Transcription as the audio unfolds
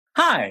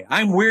Hi,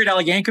 I'm Weird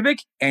Al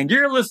Yankovic, and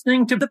you're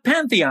listening to the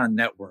Pantheon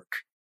Network.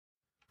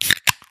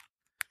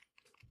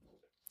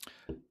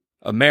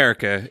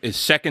 America is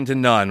second to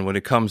none when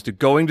it comes to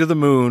going to the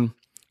moon,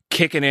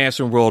 kicking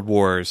ass in world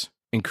wars,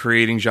 and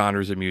creating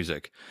genres of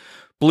music.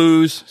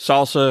 Blues,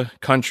 salsa,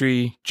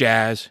 country,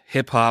 jazz,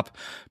 hip-hop,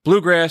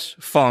 bluegrass,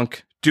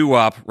 funk,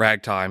 doo-wop,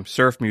 ragtime,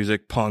 surf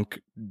music,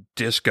 punk,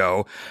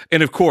 disco,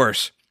 and of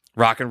course,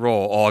 rock and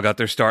roll all got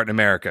their start in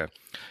America.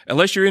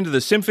 Unless you're into the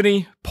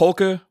symphony,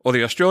 polka, or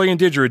the Australian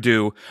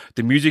didgeridoo,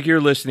 the music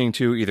you're listening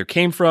to either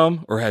came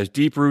from or has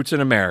deep roots in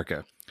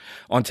America.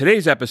 On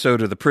today's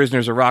episode of The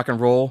Prisoners of Rock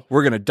and Roll,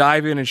 we're going to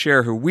dive in and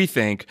share who we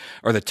think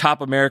are the top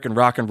American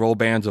rock and roll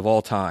bands of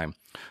all time.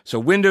 So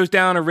windows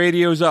down and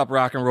radios up,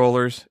 rock and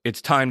rollers.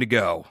 It's time to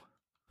go.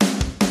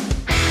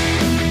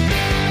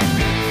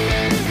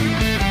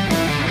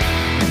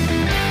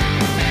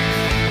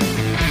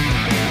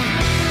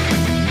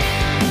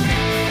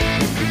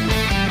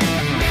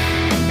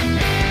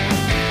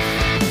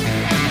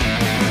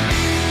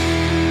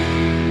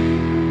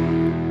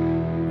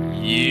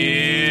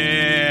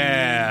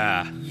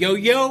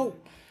 Yo.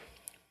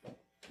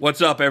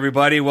 What's up,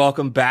 everybody?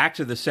 Welcome back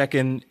to the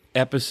second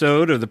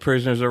episode of The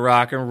Prisoners of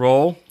Rock and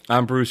Roll.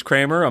 I'm Bruce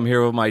Kramer. I'm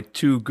here with my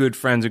two good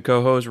friends and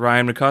co-hosts,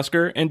 Ryan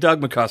McCusker and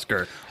Doug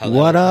McCusker. Hello.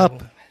 What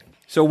up?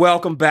 So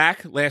welcome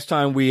back. Last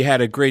time we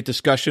had a great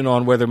discussion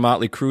on whether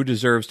Motley Crue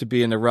deserves to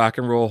be in the Rock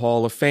and Roll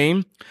Hall of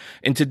Fame.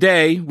 And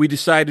today we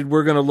decided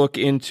we're going to look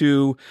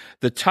into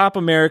the top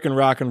American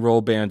rock and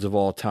roll bands of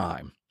all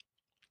time.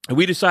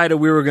 We decided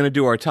we were going to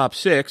do our top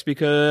six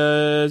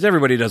because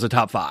everybody does a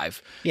top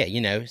five. Yeah,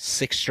 you know,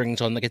 6 strings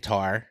on the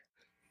guitar.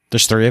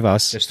 There's 3 of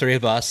us. There's 3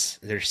 of us.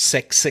 There's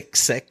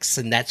 666,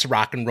 and that's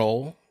rock and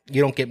roll.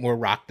 You don't get more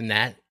rock than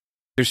that.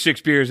 There's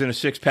 6 beers in a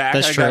 6-pack.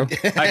 That's true.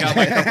 I got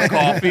my cup of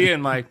coffee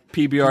and my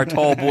PBR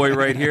tall boy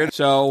right here.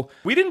 So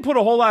we didn't put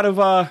a whole lot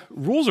of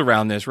rules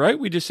around this, right?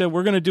 We just said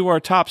we're going to do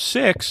our top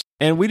 6,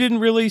 and we didn't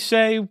really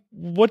say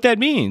what that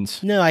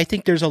means. No, I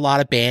think there's a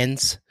lot of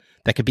bands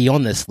that could be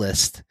on this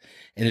list,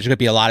 and there's going to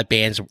be a lot of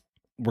bands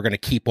we're going to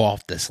keep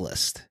off this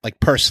list. Like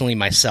personally,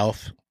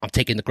 myself, I'm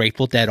taking the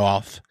Grateful Dead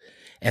off,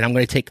 and I'm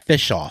going to take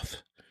Phish off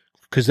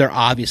because they're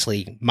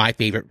obviously my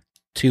favorite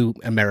 2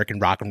 American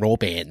rock and roll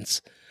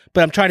bands.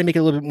 But I'm trying to make it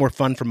a little bit more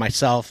fun for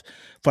myself,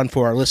 fun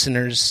for our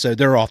listeners, so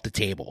they're off the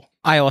table.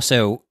 I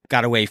also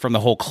got away from the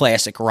whole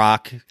classic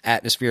rock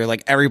atmosphere.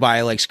 Like,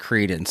 everybody likes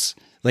Creedence.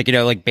 Like, you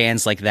know, like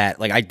bands like that.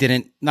 Like,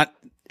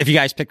 if you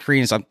guys pick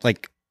Creedence, I'm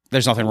like,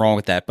 there's nothing wrong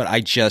with that. But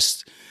I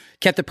just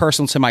kept it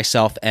personal to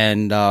myself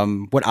and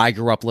what I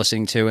grew up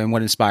listening to and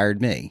what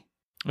inspired me.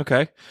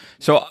 Okay.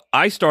 So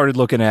I started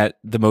looking at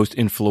the most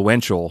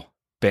influential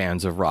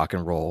bands of rock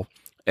and roll,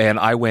 and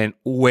I went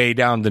way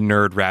down the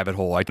nerd rabbit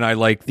hole. And I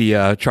like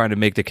the trying to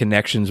make the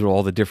connections with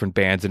all the different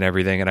bands and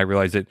everything, and I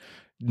realized that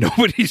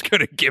nobody's going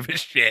to give a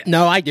shit.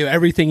 No, I do.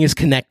 Everything is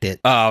connected.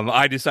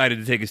 I decided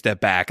to take a step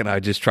back, and I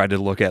just tried to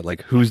look at,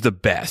 like, who's the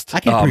best. I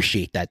can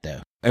appreciate that,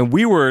 though. And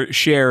we were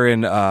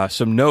sharing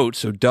some notes.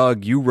 So,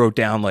 Doug, you wrote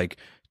down, like,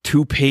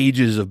 2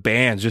 pages of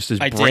bands just as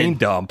brain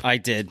dump. I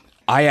did.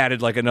 I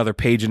added like another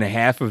page and a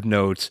half of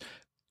notes,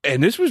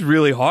 and this was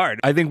really hard.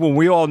 I think when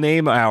we all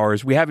name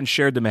ours, we haven't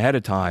shared them ahead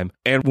of time,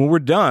 and when we're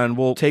done,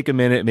 we'll take a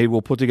minute, maybe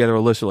we'll put together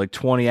a list of like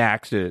 20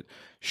 acts that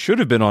should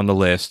have been on the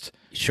list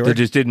that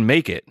just didn't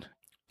make it.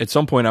 At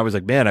some point, I was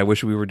like, man, I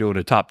wish we were doing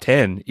a top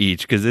 10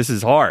 each, because this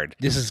is hard.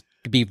 This is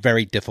going to be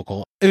very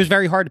difficult. It was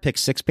very hard to pick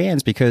 6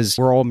 bands because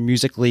we're all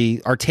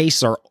musically, our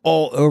tastes are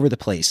all over the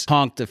place.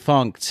 Punk to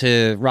funk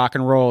to rock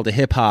and roll to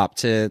hip hop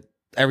to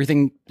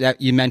everything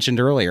that you mentioned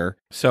earlier.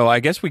 So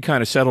I guess we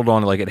kind of settled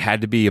on like it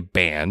had to be a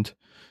band.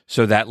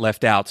 So that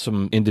left out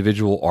some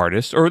individual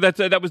artists, or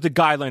that was the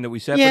guideline that we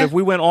set. Yeah. But if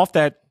we went off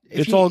that,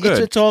 it's all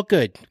good. It's all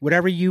good.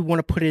 Whatever you want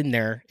to put in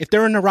there. If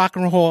they're in the Rock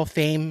and Roll Hall of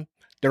Fame,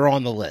 they're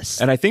on the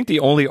list. And I think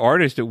the only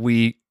artist that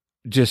we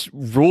just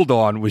ruled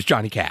on was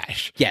Johnny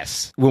Cash.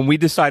 Yes. When we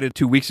decided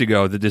 2 weeks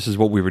ago that this is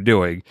what we were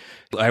doing,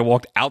 I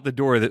walked out the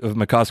door of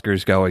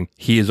McCusker's going,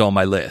 he is on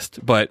my list.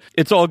 But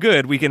it's all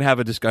good. We can have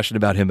a discussion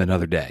about him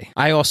another day.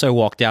 I also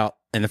walked out,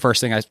 and the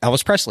first thing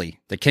Elvis Presley,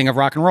 the king of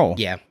rock and roll.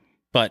 Yeah.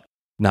 But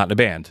not in a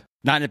band.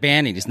 Not in a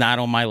band, and he's not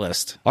on my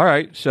list. All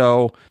right.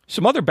 So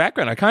some other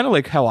background. I kind of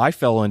like how I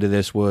fell into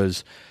this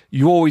was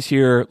you always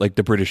hear like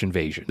the British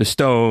invasion, the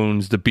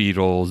Stones, the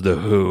Beatles, the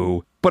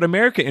Who. But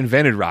America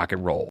invented rock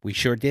and roll. We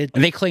sure did.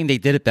 And they claim they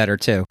did it better,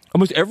 too.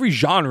 Almost every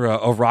genre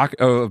of rock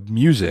of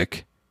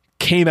music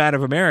came out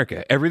of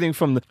America. Everything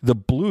from the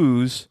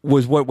blues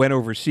was what went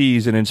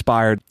overseas and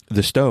inspired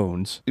the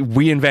Stones.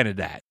 We invented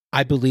that.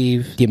 I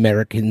believe the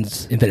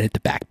Americans invented the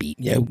backbeat.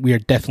 Yeah, we are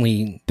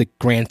definitely the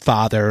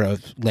grandfather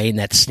of laying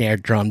that snare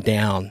drum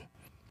down,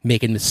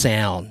 making the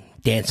sound,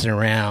 dancing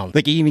around.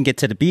 Like, you even get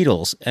to the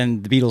Beatles,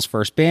 and the Beatles'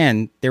 first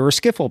band, they were a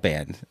skiffle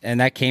band, and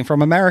that came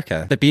from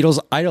America. The Beatles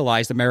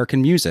idolized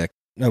American music.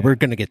 No, we're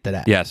going to get to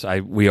that. Yes,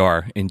 we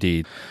are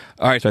indeed.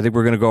 All right, so I think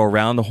we're going to go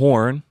around the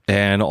horn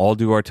and all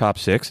do our top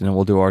 6, and then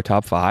we'll do our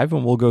top 5,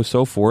 and we'll go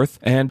so forth.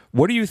 And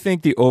what do you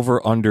think the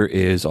over-under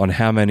is on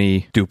how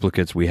many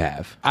duplicates we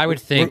have? I would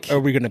think. Are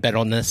we going to bet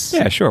on this?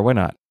 Yeah, sure, why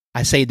not?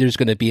 I say there's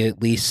going to be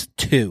at least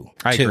 2.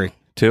 I agree.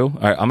 2? All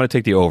right, I'm going to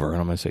take the over, and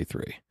I'm going to say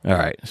 3. All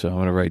right, so I'm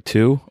going to write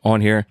 2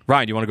 on here.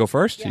 Ryan, do you want to go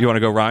first? Yeah. You want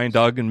to go Ryan,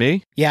 Doug, and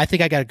me? Yeah, I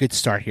think I got a good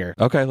start here.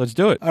 Okay, let's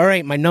do it. All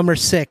right, my number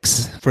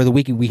 6 for the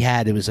week we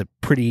had, it was a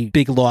pretty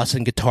big loss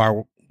in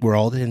guitar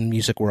world and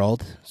music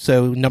world.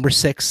 So number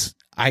 6,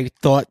 I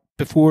thought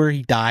before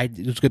he died,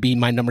 it was going to be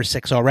my number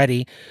 6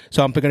 already.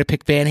 So I'm going to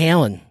pick Van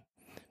Halen.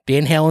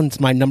 Van Halen's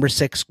my number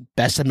 6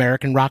 best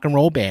American rock and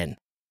roll band.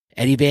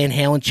 Eddie Van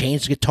Halen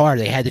changed the guitar.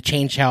 They had to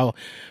change how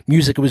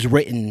music was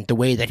written, the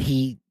way that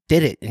he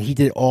did it, and he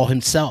did it all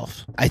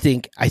himself. I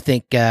think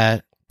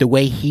the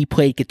way he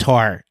played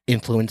guitar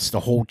influenced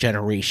the whole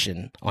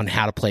generation on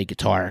how to play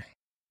guitar.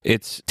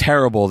 It's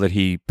terrible that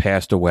he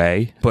passed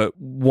away, but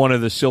one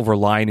of the silver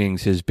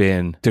linings has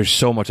been there's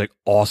so much like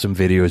awesome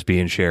videos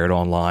being shared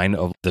online.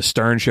 Of the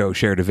Stern Show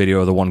shared a video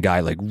of the one guy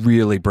like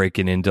really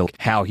breaking into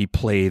how he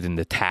played and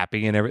the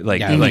tapping and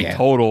everything,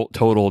 total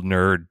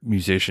nerd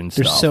musician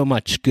stuff. There's so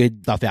much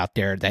good stuff out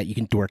there that you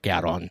can dork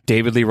out on.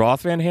 David Lee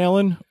Roth Van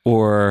Halen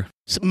or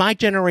so my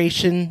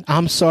generation,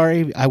 I'm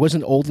sorry, I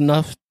wasn't old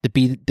enough to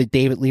be the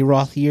David Lee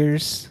Roth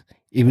years.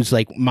 It was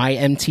like my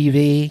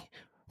MTV.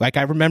 Like,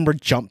 I remember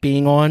Jump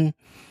being on,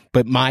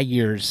 but my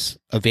years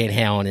of Van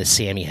Halen is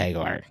Sammy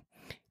Hagar.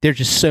 There's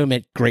just so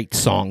many great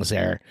songs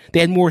there. They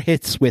had more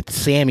hits with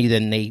Sammy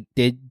than they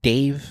did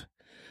Dave.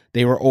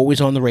 They were always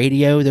on the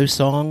radio, those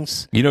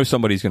songs. You know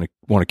somebody's going to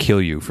want to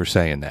kill you for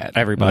saying that.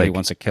 Everybody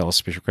wants to kill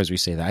us because we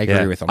say that. I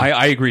agree with them.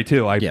 I agree,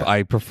 too.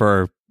 I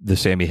prefer the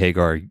Sammy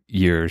Hagar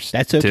years.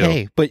 That's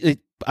okay. Too. But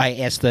I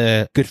asked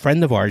a good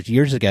friend of ours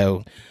years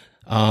ago,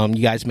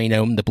 you guys may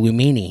know him, the Blue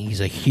Meanie. He's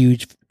a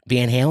huge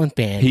Van Halen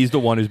fan. He's the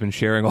one who's been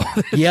sharing all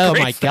this yeah,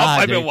 great my stuff God,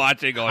 I've been dude.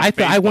 watching on I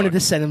Facebook. I wanted to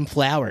send him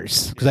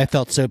flowers because I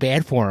felt so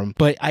bad for him.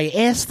 But I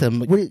asked him,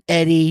 what did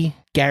Eddie,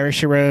 Gary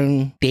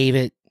Sharon,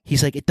 David?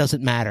 He's like, it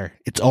doesn't matter.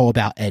 It's all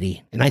about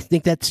Eddie. And I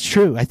think that's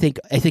true. I think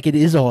it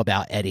is all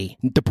about Eddie.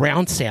 The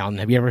Brown sound.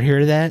 Have you ever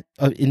heard of that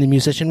in the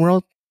musician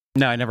world?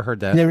 No, I never heard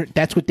that.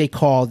 That's what they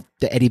call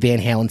the Eddie Van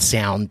Halen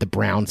sound, the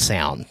Brown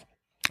sound.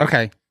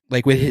 Okay.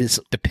 Like with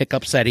the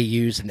pickups that he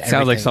used and everything.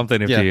 Sounds like something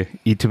if you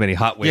eat too many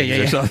hot wings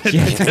or something.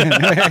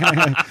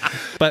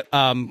 But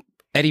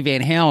Eddie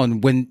Van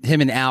Halen, when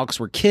him and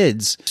Alex were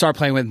kids, started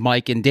playing with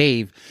Mike and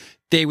Dave,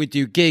 they would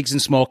do gigs in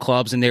small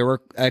clubs and they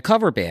were a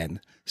cover band.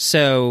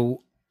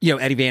 So,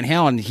 Eddie Van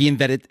Halen, he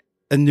invented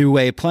a new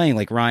way of playing,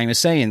 like Ryan was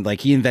saying.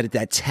 Like, he invented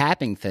that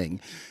tapping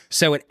thing.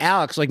 So at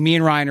Alex, like me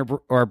and Ryan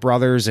are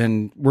brothers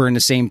and we're in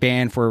the same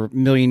band for a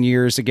million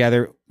years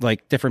together,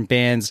 like different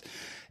bands.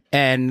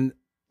 And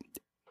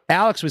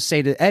Alex would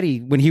say to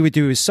Eddie, when he would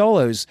do his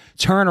solos,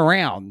 turn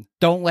around.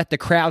 Don't let the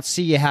crowd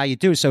see you how you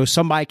do, so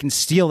somebody can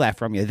steal that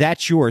from you.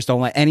 That's yours.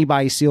 Don't let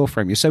anybody steal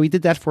from you. So he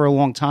did that for a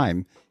long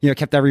time.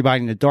 Kept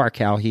everybody in the dark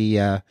how he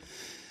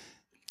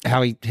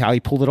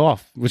pulled it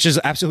off, which is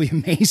absolutely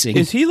amazing.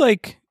 Is he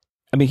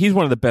he's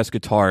one of the best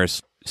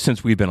guitarists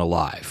since we've been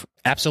alive.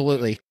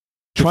 Absolutely.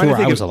 Trying to Before I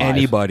think was of alive.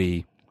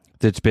 anybody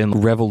that's been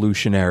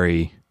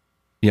revolutionary,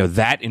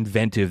 that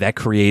inventive, that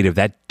creative,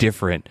 that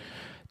different.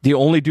 The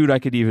only dude I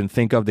could even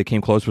think of that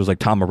came close was like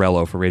Tom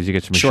Morello for Rage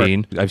Against the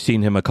Machine. Sure. I've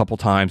seen him a couple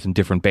times in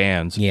different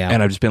bands. Yeah.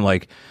 And I've just been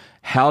like,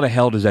 how the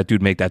hell does that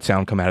dude make that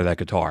sound come out of that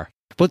guitar?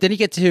 But then you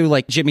get to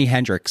like Jimi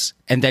Hendrix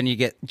and then you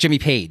get Jimmy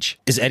Page.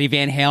 Is Eddie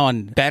Van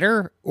Halen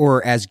better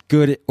or as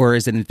good or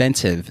as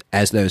inventive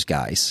as those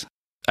guys?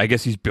 I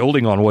guess he's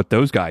building on what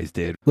those guys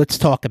did. Let's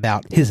talk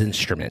about his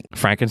instrument.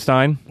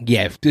 Frankenstein?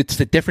 Yeah, it's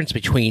the difference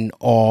between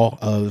all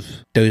of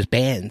those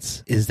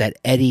bands is that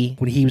Eddie,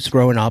 when he was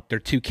growing up, they're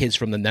 2 kids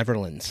from the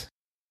Netherlands.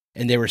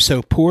 And they were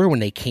so poor when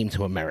they came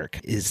to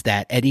America, is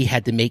that Eddie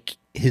had to make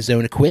his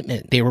own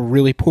equipment. They were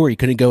really poor. He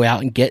couldn't go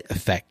out and get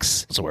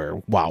effects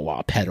or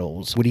wah-wah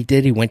pedals. What he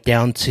did, he went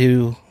down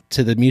to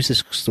the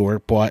music store,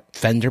 bought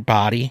Fender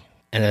body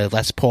and a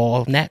Les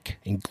Paul neck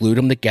and glued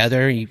them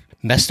together. He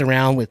messed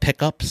around with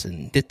pickups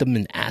and did them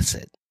in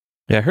acid.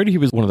 Yeah, I heard he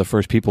was one of the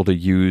first people to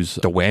use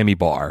the whammy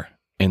bar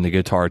in the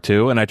guitar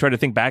too. And I tried to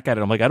think back at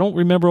it. I'm like, I don't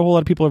remember a whole lot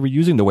of people ever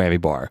using the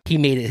whammy bar. He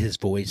made it his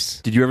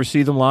voice. Did you ever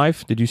see them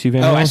live? Did you see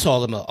Van Halen? Oh, I saw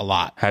them a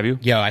lot. Have you?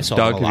 Yeah, I saw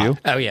Doug, them a lot. have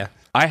you? Oh, yeah.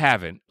 I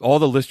haven't. All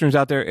the listeners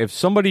out there, if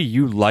somebody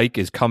you like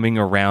is coming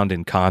around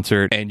in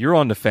concert and you're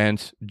on the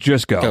fence,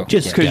 just go.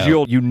 Just because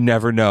go. you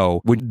never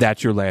know when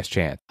that's your last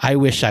chance. I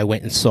wish I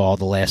went and saw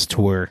the last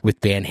tour with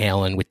Van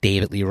Halen with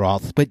David Lee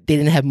Roth, but they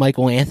didn't have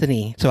Michael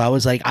Anthony. So I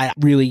was like, I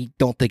really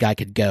don't think I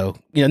could go.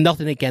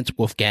 Nothing against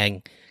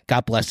Wolfgang,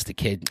 God bless the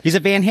kid. He's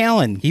a Van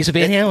Halen. He's a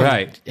Van Halen.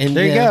 Right. And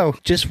there you go.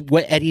 Just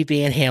what Eddie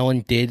Van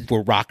Halen did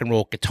for rock and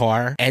roll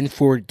guitar and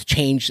for the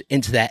change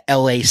into that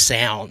LA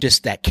sound,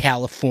 just that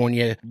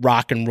California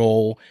rock and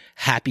roll,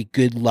 happy,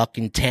 good luck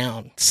in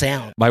town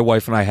sound. My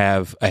wife and I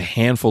have a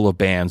handful of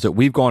bands that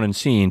we've gone and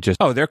seen just,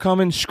 they're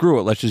coming, screw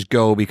it, let's just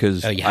go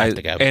because you have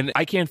to go. And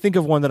I can't think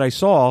of one that I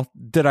saw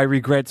that I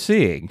regret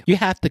seeing. You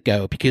have to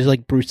go because,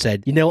 like Bruce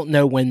said, you don't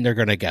know when they're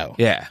going to go.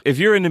 Yeah. If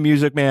you're into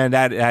music, man,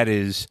 that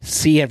is...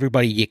 See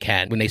everybody you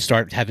can. When they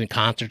start having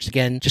concerts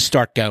again, just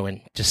start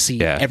going. Just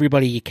see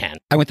everybody you can.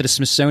 I went to the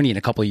Smithsonian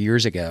a couple of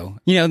years ago.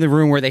 You know, in the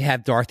room where they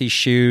have Dorothy's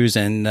shoes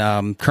and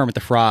Kermit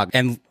the Frog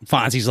and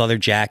Fonzie's leather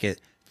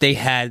jacket. They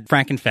had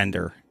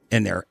Frankenfender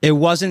in there. It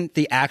wasn't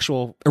the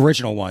actual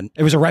original one.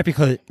 It was a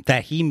replica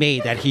that he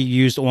made that he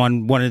used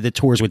on one of the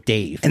tours with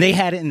Dave. And they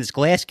had it in this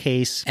glass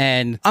case.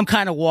 And I'm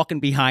kind of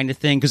walking behind the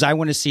thing because I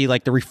want to see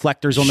like the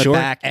reflectors on the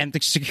back. And the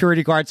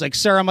security guard's like,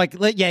 sir, I'm like,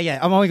 yeah,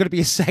 I'm only going to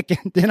be a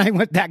second. Then I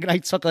went back and I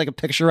took like a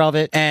picture of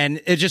it.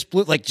 And it just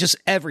blew like just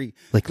every...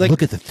 Like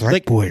look at the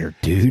fretboard,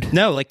 dude.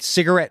 No, like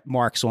cigarette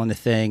marks on the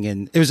thing.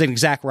 And it was an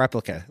exact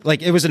replica.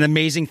 Like it was an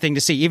amazing thing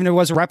to see. Even if it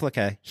was a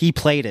replica, he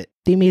played it.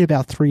 They made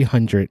about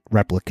 300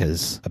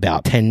 replicas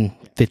about 10,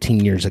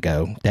 15 years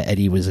ago that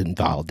Eddie was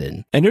involved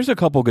in. And there's a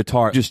couple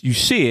guitars, just you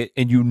see it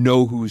and you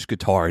know whose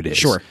guitar it is.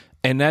 Sure.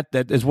 And that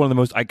is one of the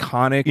most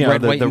iconic,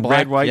 red, white, and black.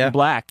 Red, white, and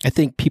black. I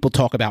think people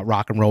talk about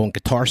rock and roll and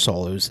guitar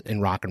solos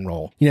in rock and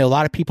roll. You know, a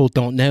lot of people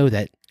don't know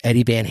that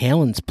Eddie Van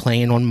Halen's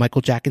playing on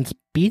Michael Jackson's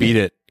Beat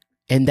It.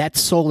 And that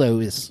solo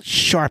is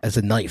sharp as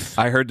a knife.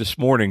 I heard this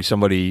morning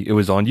it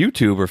was on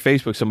YouTube or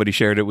Facebook, somebody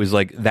shared it was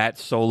like that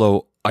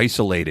solo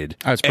isolated.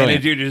 Oh, it's brilliant.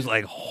 And the dude is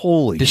like,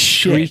 holy the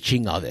shit.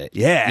 screeching of it.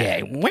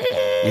 Yeah.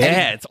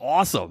 Yeah, it's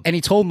awesome. And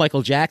he told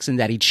Michael Jackson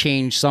that he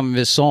changed some of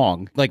his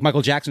song. Like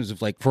Michael Jackson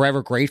was like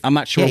Forever Grateful. I'm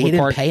not sure he what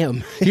didn't part. pay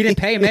him. He didn't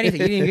pay him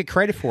anything. He didn't get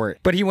credit for it.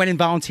 But he went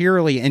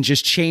involuntarily and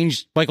just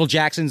changed Michael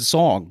Jackson's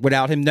song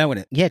without him knowing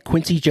it. Yeah,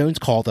 Quincy Jones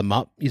called him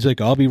up. He's like,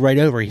 I'll be right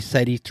over. He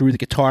said he threw the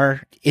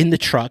guitar in the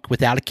truck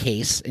without a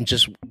case and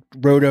just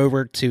rode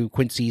over to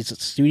Quincy's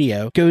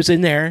studio, goes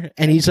in there,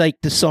 and he's like,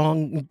 the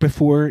song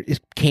before it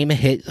came a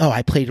hit,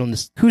 I played on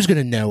this. Who's going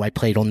to know I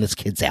played on this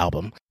kid's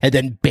album? And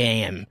then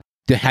bam.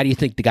 How do you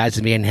think the guys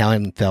in Van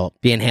Halen felt?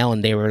 Van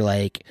Halen, they were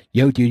like,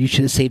 yo, dude, you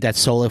should have saved that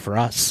solo for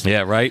us.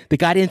 Yeah, right? The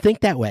guy didn't think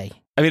that way.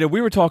 I mean,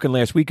 we were talking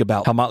last week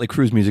about how Motley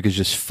Crue's music is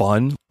just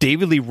fun.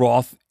 David Lee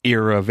Roth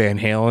era Van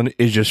Halen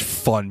is just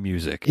fun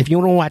music. If you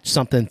want to watch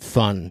something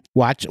fun,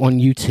 watch on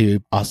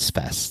YouTube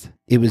Ozfest.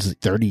 It was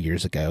 30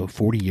 years ago,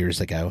 40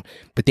 years ago,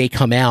 but they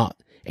come out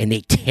and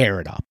they tear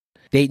it up.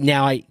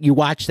 You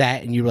watch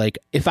that and you're like,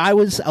 if I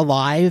was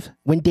alive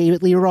when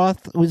David Lee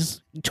Roth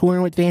was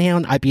touring with Van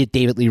Halen, I'd be a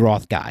David Lee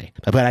Roth guy,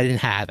 but I didn't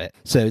have it.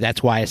 So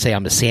that's why I say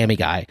I'm a Sammy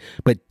guy.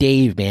 But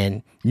Dave,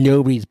 man,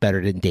 nobody's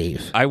better than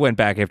Dave. I went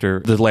back after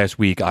the last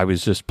week. I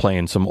was just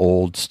playing some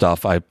old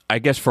stuff. I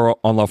guess for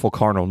Unlawful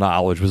Carnal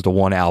Knowledge was the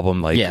one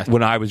album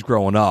when I was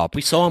growing up.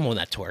 We saw him on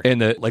that tour.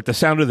 And the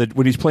sound of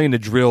when he's playing the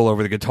drill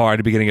over the guitar at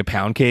the beginning of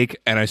Pound Cake.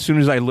 And as soon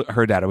as I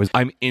heard that,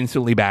 I'm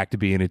instantly back to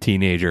being a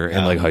teenager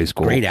in high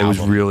school. Great album. It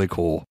was really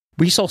cool.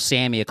 We saw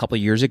Sammy a couple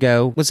of years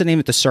ago. What's the name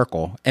of The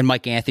Circle? And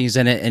Mike Anthony's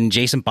in it, and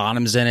Jason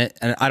Bonham's in it.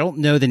 And I don't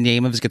know the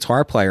name of his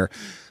guitar player,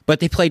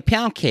 but they played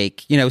Pound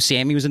Cake. You know,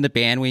 Sammy was in the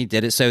band when he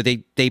did it, so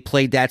they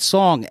played that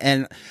song.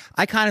 And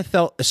I kind of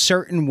felt a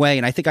certain way,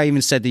 and I think I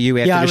even said to you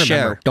after the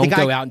show, don't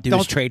go out and do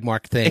his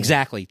trademark thing.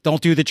 Exactly.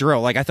 Don't do the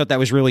drill. Like, I thought that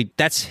was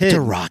that's his. It's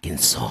a rockin'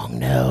 song,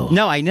 no.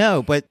 No, I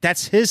know, but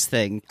that's his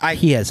thing.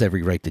 He has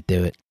every right to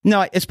do it.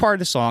 No, it's part of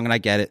the song, and I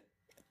get it.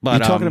 But,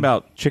 you talking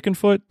about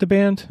Chickenfoot, the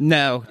band?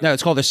 No,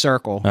 it's called The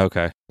Circle.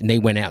 Okay. And they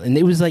went out, and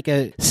it was like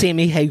a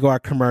Sammy Hagar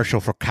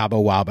commercial for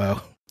Cabo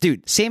Wabo.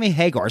 Dude, Sammy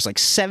Hagar is like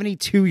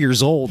 72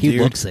 years old, He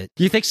dude. looks it.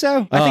 You think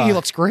so? I think he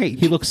looks great.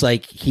 He looks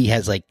like he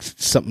has like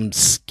something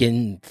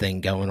skin thing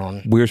going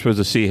on. We were supposed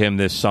to see him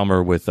this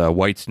summer with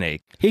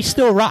Whitesnake. He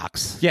still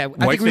rocks. Yeah,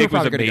 I think we were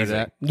probably going to go to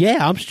that.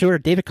 Yeah, I'm sure.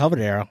 David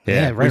Coverdale.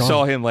 Yeah, right we on.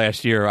 saw him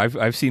last year.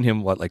 I've seen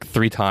him, like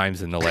 3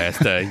 times in the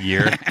last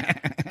year.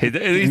 He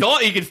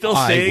can still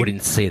sing. I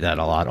wouldn't say that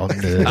a lot on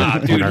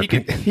the...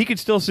 Dude, he could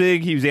still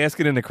sing. He was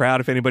asking in the crowd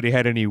if anybody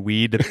had any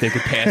weed that they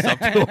could pass up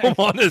to him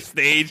on the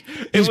stage.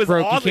 He's it was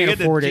broke. awesome. He can't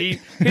afford it. He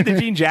had the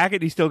jean jacket.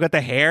 And he still got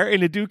the hair,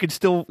 and the dude could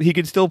still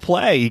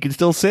play. He could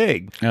still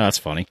sing. Oh, that's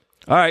funny.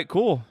 All right,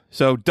 cool.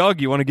 So,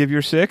 Doug, you want to give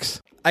your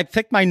 6? I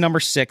picked my number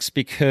 6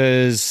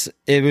 because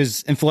it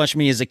was influential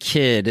me as a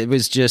kid. It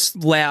was just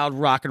loud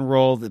rock and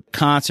roll, the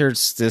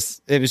concerts,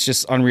 it was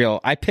just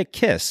unreal. I picked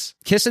Kiss.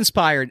 Kiss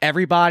inspired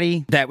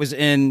everybody that was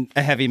in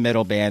a heavy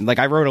metal band. Like,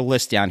 I wrote a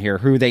list down here,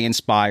 who they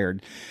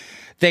inspired.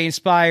 They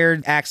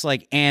inspired acts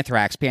like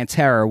Anthrax,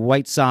 Pantera,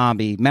 White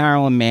Zombie,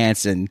 Marilyn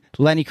Manson,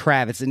 Lenny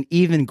Kravitz, and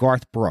even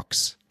Garth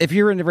Brooks. If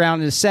you were around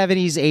in the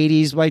 70s,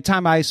 80s, by the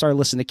time I started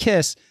listening to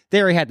Kiss,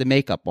 they already had the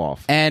makeup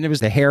off. And it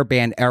was the hair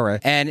band era.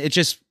 And it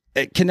just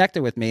it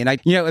connected with me. And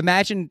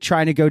imagine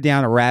trying to go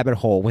down a rabbit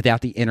hole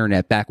without the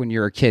internet back when you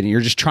were a kid, and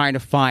you're just trying to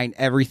find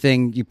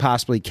everything you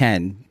possibly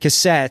can,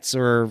 cassettes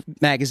or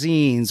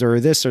magazines or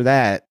this or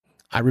that.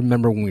 I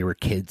remember when we were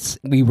kids,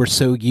 we were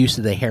so used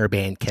to the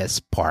hairband Kiss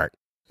part.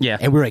 Yeah.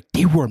 And we were like,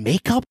 they wore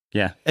makeup?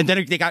 Yeah. And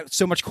then they got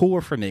so much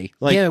cooler for me.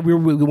 Yeah, we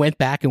went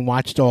back and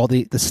watched all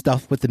the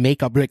stuff with the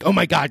makeup. We're like, oh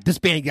my God, this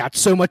band got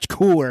so much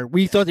cooler.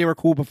 We thought they were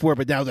cool before,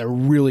 but now they're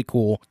really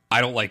cool. I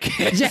don't like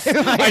Kiss.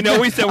 I know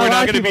we said we're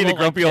not going to be the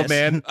grumpy old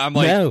man. I'm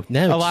like,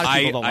 no. A lot of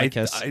people don't like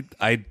Kiss.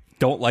 I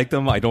don't like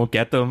them. I don't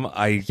get them.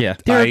 I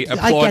I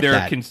applaud get their.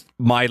 that.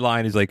 My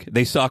line is like,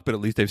 they suck, but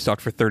at least they've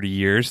sucked for 30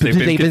 years. They've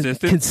been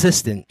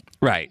consistent.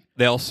 Right.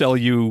 They'll sell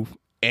you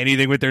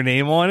anything with their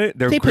name on it.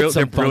 They're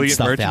brilliant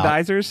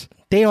merchandisers.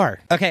 They are.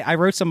 Okay, I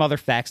wrote some other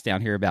facts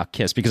down here about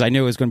Kiss because I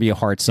knew it was going to be a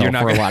hard sell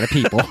for a lot of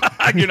people.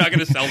 You're not going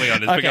to sell me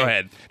on this, but go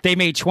ahead. They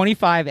made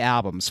 25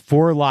 albums,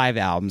 4 live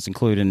albums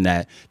included in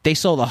that. They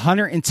sold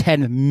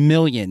 110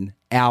 million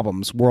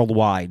albums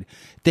worldwide.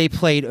 They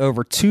played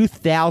over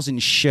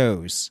 2,000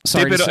 shows.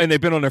 They've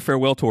been on their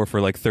farewell tour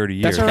for like 30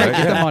 years. That's all right. Right?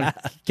 Get them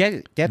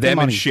on. Get them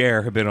money. And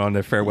Cher have been on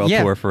their farewell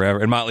tour forever,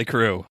 and Motley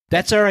Crue.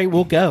 That's all right.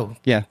 We'll go.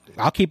 Yeah.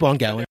 I'll keep on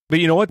going. But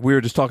you know what? We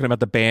were just talking about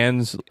the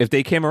bands. If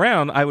they came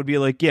around, I would be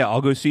like, yeah,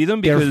 I'll go see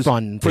them because they're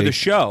fun, for the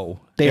show.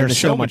 They are the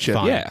so much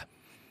fun. Yeah.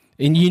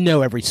 And you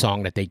know every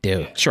song that they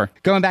do. Sure.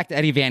 Going back to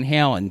Eddie Van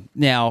Halen.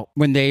 Now,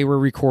 when they were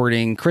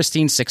recording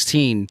Christine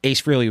 16,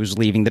 Ace Frehley was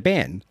leaving the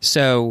band.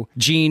 So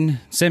Gene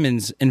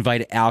Simmons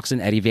invited Alex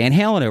and Eddie Van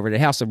Halen over to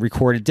the house to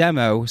record a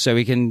demo so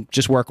he can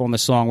just work on the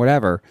song,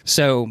 whatever.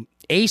 So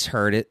Ace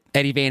heard it,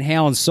 Eddie Van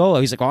Halen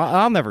solo. He's like, well,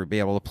 I'll never be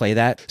able to play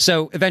that.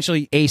 So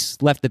eventually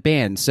Ace left the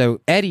band.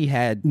 So Eddie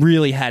had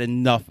really had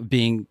enough of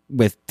being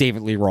with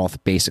David Lee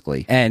Roth,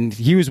 basically. And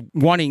he was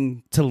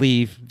wanting to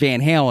leave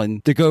Van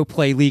Halen to go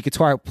play lead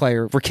guitar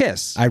player for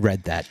Kiss. I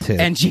read that too.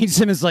 And Gene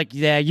Simmons like,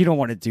 yeah, you don't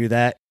want to do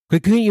that.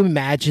 But couldn't you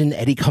imagine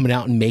Eddie coming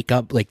out in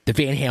makeup, like the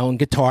Van Halen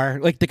guitar,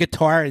 like the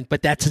guitar,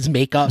 but that's his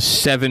makeup?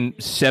 7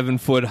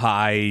 foot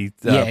high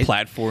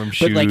platform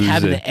shoes. But like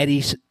having the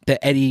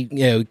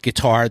Eddie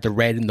guitar, the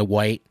red and the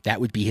white, that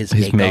would be his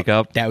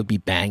makeup. That would be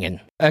banging.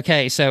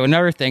 Okay, so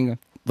another thing,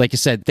 like you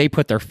said, they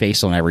put their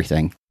face on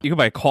everything. You can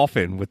buy a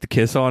coffin with the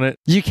Kiss on it.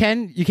 You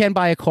can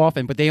buy a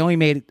coffin, but they only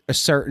made a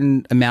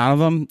certain amount of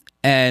them,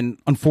 and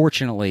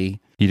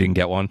unfortunately, you didn't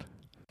get one.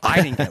 I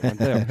didn't get one,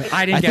 too.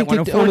 I think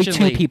one. Only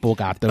 2 people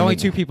got them. Only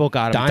 2 people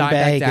got them.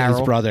 Dimebag and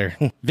his brother.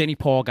 Vinnie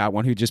Paul got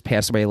one who just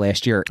passed away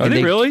last year. Are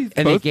they really?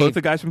 And both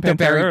the guys from Pantera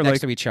buried are next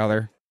to each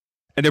other.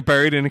 And they're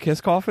buried in a Kiss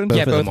coffin? Both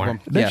both of of them. them.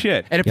 That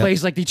shit. And it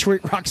plays like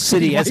Detroit Rock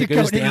City as it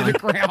goes down. into the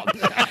ground.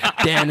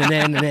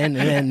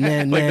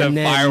 Like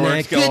the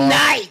fireworks go off. Good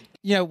night!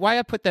 You know, why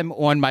I put them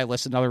on my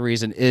list, another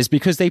reason, is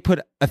because they put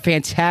a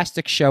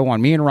fantastic show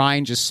on. Me and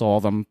Ryan just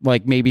saw them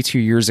like maybe 2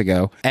 years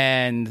ago.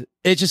 And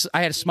it just,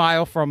 I had a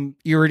smile from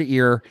ear to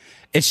ear.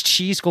 It's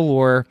cheese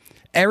galore.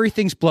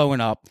 Everything's blowing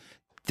up.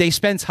 They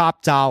spend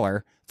top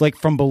dollar, like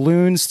from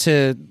balloons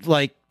to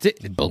like...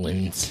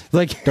 balloons.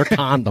 Like they're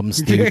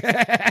condoms, dude.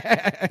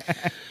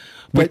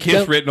 With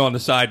Kiss written on the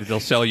side that they'll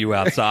sell you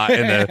outside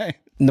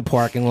in the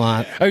parking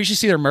lot. Oh, you should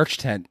see their merch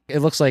tent. It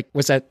looks like,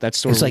 what's that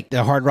store? It's like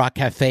the Hard Rock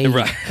Cafe.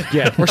 Right.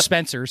 Yeah. Or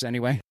Spencer's,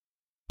 anyway.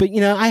 But,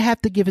 I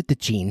have to give it to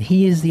Gene.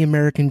 He is the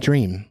American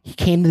dream. He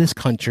came to this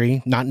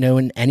country not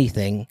knowing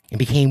anything and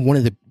became one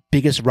of the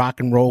biggest rock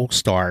and roll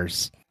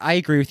stars. I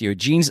agree with you.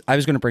 I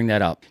was going to bring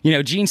that up.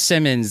 Gene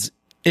Simmons,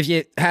 if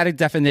you had a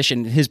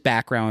definition, his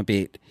background would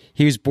be,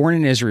 he was born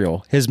in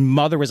Israel. His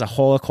mother was a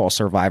Holocaust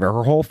survivor.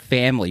 Her whole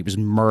family was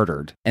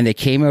murdered. And they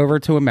came over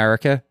to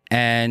America,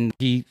 and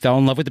he fell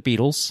in love with the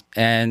Beatles,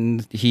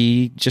 and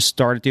he just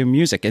started doing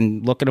music.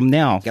 And look at him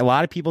now. A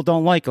lot of people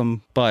don't like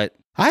him, but...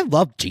 I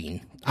love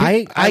Gene.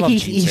 I love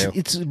Gene, too.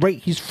 It's right.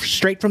 He's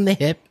straight from the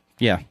hip.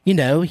 Yeah.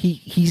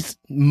 He's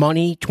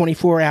money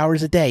 24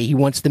 hours a day. He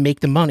wants to make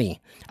the money.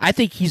 I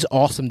think he's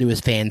awesome to his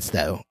fans,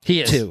 though.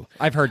 He is. Too.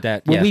 I've heard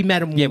that. When we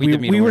met him,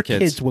 we were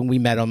kids when we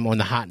met him on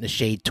the Hot in the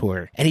Shade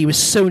tour. And he was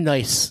so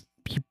nice.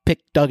 He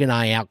picked Doug and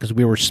I out because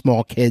we were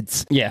small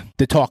kids. Yeah.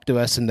 To talk to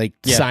us and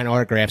sign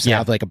autographs and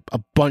have like a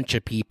bunch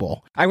of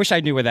people. I wish I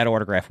knew where that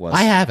autograph was.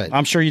 I have it.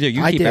 I'm sure you do.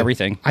 You keep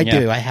everything. I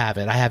do. I have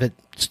it. I have it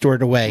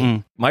stored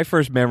away. My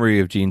first memory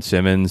of Gene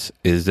Simmons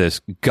is this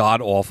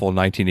god-awful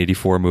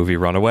 1984 movie,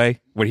 Runaway,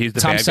 when he's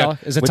the Tom bad guy.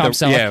 Selleck? Is it Tom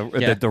Selleck?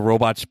 Yeah, the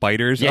robot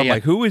spiders. Yeah, I'm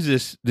like, who is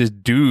this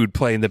dude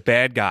playing the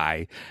bad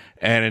guy?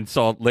 And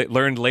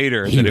learned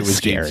later that it was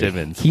scary. Gene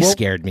Simmons. He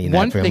scared me in that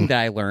One film. thing that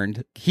I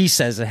learned, he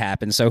says it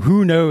happened, so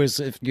who knows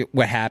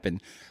what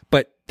happened.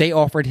 But they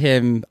offered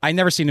him, I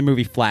never seen the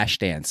movie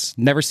Flashdance,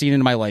 never seen it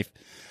in my life,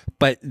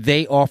 but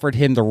they offered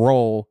him the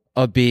role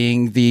of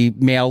being the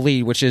male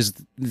lead, which is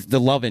the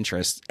love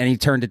interest. And he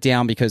turned it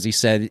down because he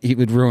said he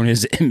would ruin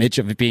his image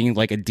of being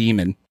like a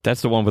demon.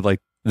 That's the one with like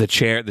the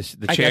chair, the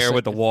chair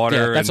with the water.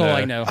 Yeah, that's and all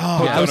I know.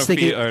 Oh, I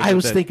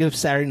was thinking of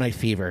Saturday Night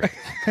Fever.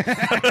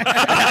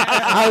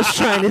 I was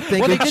trying to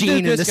think of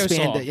Gene in the disco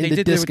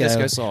song.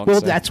 disco song.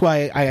 Well, so. that's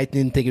why I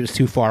didn't think it was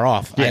too far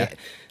off. Yeah.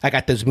 I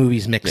got those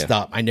movies mixed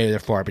up. I know they're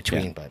far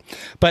between,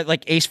 But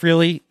like Ace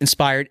Frehley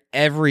inspired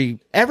every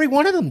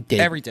one of them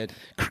did. did.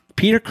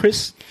 Peter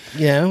Criss,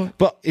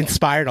 but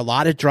inspired a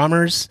lot of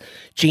drummers.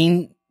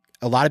 Gene,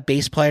 a lot of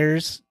bass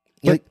players.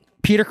 Like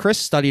Peter Criss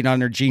studied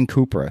under Gene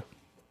Cooper.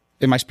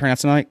 Am I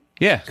pronouncing it right?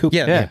 Yeah. Cooper.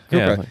 Yeah.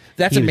 Cooper.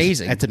 That's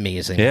amazing. That's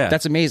amazing. Yeah.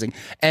 That's amazing.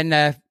 And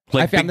I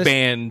Like found big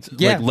band,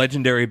 Yeah. like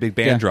legendary big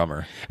band Yeah.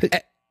 drummer.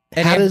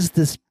 And How does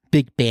this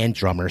big band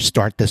drummer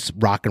start this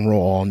rock and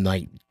roll all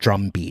night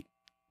drum beat?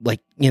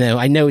 Like,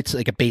 I know it's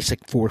like a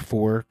basic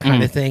 4/4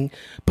 kind of thing,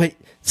 but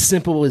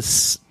simple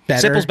is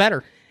better. Simple's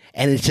better.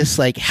 And it's just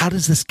like, how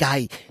does this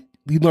guy?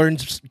 He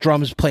learns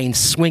drums playing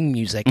swing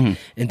music, and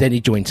then he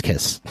joins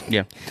Kiss.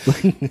 Yeah.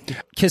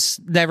 Kiss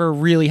never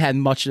really had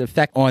much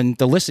effect on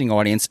the listening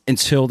audience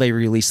until they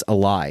released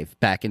Alive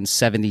back in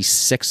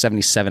 76,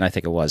 77, I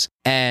think it was.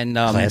 And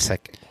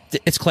Classic.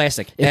 It's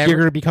classic. If you're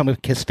going to become a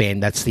Kiss fan,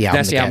 that's the album.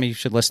 That's the album you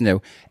should listen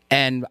to.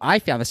 And I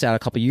found this out a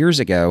couple years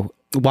ago.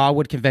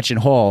 Wildwood Convention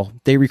Hall,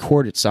 they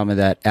recorded some of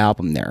that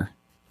album there.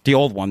 The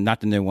old one, not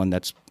the new one.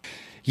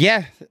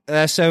 Yeah.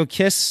 So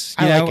Kiss,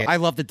 I like it. I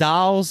love the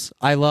dolls.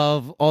 I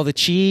love all the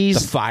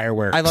cheese. The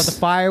fireworks. I love the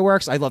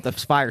fireworks. I love the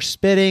fire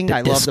spitting.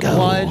 I love the disco.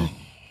 blood.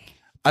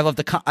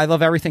 I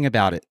love everything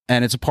about it.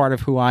 And it's a part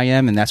of who I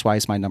am. And that's why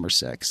it's my number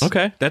 6.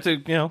 Okay. That's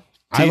a,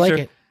 I like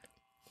teaser. it.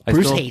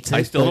 Bruce hates it,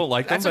 I still but don't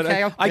like them, That's but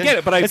okay. I get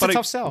it. But it's a I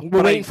tough sell.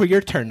 We're waiting for your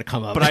turn to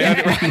come up. But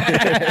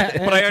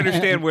I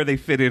understand where they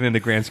fit in the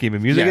grand scheme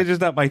of music. Yeah. It's just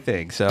not my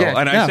thing. So, Yeah,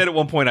 and I no. said at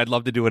one point I'd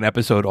love to do an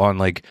episode on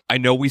like I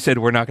know we said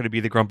we're not going to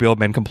be the grumpy old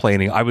men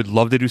complaining. I would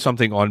love to do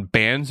something on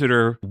bands that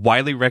are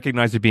widely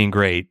recognized as being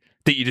great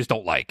that you just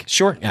don't like.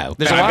 Sure. Oh,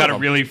 There's And a I've lot got of a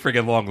them. really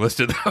friggin' long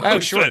list of those. Oh,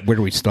 sure. Where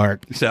do we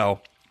start? So,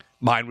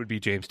 mine would be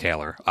James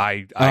Taylor.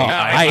 I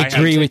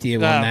agree with you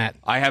on that.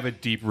 I have a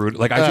deep root.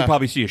 Like I should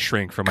probably see a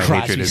shrink for my hatred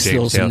Crosby, of James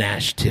Stills, Taylor. and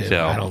Nash too.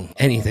 So- I don't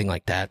anything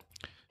like that.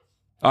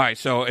 All right,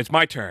 so it's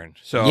my turn.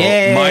 So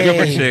Yay! my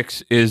number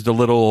 6 is the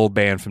little old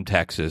band from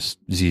Texas,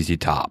 ZZ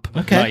Top.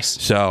 Okay, Nice.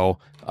 So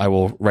I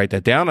will write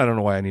that down. I don't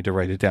know why I need to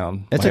write it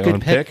down. That's My a good own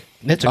pick.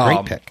 That's a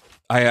great pick.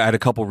 I had a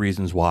couple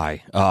reasons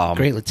why.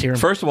 Great, let's hear 'em.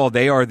 First of all,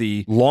 they are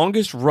the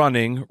longest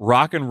running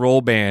rock and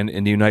roll band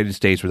in the United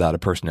States without a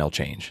personnel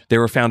change. They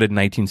were founded in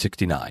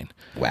 1969.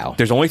 Wow.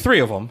 There's only 3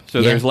 of them, so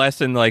Yeah. there's less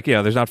than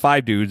there's not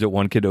 5 dudes that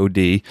one could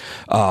OD.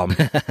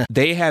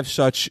 They have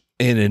such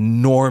an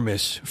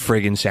enormous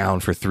friggin'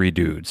 sound for 3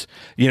 dudes.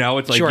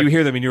 It's like Sure. you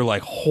hear them and you're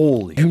like,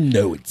 holy.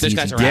 it's Those easy.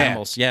 guys are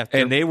animals. Yeah.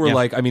 And they were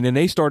like, and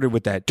they started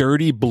with that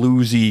dirty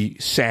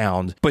bluesy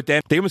sound, but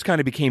then they almost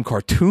kind of became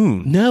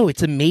cartoon. No,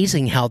 it's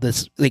amazing how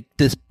this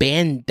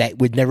band that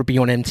would never be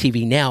on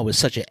MTV now was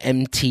such an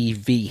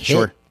MTV hit.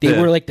 Sure. They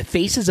Yeah. were like the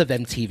faces of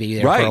MTV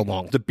there for a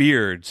long time. The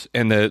beards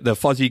and the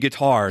fuzzy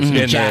guitars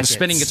and jackets. the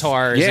spinning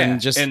guitars and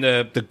just and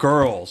the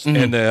girls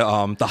and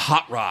the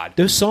hot rod.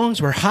 Those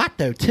songs were hot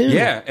though too.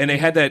 Yeah, and they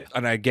had that.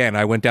 And again,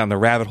 I went down the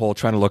rabbit hole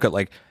trying to look at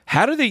like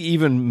how do they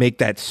even make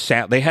that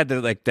sound? They had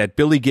that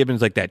Billy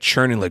Gibbons like that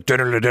churning like.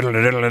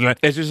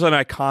 It's just an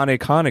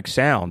iconic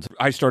sound.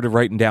 I started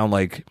writing down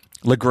like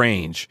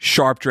LaGrange,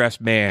 Sharp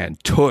Dressed Man,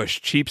 Tush,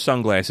 Cheap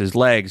Sunglasses,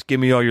 Legs, Give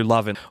Me All Your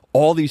Lovin'.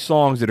 All these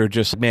songs that are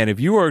just, man, if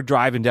you are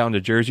driving down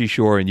the Jersey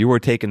Shore and you were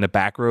taking the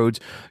back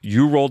roads,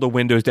 you roll the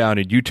windows down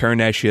and you turn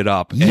that shit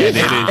up. And it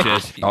is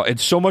just, and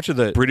so much of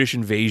the British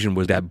invasion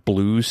was that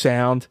blues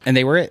sound. and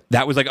they were it.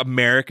 That was like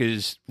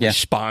America's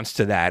response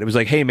to that. It was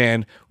like, hey,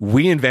 man,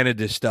 we invented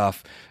this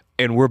stuff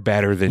and we're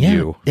better than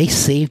you. They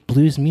saved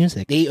blues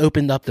music. They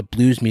opened up the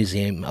Blues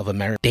Museum of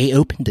America. They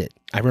opened it.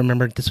 I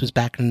remember this was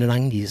back in the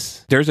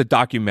 90s. There's a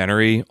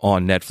documentary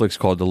on Netflix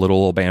called The Little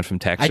Old Band from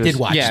Texas. I did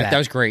watch Yeah, that. that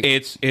was great.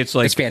 It's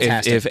like It's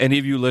fantastic. If any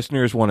of you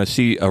listeners want to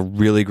see a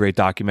really great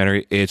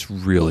documentary, it's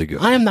really good.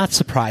 I am not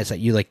surprised that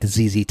you like the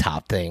ZZ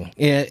Top thing.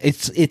 Yeah,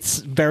 it's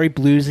very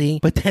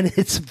bluesy, but then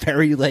it's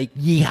very like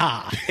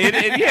yeehaw.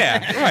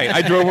 Yeah, right.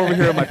 I drove over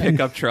here in my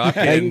pickup truck,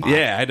 and I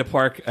had to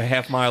park a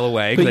half mile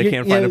away because But I you-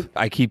 can't yeah. find.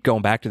 I keep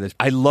going back to this.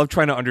 I love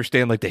trying to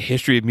understand like the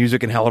history of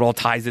music and how it all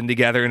ties in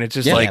together, and it's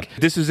just like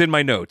this is in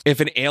my notes.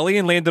 If an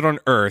alien landed on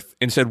Earth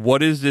and said,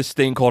 "What is this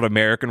thing called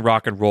American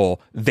rock and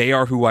roll?" They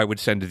are who I would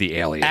send to the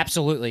alien.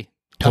 Absolutely.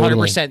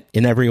 Totally. 100%.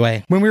 In every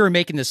way. When we were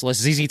making this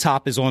list, ZZ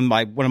Top is on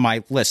one of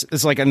my lists.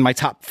 It's like in my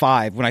top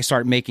 5 when I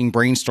start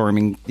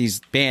brainstorming these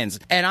bands.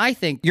 And I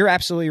think you're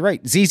absolutely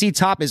right. ZZ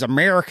Top is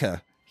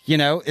America.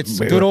 It's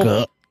good old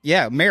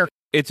America. America.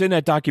 It's in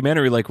that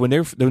documentary, like when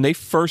they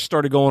first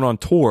started going on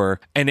tour,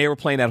 and they were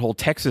playing that whole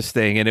Texas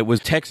thing, and it was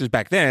Texas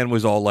back then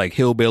was all like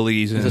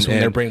hillbillies, and This is when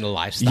and- they're bringing the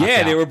livestock Yeah,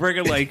 out. they were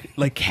bringing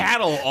like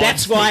cattle. On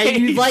That's why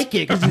you stage. like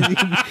it. 'Cause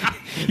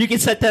you can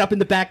set that up in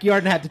the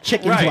backyard and have the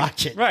chickens Right,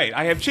 watch it. right.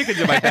 I have chickens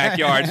in my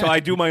backyard, so I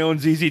do my own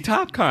ZZ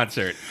Top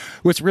concert.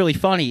 What's really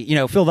funny,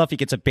 Philadelphia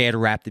gets a bad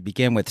rap to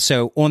begin with.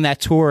 So on that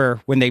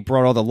tour, when they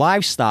brought all the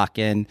livestock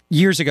in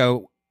years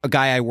ago, a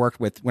guy I worked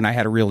with when I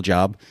had a real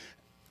job,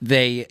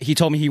 he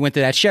told me he went to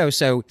that show.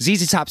 So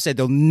ZZ Top said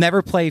they'll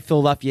never play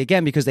Philadelphia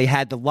again because they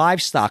had the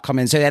livestock come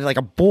in. So they had like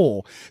a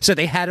bull. So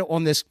they had it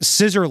on this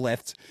scissor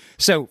lift.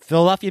 So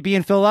Philadelphia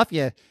being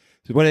Philadelphia,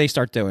 what do they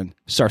start doing?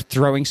 Start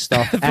throwing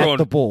stuff at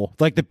the bull,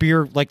 like the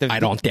beer, like the. I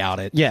don't doubt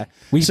it. Yeah,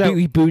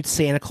 We booed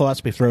Santa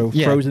Claus. We throw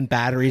frozen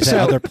batteries at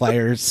other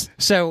players.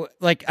 So,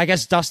 like, I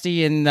guess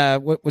Dusty and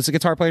what was the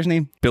guitar player's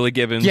name? Billy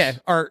Gibbons. Yeah,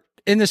 are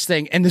in this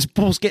thing, and this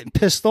bull's getting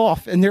pissed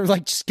off, and they're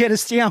like, "Just get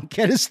us down,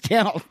 get us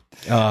down."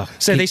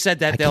 So they said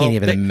that I can't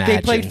even they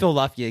imagine. played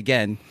Philadelphia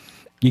again.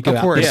 You go Of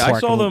out course. to the Yeah, I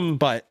park saw and- them.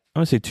 But I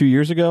want to say 2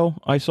 years ago.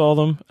 I saw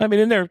them. I mean,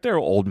 and they're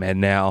old men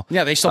now.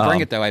 yeah, they still bring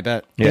it though. I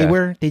bet.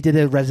 Yeah. They did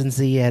a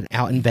residency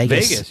out in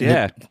Vegas. Vegas,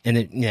 yeah. and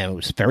it it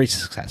was very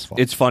successful.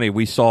 It's funny.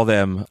 We saw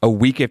them a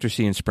week after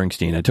seeing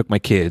Springsteen. I took my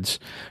kids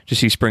to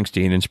see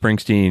Springsteen, and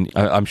Springsteen.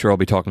 I'm sure I'll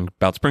be talking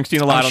about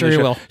Springsteen a lot. I'm on sure the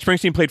you show. will.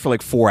 Springsteen played for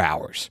like 4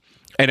 hours,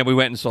 and then we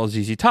went and saw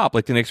ZZ Top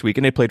like the next week,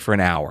 and they played for an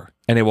hour,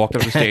 and they walked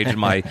up the stage, and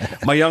my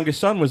youngest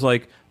son was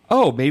like,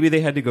 "Oh, maybe they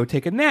had to go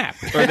take a nap.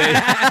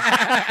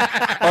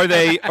 Are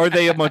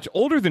they much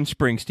older than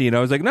Springsteen?" I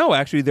was like, "No,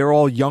 actually, they're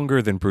all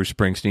younger than Bruce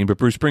Springsteen, but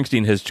Bruce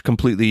Springsteen has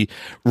completely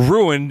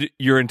ruined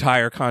your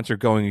entire concert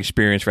going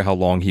experience for how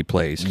long he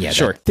plays." Yeah,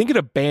 Sure. Thinking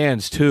of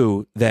bands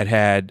too that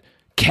had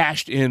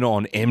cashed in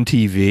on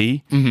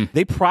MTV,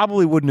 they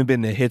probably wouldn't have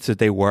been the hits that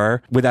they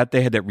were without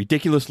they had that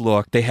ridiculous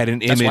look. They had an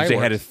That's why image. it They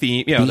worked. had a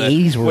theme. You know, The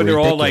 80s were when they're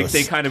all like ridiculous.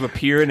 they kind of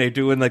appear and they're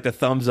doing like the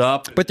thumbs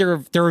up. But they're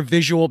a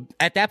visual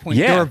at that point.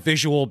 Yeah. They're a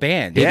visual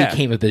band. They Yeah.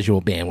 became a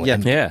visual band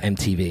with Yeah.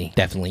 MTV.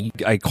 Definitely.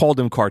 I called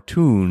them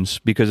cartoons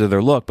because of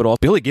their look, but also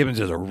Billy Gibbons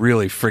is a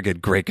really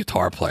friggin' great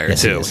guitar player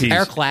Yes, he too. is. He's-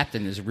 Eric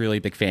Clapton is a really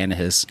big fan of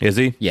his. is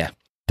he? Yeah.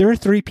 They're a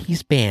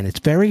three-piece band. It's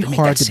very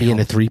hard that to be in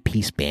a sound.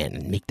 three-piece band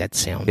and make that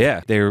sound.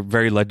 Yeah, they're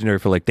very legendary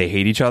for like they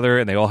hate each other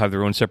and they all have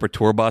their own separate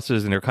tour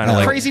buses and they're kind of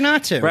like Crazy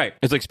not to. Right.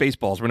 It's like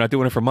Spaceballs. We're not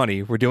doing it for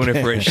money. We're doing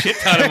it for a shit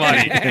ton of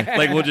money.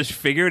 Like we'll just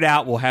figure it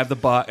out. We'll have the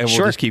and we'll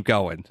Sure. just keep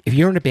going. If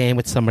you're in a band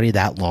with somebody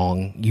that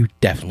long, you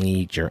definitely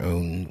need your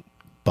own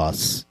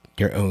bus,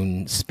 your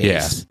own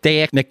space.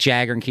 They asked Mick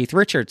Jagger and Keith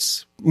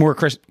Richards,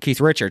 Keith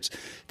Richards.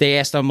 They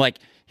asked them like,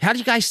 "How do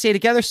you guys stay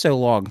together so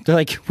long?" They're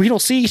like, "We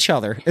don't see each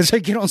other." It's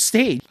like get on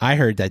stage. I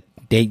heard that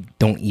they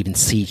don't even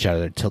see each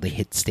other until they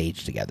hit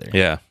stage together.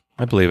 Yeah,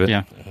 I believe it.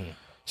 Yeah.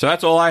 So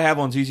that's all I have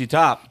on ZZ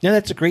Top. No,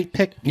 that's a great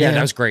pick. Yeah,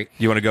 that was great.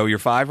 You want to go your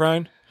 5,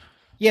 Ryan?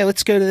 Yeah,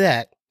 let's go to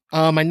that.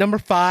 My number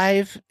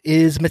 5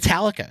 is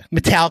Metallica.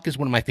 Metallica is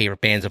one of my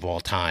favorite bands of all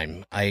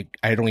time. I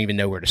don't even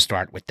know where to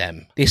start with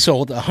them. They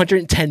sold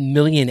 110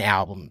 million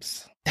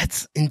albums.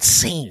 That's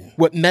insane.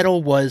 What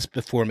metal was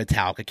before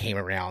Metallica came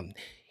around.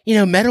 You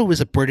know, metal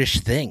was a British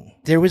thing.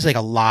 There was like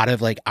a lot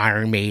of like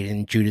Iron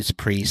Maiden, Judas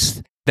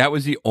Priest. That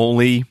was the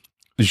only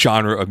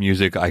genre of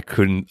music I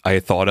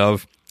thought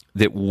of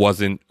that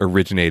wasn't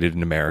originated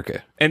in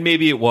America. And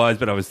maybe it was,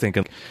 but I was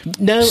thinking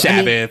No,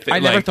 Sabbath. I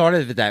never like, thought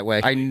of it that way.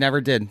 I never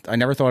did. I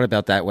never thought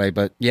about that way,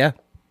 but yeah.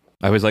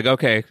 I was like,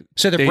 okay.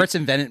 So the They- Brits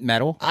invented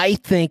metal. I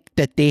think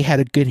that they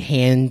had a good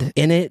hand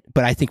in it,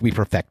 but I think we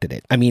perfected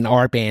it. I mean,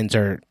 our bands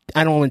are.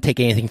 I don't want to take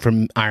anything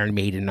from Iron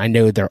Maiden. I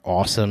know they're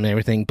awesome and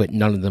everything, but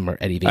none of them are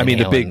Eddie Van I mean,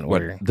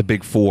 Halen the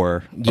big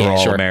four Yeah, are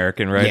all sure.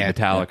 American, right? Yeah.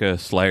 Metallica,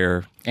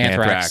 Slayer,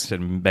 Anthrax.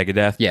 and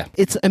Megadeth. Yeah.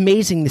 It's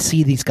amazing to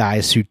see these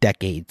guys through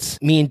decades.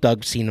 Me and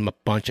Doug seen them a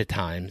bunch of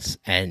times,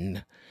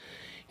 and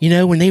you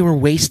know, when they were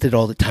wasted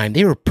all the time,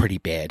 they were pretty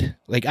bad.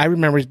 Like I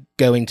remember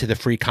going to the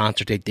free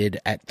concert they did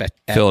at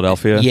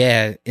Philadelphia?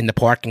 Yeah, in the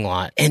parking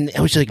lot, and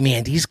I was like,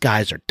 man, these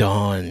guys are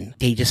done.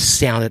 They just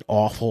sounded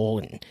awful,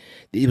 and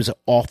it was an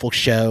awful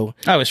show.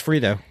 Oh, it was free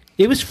though.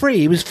 It was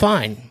free. It was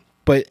fine,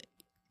 but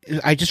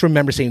I just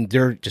remember saying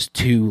they're just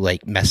too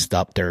like messed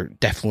up. They're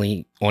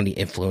definitely on the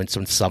influence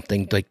on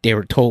something. Like they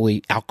were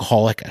totally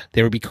alcoholic.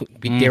 They were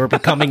they were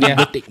becoming you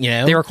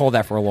know, They were called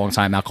that for a long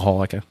time,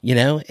 Alcoholica. you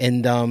know,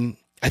 and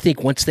I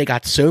think once they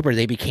got sober,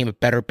 they became a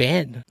better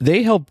band.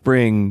 They helped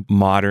bring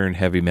modern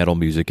heavy metal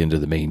music into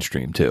the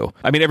mainstream too.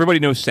 I mean, everybody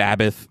knows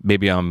Sabbath.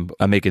 Maybe I'm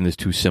making this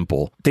too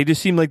simple. They just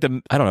seem like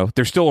I don't know.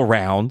 They're still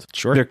around.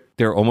 Sure.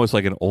 They're almost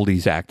like an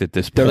oldies act at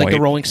this They're point. like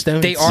the Rolling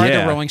Stones. They are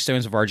Yeah. the Rolling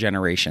Stones of our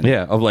generation.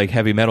 Yeah, of like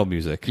heavy metal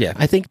music. Yeah.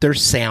 I think their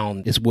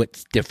sound is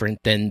what's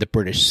different than the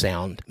British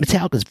sound.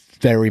 Metallica's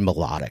very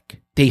melodic.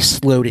 They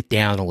slowed it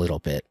down a little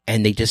bit,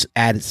 and they just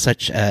added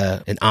such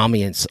an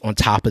ambience on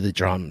top of the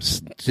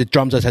drums. The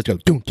drums just have to go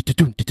doom,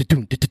 doom, doom,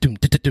 doom, doom,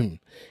 doom, doom.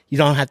 You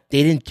don't have.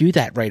 They didn't do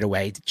that right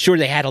away. Sure,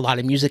 they had a lot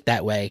of music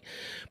that way,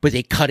 but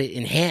they cut it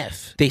in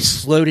half. They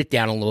slowed it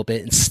down a little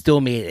bit and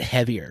still made it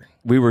heavier.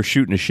 We were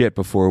shooting a shit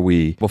before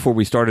we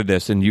started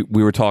this, and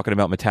we were talking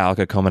about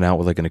Metallica coming out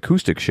with like an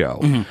acoustic show.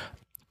 Mm-hmm.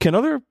 Can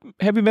other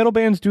heavy metal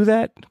bands do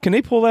that? Can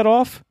they pull that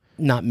off?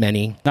 Not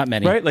many, Not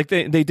many. Right? Like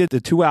they did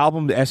the 2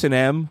 album, the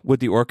S&M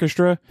with the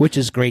orchestra. which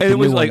is great. And The it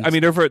was new like, ones. I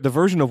mean, the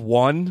version of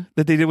 1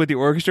 that they did with the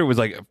orchestra was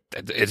like,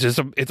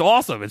 it's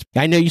awesome. It's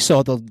I know you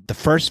saw the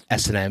first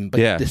S&M, but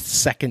Yeah.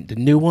 the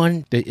new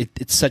one,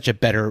 it's such a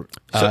better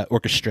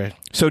orchestra.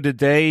 So did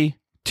they,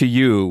 to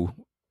you,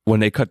 when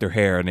they cut their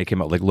hair and they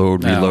came out like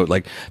Load, No. Reload,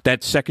 like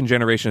that second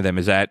generation of them,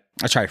 is that,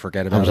 I try to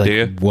forget I about was it. like, do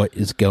you? what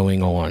is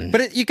going on?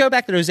 But you go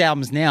back to those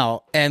albums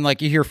now, and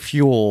like you hear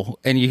Fuel,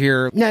 and you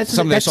hear no,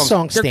 some of that those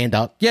song songs. stand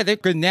up. Yeah, they're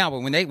good now.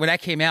 But when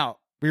that came out,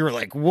 We were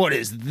like, what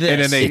is this?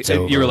 And then It's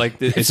over. you were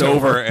like, it's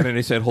over. And then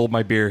they said, hold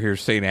my beer,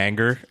 here's St.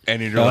 Anger.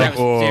 And you're like,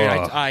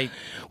 oh.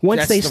 Once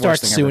That's they the start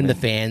worst thing I've suing ever the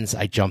fans,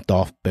 I jumped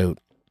off boat.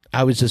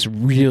 I was just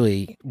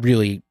really,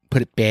 really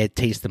put a bad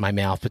taste in my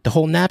mouth with the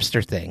whole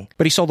Napster thing.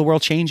 But he saw the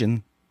world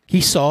changing. He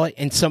saw it,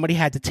 and somebody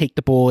had to take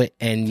the bullet.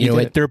 And you know,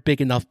 did. they're a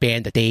big enough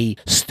band that they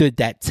stood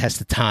that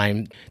test of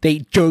time. They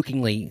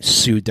jokingly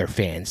sued their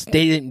fans.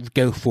 They didn't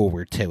go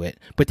forward to it,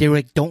 but they were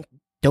like, "Don't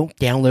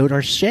download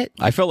our shit."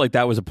 I felt like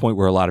that was a point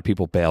where a lot of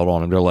people bailed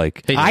on him. They're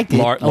like, I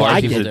did.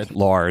 I did.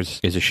 Lars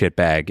is a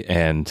shitbag.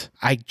 And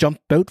I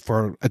jumped boat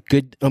for a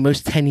good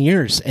almost 10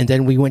 years, and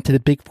then we went to the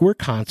Big Four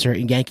concert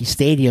in Yankee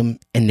Stadium,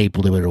 and they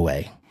blew it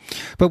away.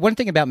 But one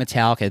thing about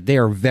Metallica, they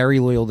are very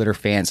loyal to their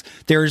fans.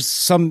 There's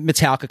some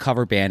Metallica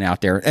cover band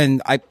out there,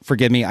 and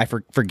forgive me, I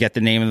forget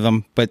the name of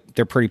them, but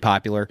they're pretty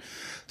popular.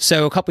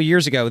 So a couple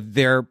years ago,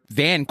 their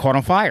van caught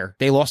on fire.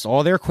 They lost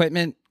all their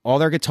equipment, all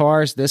their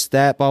guitars, this,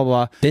 that, blah,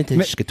 blah, blah.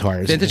 Vintage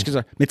guitars. Vintage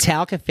guitars.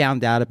 Metallica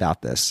found out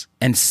about this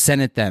and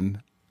sent it them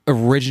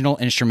original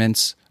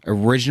instruments,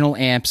 original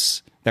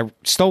amps that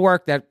still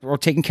work, that were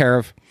taken care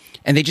of,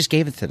 and they just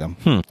gave it to them.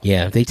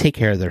 Yeah, they take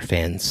care of their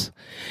fans.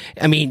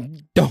 I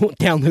mean, don't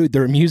download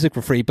their music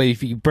for free, but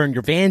if you burn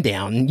your van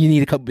down, you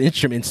need a couple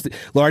instruments.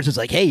 Lars was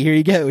like, hey, here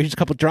you go. Here's a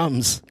couple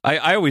drums.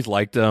 I always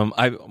liked them.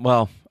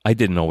 I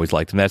didn't always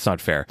like them. That's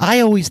not fair. I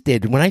always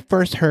did. When I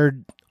first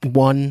heard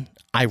one,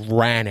 I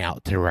ran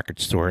out to the record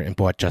store and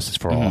bought Justice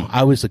for All.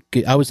 I was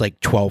like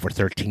 12 or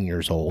 13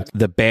 years old.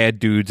 The bad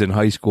dudes in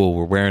high school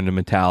were wearing the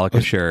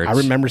Metallica shirts. I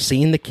remember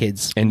seeing the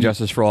kids. And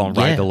Justice for All and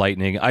Ride Yeah. the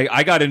Lightning.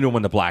 I got into them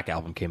when the Black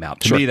Album came out.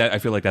 To me, that I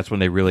feel like that's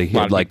when they really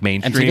hit like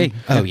mainstream. MTV.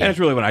 Oh, yeah. And that's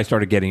really when I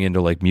started getting into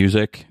like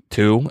music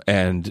too.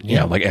 And you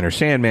know, like Enter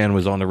Sandman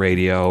was on the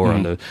radio or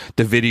on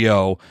the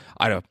video.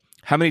 I don't.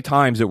 How many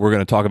times that we're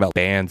going to talk about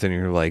bands and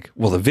you're like,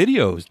 well, the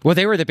videos. Well,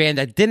 they were the band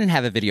that didn't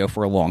have a video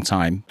for a long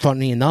time.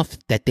 Funny enough,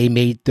 that they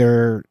made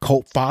their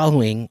cult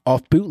following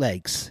off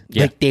bootlegs.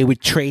 Yeah. Like they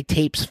would trade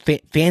tapes.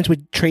 Fans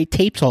would trade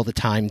tapes all the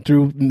time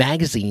through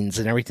magazines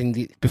and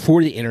everything.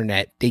 Before the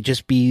internet, they'd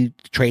just be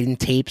trading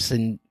tapes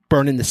and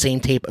burning the same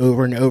tape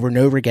over and over and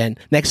over again.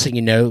 Next thing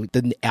you know,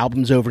 the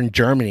album's over in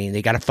Germany and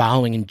they got a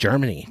following in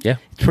Germany. Yeah.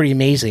 It's pretty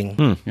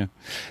amazing. Yeah.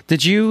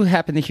 Did you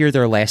happen to hear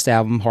their last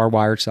album,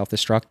 Hardwired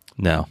Self-Destruct?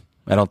 No,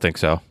 I don't think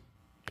so.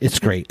 It's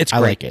great. It's I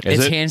great. like it. Is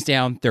It's it? hands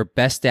down their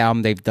best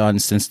album they've done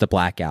since the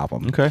Black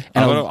Album. Okay.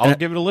 And I'll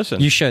give it a listen.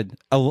 You should.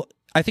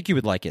 I think you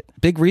would like it.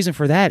 Big reason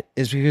for that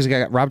is because we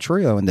got Rob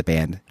Trujillo in the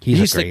band.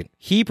 He's great.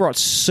 He brought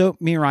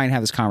me and Ryan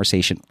have this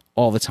conversation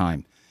all the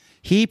time.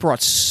 He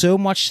brought so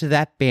much to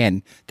that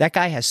band. That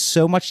guy has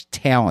so much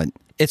talent.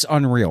 It's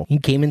unreal. He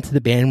came into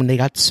the band when they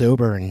got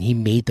sober and he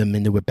made them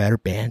into a better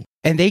band.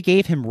 And they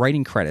gave him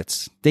writing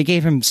credits. They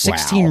gave him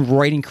 16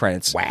 writing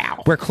credits.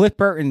 Wow. Where Cliff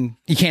Burton,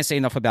 you can't say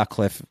enough about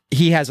Cliff.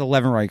 He has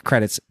 11 writing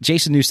credits.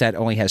 Jason Newsted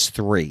only has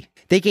 3.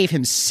 They gave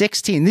him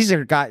 16. These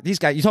guys,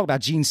 you talk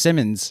about Gene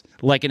Simmons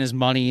liking his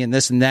money and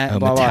this and that. Oh,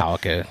 blah, blah.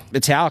 Metallica.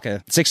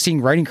 Metallica, 16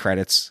 writing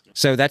credits.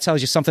 So that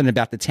tells you something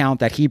about the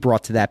talent that he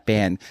brought to that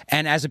band.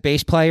 And as a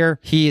bass player,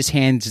 he is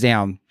hands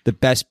down the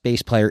best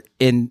bass player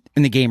in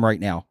the game right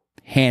now.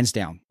 Hands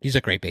down. He's a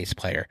great bass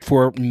player.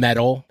 For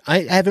metal,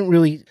 I haven't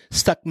really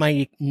stuck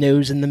my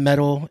nose in the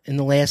metal in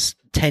the last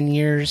 10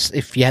 years.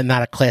 If you're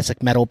not a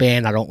classic metal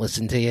band, I don't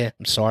listen to you.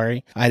 I'm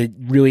sorry. I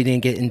really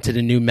didn't get into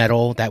the new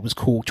metal. That was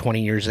cool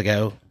 20 years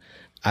ago.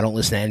 I don't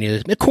listen to any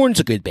of this.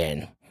 Korn's a good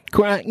band.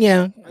 Korn,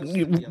 yeah.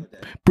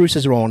 Bruce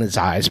is rolling his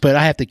eyes, but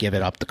I have to give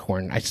it up to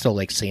Korn. I still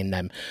like seeing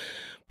them.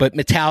 But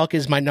Metallica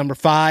is my number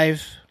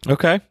 5.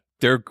 Okay.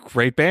 They're a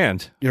great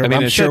band.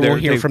 I'm sure we'll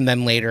hear from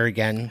them later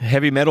again.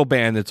 Heavy metal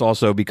band that's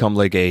also become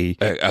like a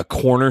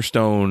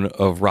cornerstone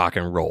of rock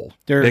and roll.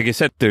 Like I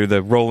said, they're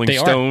the Rolling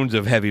Stones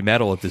of heavy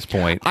metal at this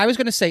point. I was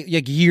going to say,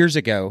 like years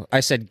ago,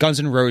 I said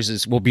Guns N'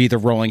 Roses will be the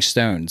Rolling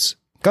Stones.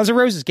 Guns N'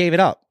 Roses gave it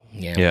up.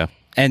 Yeah.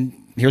 And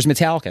here's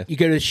Metallica. You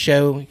go to the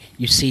show,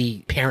 you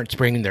see parents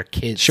bringing their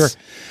kids. Sure.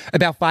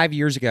 About 5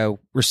 years ago,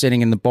 we're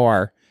sitting in the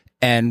bar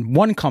and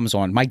one comes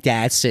on. My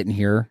dad's sitting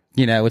here.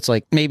 You know, it's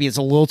like maybe it's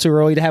a little too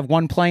early to have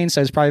one playing, so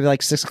it's probably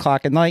like 6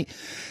 o'clock at night.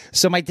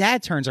 So my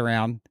dad turns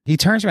around.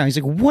 He's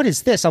like, what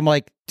is this? I'm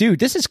like, dude,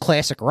 this is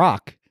classic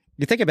rock.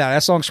 You think about it,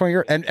 that song's 20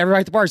 years, and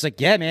everybody at the bar is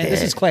like, yeah, man,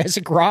 this is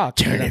classic rock.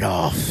 Turn it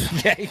off.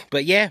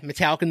 But yeah,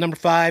 Metallica number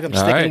 5. I'm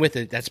sticking with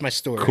it. That's my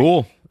story.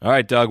 Cool. All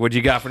right, Doug, what do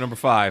you got for number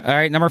 5? All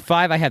right, number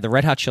 5, I had the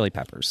Red Hot Chili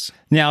Peppers.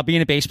 Now,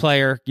 being a bass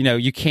player, you know,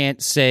 you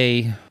can't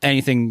say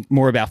anything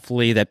more about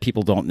Flea that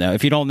people don't know.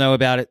 If you don't know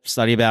about it,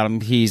 study about him.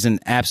 He's an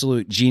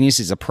absolute genius.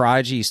 He's a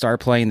prodigy. He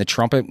started playing the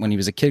trumpet when he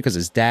was a kid because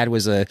his dad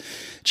was a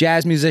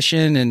jazz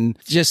musician, and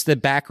just the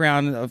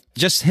background of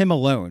just him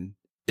alone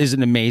is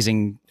an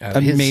amazing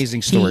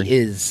story. He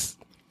is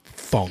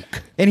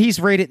funk. And he's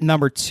rated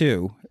number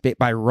 2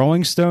 by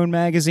Rolling Stone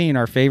magazine,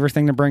 our favorite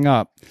thing to bring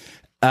up.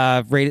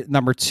 Rated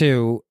number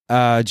 2,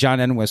 John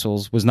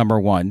Entwistle's was number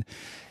 1.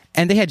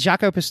 And they had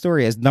Jaco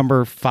Pastorius as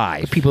number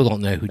 5. People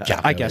don't know who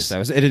Jaco I guess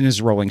is. so. It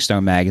is Rolling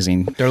Stone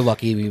magazine. They're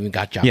lucky we even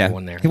got Jaco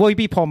on there. Well, he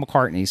beat Paul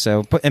McCartney.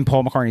 And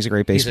Paul McCartney's a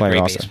great bass player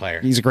also.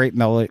 He's a great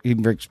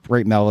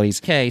great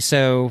melodies. Okay,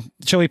 so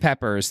Chili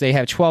Peppers, they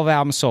have 12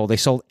 albums sold. They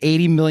sold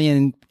 80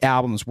 million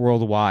albums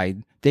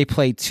worldwide. They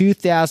played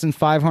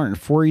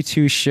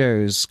 2,542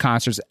 shows,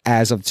 concerts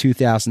as of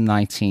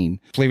 2019.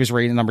 I believe he was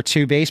rated number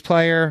 2 bass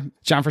player.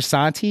 John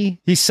Frusciante,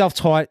 he's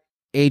self-taught,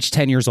 age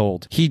 10 years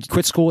old. He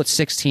quit school at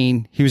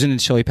 16. He was in the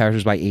Chili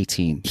Peppers by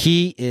 18.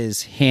 He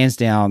is hands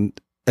down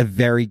a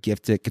very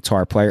gifted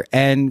guitar player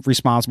and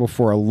responsible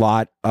for a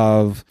lot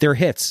of their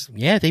hits.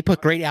 Yeah, they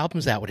put great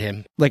albums out with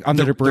him. Like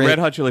Under the Bridge. The Red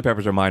Hot Chili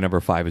Peppers are my number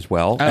 5 as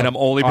well. And I'm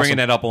only bringing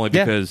that up only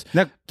because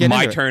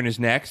my turn is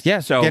next.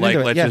 Yeah, so like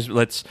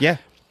let's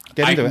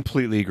I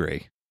completely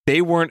agree.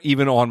 They weren't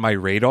even on my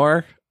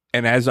radar.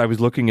 And as I was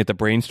looking at the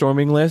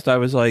brainstorming list, I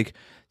was like,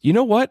 you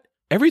know what?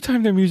 Every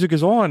time their music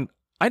is on,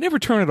 I never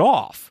turn it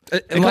off.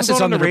 Unless it's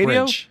on the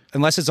radio.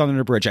 Unless it's on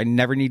the bridge. I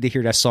never need to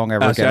hear that song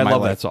ever again. I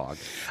love that song.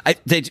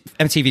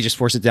 MTV just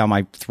forced it down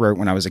my throat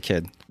when I was a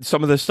kid.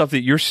 Some of the stuff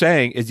that you're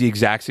saying is the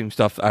exact same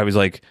stuff. I was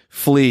like,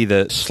 Flea,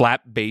 the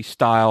slap bass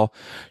style.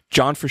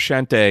 John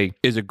Frusciante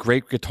is a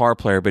great guitar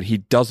player, but he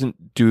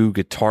doesn't do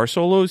guitar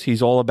solos.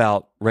 He's all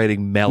about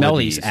writing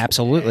melodies.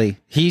 Absolutely.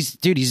 He's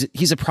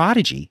a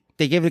prodigy.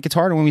 They gave the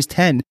guitar to him when he was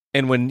 10.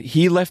 And when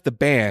he left the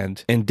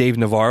band and Dave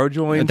Navarro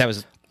joined, that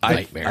was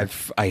nightmare.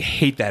 I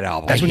hate that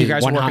album. That's when you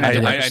guys were working at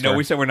the I know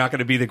we said we're not going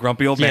to be the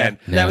grumpy old man.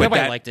 No,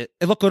 nobody liked it.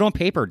 It looked good on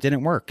paper. It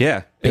didn't work.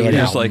 Yeah. It was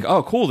just like,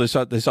 oh, cool. This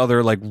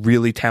other like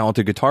really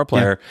talented guitar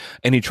player.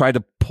 And he tried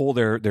to pull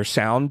their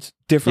sound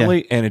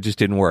differently and it just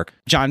didn't work.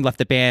 John left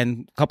the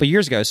band a couple of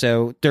years ago.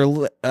 So their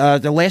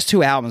last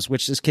 2 albums,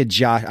 which this kid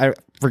Josh,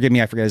 forgive me,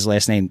 I forget his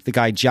last name, the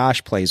guy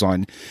Josh plays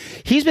on,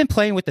 he's been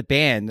playing with the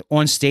band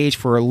on stage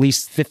for at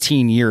least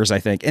 15 years, I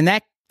think. And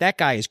that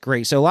guy is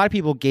great. So a lot of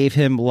people gave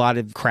him a lot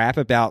of crap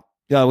about,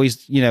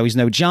 he's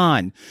no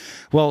John.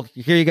 Well,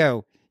 here you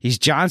go. He's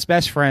John's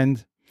best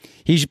friend.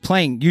 He's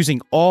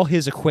using all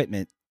his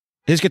equipment,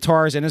 his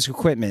guitars and his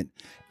equipment,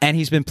 and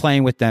he's been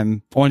playing with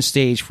them on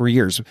stage for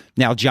years.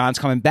 Now John's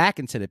coming back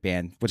into the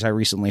band, which I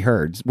recently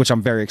heard, which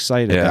I'm very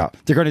excited about.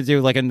 They're going to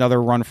do like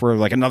another run for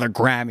like another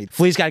Grammy.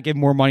 Flea's got to give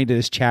more money to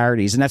his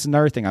charities, and that's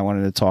another thing I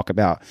wanted to talk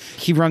about.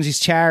 He runs these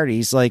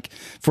charities like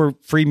for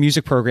free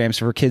music programs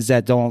for kids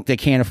that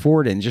can't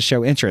afford it and just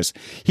show interest.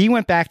 He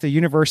went back to the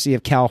University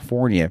of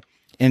California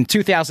in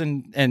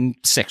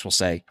 2006, we'll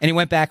say, and he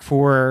went back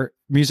for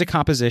music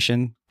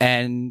composition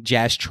and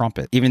jazz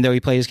trumpet, even though he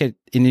plays kid.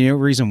 And you know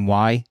the reason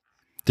why?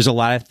 There's a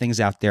lot of things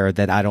out there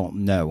that I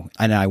don't know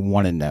and I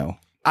want to know.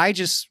 I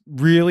just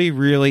really,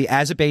 really,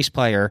 as a bass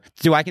player,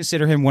 do I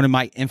consider him one of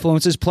my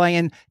influences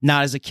playing?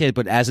 Not as a kid,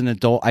 but as an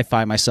adult, I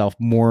find myself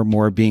more and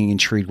more being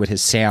intrigued with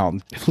his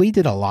sound. Flea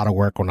did a lot of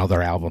work on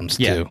other albums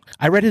too.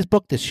 I read his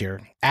book this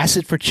year,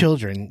 Acid for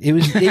Children. It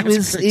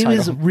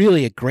was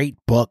really a great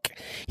book.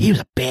 He was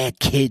a bad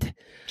kid.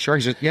 Sure,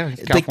 he's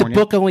like the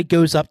book only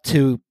goes up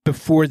to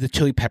before the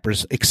Chili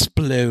Peppers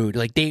explode.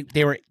 Like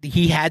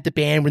he had the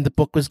band when the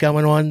book was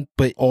going on,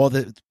 but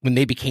when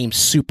they became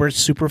super,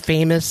 super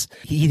famous,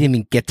 he didn't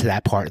even get to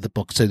that part of the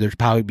book. So there's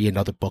probably be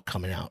another book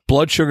coming out.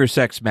 Blood Sugar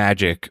Sex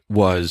Magik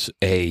was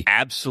a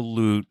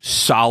absolute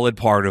solid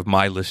part of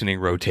my listening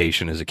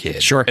rotation as a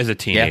kid. Sure. As a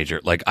teenager.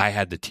 Yeah. Like I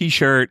had the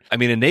t-shirt. I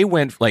mean, and they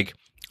went like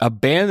a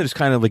band that has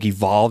kind of like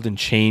evolved and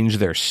changed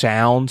their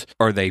sound.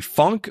 Are they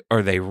funk?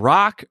 Are they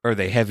rock? Are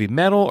they heavy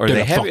metal? Are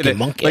they heavy?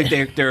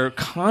 Like they're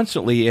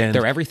constantly in.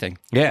 They're everything.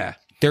 Yeah.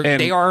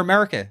 They are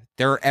America.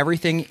 They're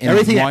everything in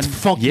everything one. That's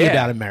funky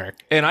about America.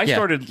 And I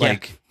started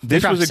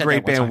this was a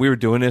great band. We were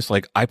doing this.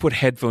 Like I put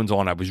headphones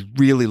on. I was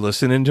really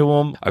listening to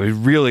them. I was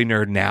really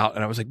nerding out.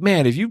 And I was like,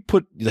 man, if you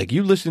put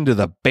you listen to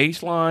the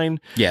bass line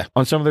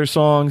on some of their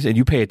songs and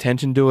you pay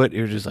attention to it,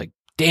 you're just like,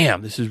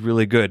 damn, this is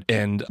really good.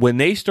 And when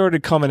they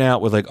started coming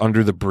out with like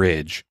Under the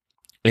Bridge,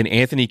 and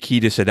Anthony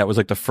Kiedis said that was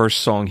like the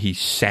first song he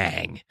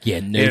sang. Yeah,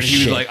 no and shit.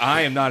 He was like,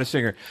 I am not a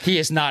singer. He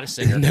is not a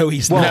singer. No,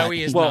 he's not. No,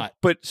 he is not.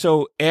 But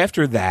so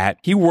after that,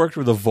 he worked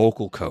with a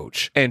vocal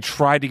coach and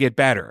tried to get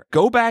better.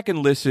 Go back and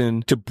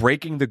listen to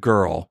Breaking the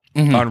Girl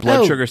on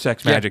Blood Sugar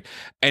Sex Magik,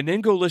 and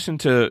then go listen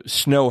to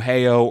Snow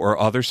Hayo or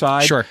Other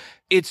Side. Sure.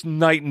 It's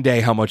night and day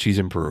how much he's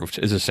improved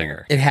as a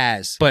singer. It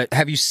has. But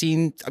have you've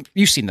seen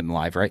them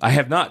live, right? I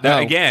have not. No.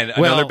 Again,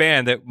 another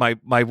band that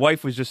my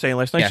wife was just saying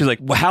last night. She's like,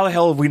 well, how the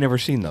hell have we never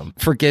seen them?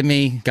 Forgive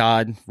me,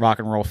 God, rock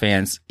and roll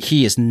fans.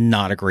 He is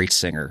not a great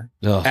singer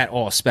at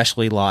all,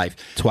 especially live.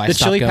 That's why the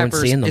Chili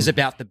Peppers is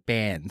about the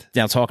band.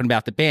 Now, talking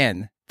about the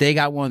band, they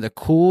got one of the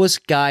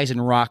coolest guys in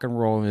rock and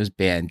roll in his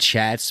band,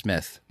 Chad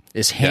Smith.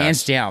 Is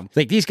hands down.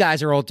 Like these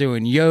guys are all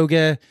doing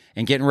yoga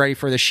and getting ready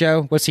for the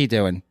show. What's he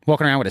doing?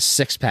 Walking around with a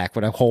 6-pack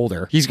with a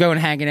holder. He's going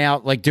hanging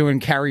out, like doing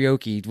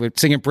karaoke with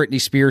singing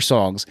Britney Spears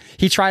songs.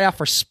 He tried out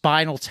for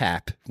Spinal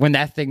Tap when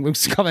that thing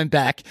was coming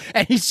back,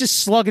 and he's just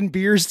slugging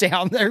beers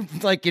down there,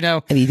 like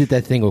And he did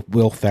that thing with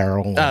Will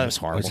Ferrell. That was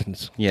horrible.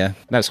 Yeah,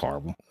 that was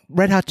horrible.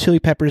 Red Hot Chili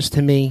Peppers,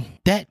 to me,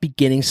 that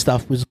beginning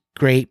stuff was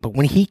great, but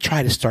when he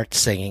tried to start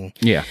singing,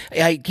 Yeah.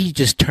 he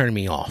just turned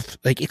me off.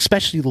 Like,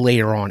 especially the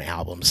later on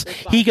albums,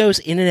 he goes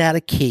in and out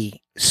of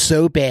key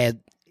so bad.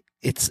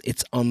 It's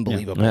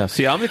unbelievable. Yeah.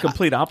 See, I'm the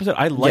complete opposite.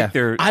 I like Yeah.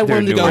 their I their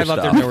wanted to go. newer I love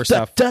their stuff. newer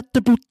stuff. The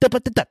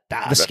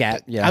The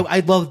scat. Yeah. I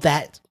love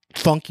that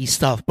funky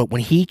stuff, but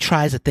when he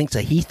tries to think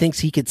that he thinks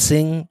he could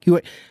sing,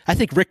 I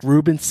think Rick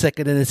Rubin's sick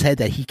it in his head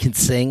that he can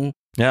sing.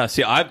 Yeah,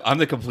 see, I'm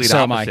the complete So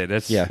am I. opposite.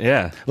 That's Yeah.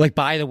 yeah. Like,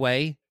 by the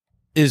way,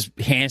 is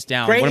hands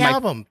down Great one of my.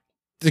 album.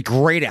 It's a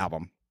great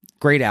album.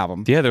 Great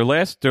album. Yeah, their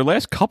last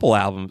couple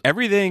albums,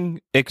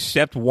 everything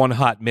except One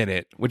Hot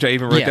Minute, which I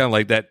even wrote Yeah. down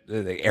like that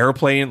the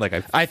airplane. Like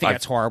I think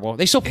that's horrible.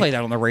 They still play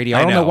that on the radio.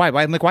 I I don't know know. why.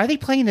 I'm like, why are they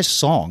playing this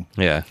song?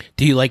 yeah,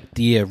 Do you like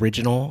the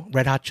original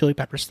Red Hot Chili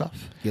Pepper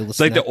stuff? You it's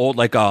listen like to the old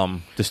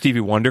the Stevie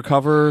Wonder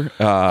cover.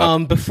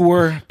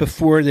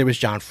 before there was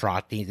John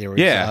Frothy, there was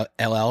Yeah.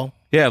 LL.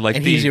 Yeah, like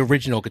and he's the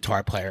original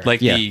guitar player.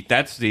 like Yeah.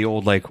 that's the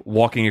old like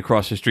walking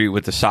across the street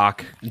with the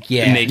sock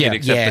Yeah, naked yeah,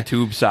 except yeah. the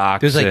tube socks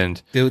there's like and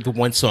the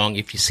one song,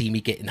 "If You See Me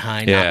Getting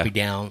High, Yeah. Knock Me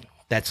Down."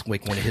 That's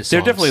like one of his.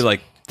 they're songs. definitely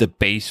like the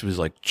bass was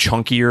like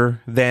chunkier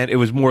then. It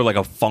was more like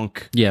a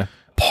funk Yeah.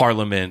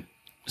 Parliament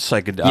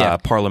Yeah.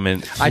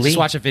 Parliament. I just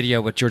watched a video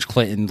with George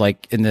Clinton,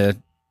 like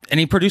and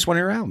he produced one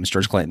of their albums,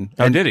 George Clinton.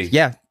 Oh, And- did he?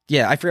 Yeah.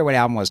 Yeah. I forget what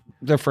album it was.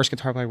 Their first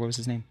guitar player, what was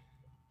his name?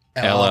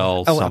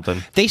 LL Oh,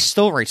 something. They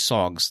still write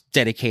songs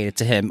dedicated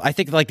to him. I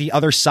think like the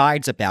other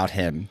sides about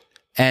him.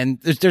 And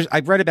there's I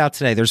read about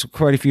today, there's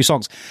quite a few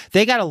songs.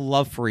 They got a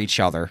love for each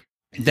other.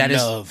 That is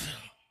Love.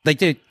 They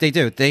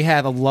do. They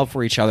have a love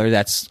for each other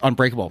that's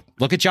unbreakable.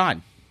 Look at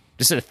John.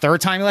 This is the third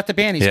time he left the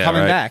band. He's Yeah,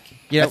 coming right. back.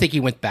 You know, I think he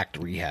went back to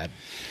rehab.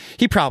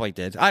 he probably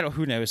did. I don't.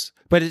 Who knows?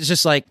 But it's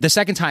just like the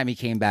second time he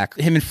came back,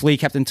 him and Flea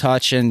kept in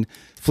touch, and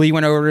Flea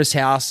went over to his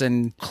house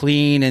and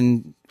clean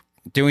and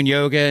doing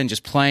yoga and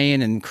just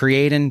playing and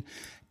creating.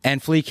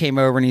 And Flea came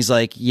over and he's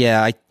like,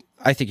 "Yeah,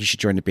 I think you should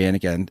join the band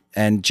again."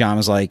 And John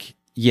was like,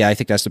 "Yeah, I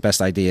think that's the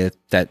best idea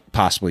that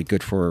possibly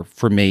good for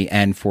me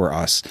and for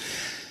us."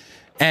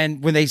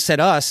 And when they said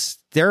us,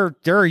 they're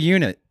a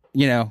unit.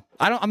 You know,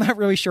 I'm not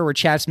really sure where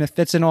Chad Smith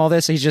fits in all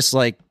this. He's just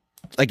like,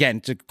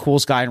 again, the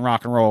coolest guy in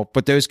rock and roll.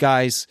 But those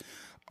guys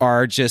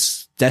are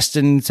just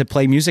destined to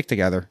play music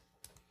together.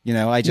 You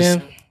know,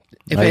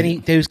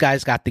 If those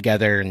guys got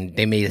together and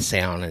they made a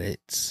sound and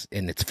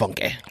it's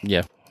funky.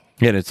 Yeah.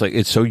 Yeah, and it's like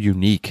it's so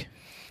unique.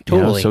 You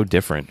know, Totally. so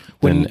different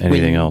than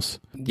anything else.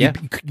 Yeah.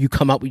 You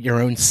come up with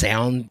your own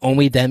sound.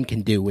 Only them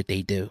can do what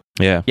they do.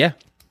 Yeah. Yeah.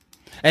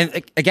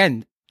 And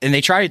again, and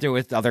they tried to do it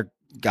with the other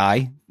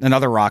guy,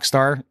 another rock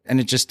star, and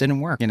it just didn't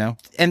work, you know?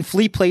 And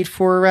Flea played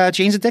for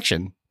Jane's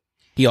Addiction.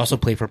 He also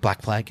played for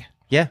Black Flag.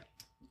 Yeah.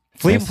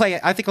 Flea Nice. will play,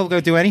 I think he'll go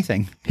do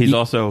anything. He's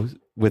also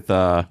with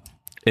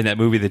in that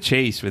movie The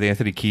Chase with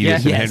Anthony Kiedis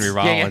and yes. Henry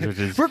Rollins, which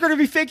is We're going to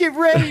be thinking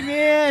ready,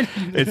 man.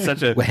 it's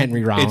such a With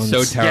Henry Rollins.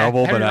 It's so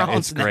terrible, Henry but Rollins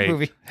it's in that great.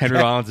 movie. Henry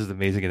Rollins is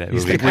amazing in that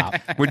He's movie. the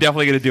cop. We're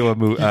definitely going to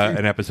do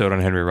an episode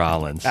on Henry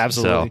Rollins.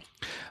 Absolutely.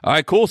 So, all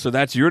right, cool. So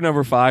that's your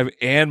number 5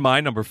 and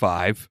my number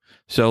 5.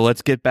 So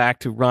let's get back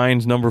to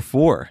Ryan's number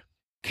 4.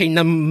 Okay,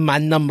 my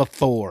number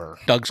 4.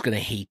 Doug's gonna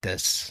hate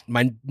this.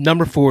 My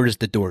number 4 is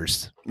The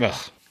Doors. Ugh.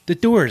 The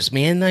Doors,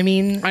 man. I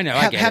mean, I know,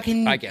 I get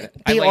it. I get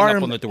it. I They lighten are,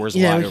 up on The Doors a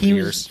you lot know, over he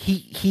the was,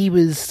 years. He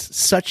was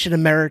such an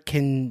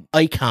American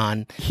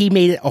icon. He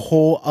made it a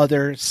whole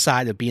other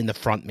side of being the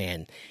front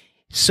man.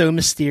 So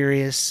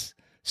mysterious.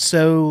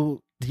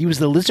 So he was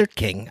the Lizard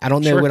King. I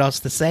don't know Sure. what else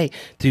to say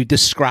to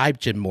describe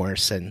Jim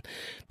Morrison.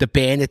 The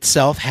band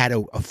itself had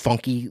a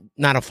funky,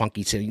 not a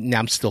funky city. Now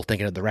I'm still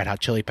thinking of the Red Hot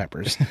Chili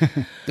Peppers.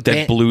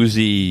 That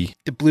bluesy.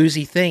 The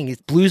bluesy thing.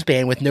 It's blues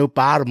band with no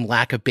bottom,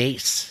 lack of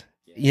bass.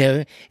 You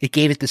know, it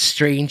gave it the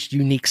strange,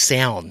 unique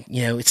sound.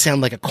 You know, it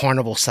sounded like a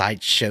carnival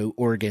sideshow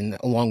organ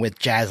along with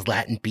jazz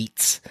Latin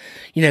beats.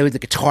 You know, the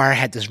guitar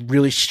had this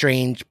really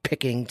strange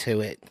picking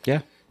to it.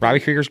 Yeah. Robbie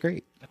Krieger's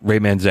great. Ray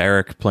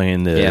Manzarek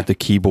playing the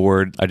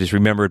keyboard. I just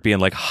remember it being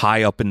like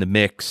high up in the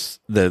mix,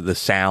 the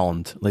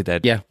sound, like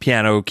that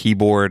piano,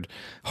 keyboard,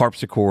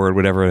 harpsichord,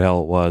 whatever the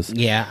hell it was.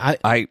 Yeah,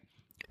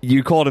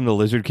 You called him the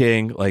Lizard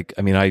King. Like,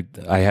 I mean, I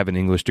have an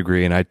English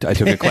degree, and I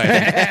took a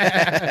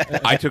class.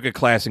 I took a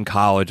class in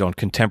college on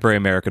contemporary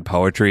American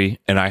poetry,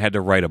 and I had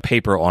to write a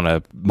paper on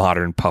a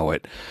modern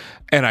poet.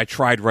 And I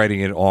tried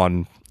writing it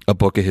on a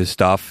book of his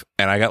stuff,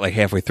 and I got like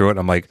halfway through it, and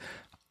I'm like,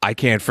 I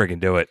can't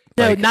freaking do it.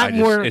 no, Like, not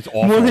more. It's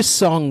awful. More his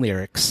song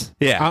lyrics.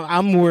 Yeah.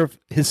 I'm more of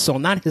his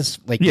song, not his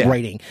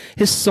writing.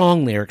 His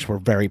song lyrics were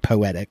very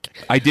poetic.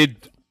 I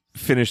did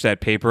finish that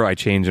paper. I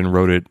changed and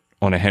wrote it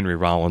on a Henry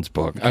Rollins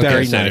book.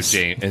 Very instead nice. Of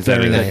instead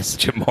Very of nice.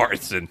 Jim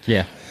Morrison.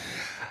 Yeah.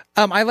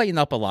 I lighten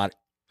up a lot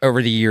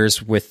over the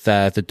years with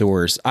the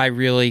Doors. I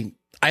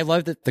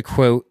love the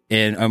quote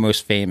in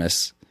Almost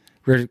Famous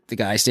where the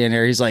guy standing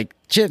there, he's like,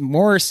 Jim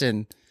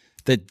Morrison,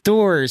 the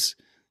Doors,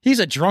 he's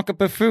a drunken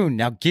buffoon.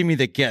 Now give me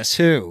the guess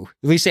who.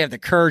 At least they have the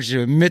courage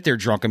to admit they're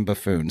drunken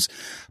buffoons.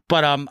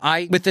 But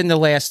within the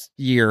last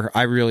year,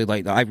 I really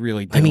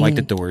didn't like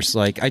the Doors.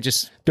 Like I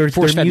just Their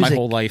force fed my music,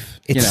 whole life.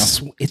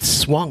 It's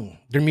swung.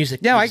 Their music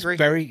Yeah, I is agree.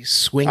 very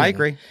swinging. I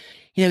agree.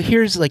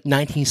 here's like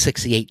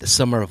 1968, The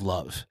Summer of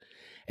Love.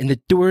 And the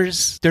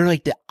Doors, they're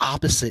like the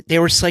opposite. They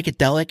were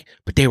psychedelic,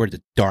 but they were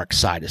the dark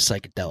side of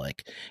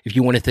psychedelic. If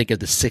you want to think of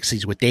the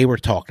 60s, what they were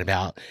talking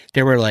about,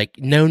 they were like,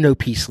 no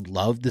peace and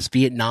love. This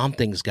Vietnam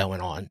thing's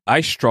going on. I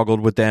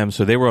struggled with them,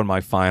 so they were on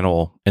my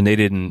final, and they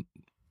didn't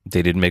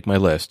make my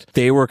list.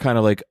 They were kind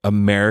of like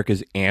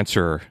America's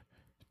answer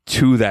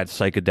to that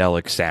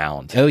psychedelic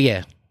sound. Oh,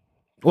 yeah.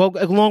 Well,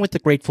 along with the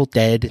Grateful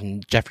Dead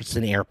and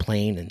Jefferson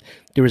Airplane, and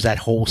there was that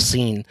whole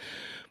scene.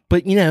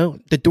 But,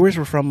 the Doors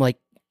were from like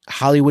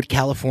Hollywood,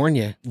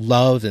 California,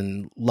 love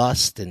and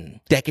lust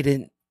and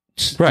decadent.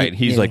 Right.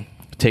 He's like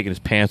taking his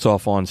pants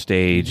off on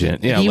stage,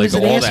 and he was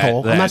an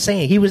asshole. I'm not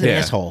saying he was an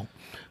asshole.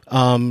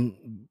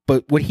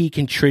 But would he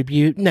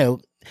contribute?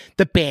 No.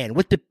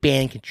 What the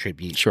band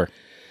contribute? Sure.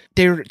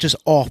 They're just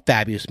all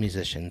fabulous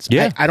musicians.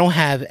 Yeah. I don't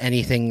have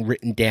anything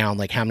written down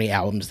like how many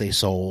albums they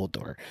sold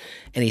or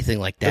anything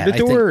like that. They're the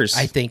Doors.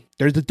 I think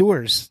they're the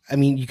Doors. I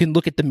mean, you can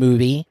look at the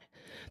movie.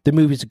 The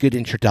movie's a good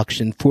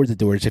introduction for the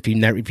Doors. If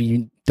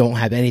you don't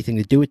have anything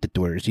to do with the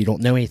Doors, you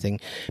don't know anything,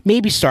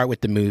 maybe start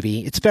with the movie.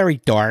 It's very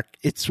dark.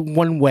 It's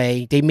one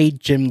way. They made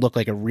Jim look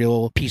like a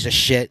real piece of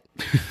shit.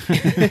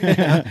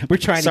 We're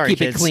trying to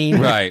keep it clean.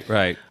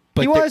 Right.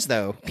 But he was,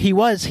 though. He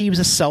was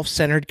a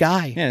self-centered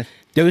guy. Yeah.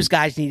 Those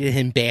guys needed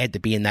him bad to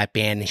be in that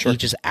band. And he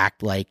just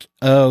act like,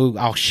 oh,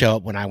 I'll show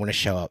up when I want to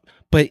show up.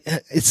 But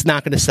it's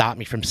not going to stop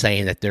me from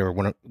saying that they're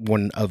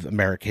one of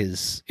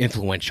America's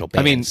influential bands.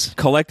 I mean,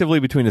 collectively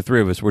between the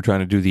three of us, we're trying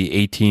to do the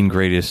 18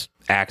 greatest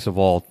acts of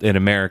all in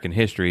American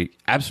history.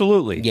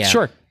 Absolutely. Yeah.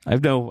 Sure. I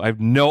have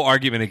no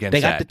argument against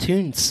they that. got the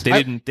tunes.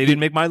 They didn't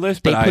make my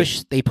list, but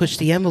they pushed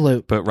the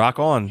envelope. But rock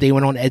on. They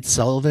went on Ed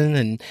Sullivan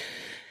and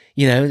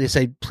they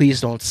said, please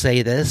don't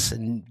say this.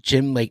 And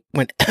Jim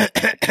went,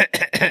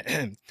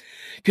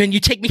 can you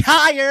take me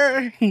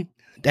higher?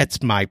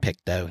 That's my pick,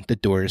 though. The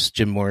Doors,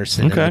 Jim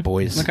Morrison, and the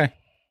Boys. Okay.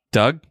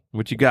 Doug,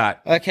 what you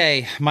got?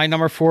 Okay, my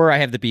number 4, I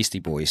have the Beastie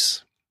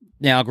Boys.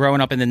 Now,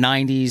 growing up in the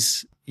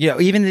 90s,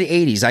 even in the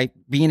 80s,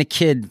 being a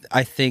kid,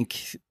 I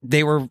think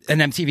they were an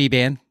MTV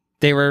band.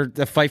 They were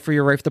the Fight for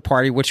Your Right to the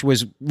Party, which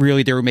was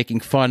really, they were making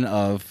fun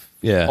of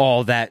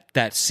all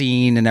that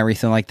scene and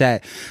everything like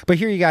that. But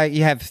here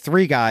you have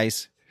 3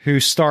 guys who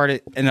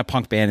started in a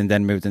punk band and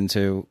then moved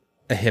into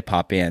a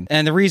hip-hop band.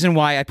 And the reason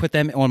why I put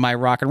them on my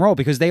rock and roll,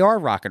 because they are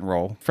rock and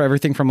roll, for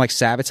everything from like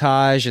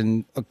Sabotage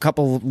and a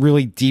couple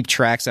really deep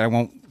tracks that I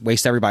won't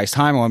waste everybody's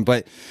time on,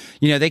 but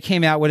they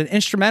came out with an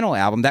instrumental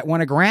album that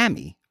won a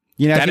Grammy.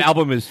 That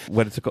album is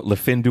what it's called, Le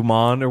Fin du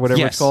Monde or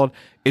whatever it's called.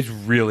 It's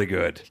really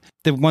good.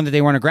 The one that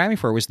they won a Grammy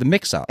for was the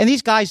mix-up. And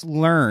these guys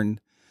learn.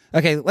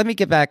 Okay, let me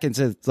get back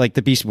into like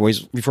the Beastie Boys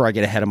before I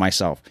get ahead of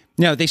myself.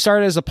 They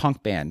started as a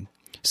punk band.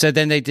 So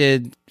then they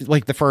did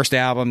like the first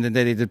album, then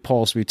they did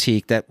Pulse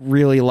Boutique, that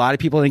really a lot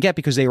of people didn't get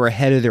because they were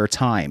ahead of their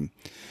time.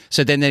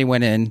 So then they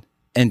went in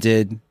and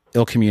did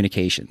Ill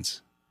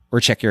Communications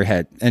or Check Your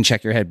Head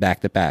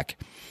back to back.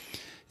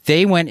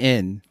 They went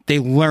in, they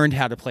learned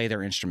how to play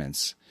their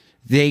instruments.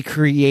 They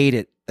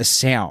created a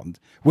sound,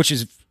 which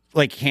is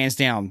like hands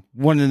down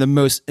one of the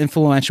most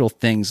influential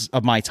things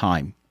of my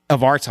time,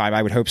 of our time.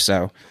 I would hope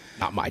so.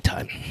 Not my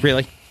time.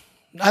 Really?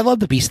 I love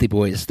the Beastie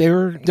Boys.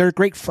 They're a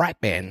great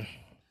frat band.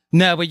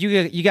 No, but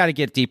you got to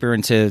get deeper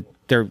into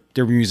their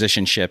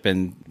musicianship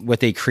and what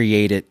they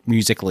created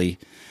musically.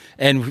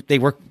 And they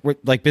were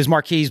like Biz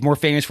Marquis, more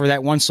famous for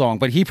that one song,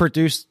 but he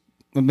produced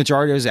the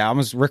majority of his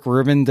albums. Rick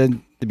Rubin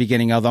did the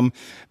beginning of them.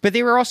 But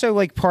they were also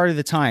like part of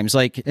the times.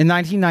 Like in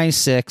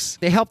 1996,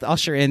 they helped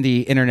usher in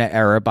the internet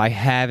era by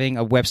having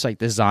a website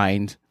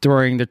designed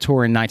during the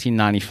tour in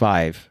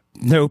 1995.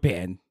 No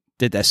band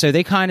did that. So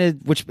they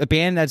a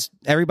band that's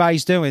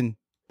everybody's doing,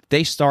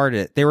 they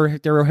started it. They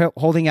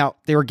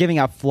were giving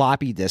out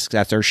floppy disks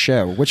at their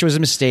show, which was a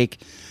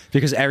mistake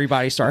because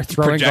everybody started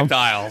throwing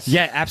projectiles.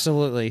 Yeah,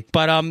 absolutely.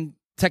 But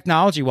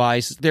technology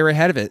wise, they were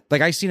ahead of it.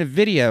 Like I seen a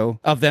video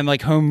of them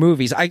like home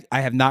movies. I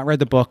have not read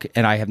the book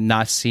and I have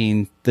not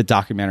seen the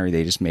documentary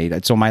they just made.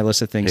 It's on my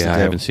list of things to do. I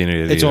haven't seen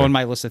it It's either. on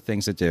my list of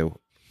things to do.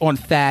 On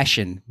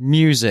fashion,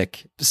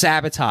 music,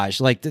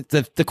 Sabotage, like the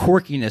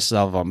quirkiness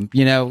of them.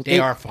 They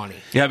are funny.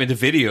 Yeah, I mean the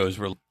videos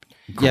were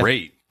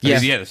great. Yeah.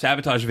 The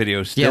Sabotage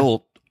video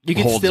still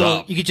holds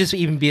up. You could just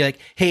even be like,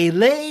 "Hey,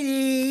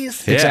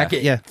 ladies!" Yeah. Exactly.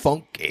 Yeah.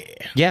 Funky.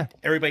 Yeah.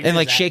 Everybody and knows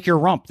like that. Shake Your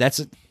Rump.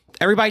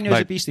 Everybody knows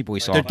Like, a Beastie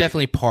Boys song. They're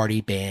definitely a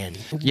party band.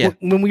 Yeah.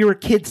 When we were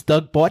kids,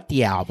 Doug bought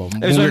the album.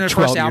 It was when one we of the were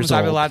 12 first albums years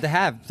I was old. allowed to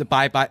have to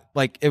buy.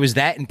 Like it was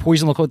that and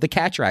Poison Loco with the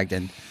Cat Dragged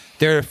In.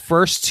 They're the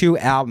first 2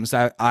 albums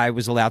that I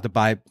was allowed to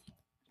buy.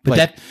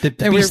 But the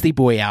and Beastie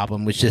Boy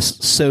album was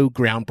just so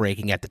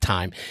groundbreaking at the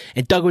time.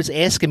 And Doug was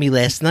asking me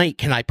last night,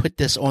 can I put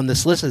this on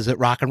this list? Is it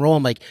rock and roll?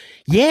 I'm like,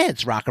 yeah,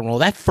 it's rock and roll.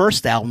 That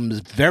first album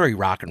is very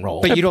rock and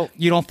roll. But you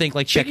don't think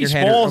like Check Biggie Your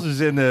Head. Smalls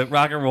is in the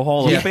Rock and Roll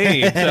Hall of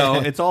Fame, so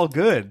it's all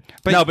good.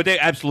 But they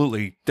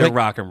absolutely they're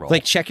rock and roll.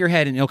 Like Check Your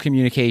Head and Ill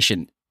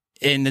Communication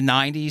in the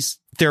 90s.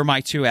 They're my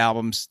 2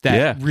 albums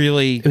that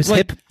really it was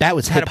hip. That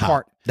was had hip a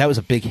part. hop. That was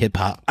a big hip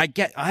hop. I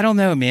don't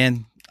know,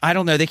 man. I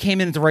don't know. They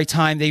came in at the right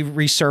time. They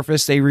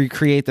resurfaced. They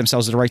recreate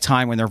themselves at the right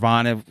time when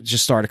Nirvana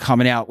just started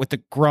coming out with the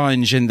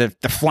grunge and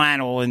the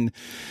flannel and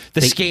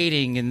the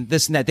skating and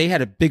this and that. They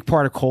had a big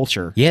part of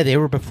culture. Yeah, they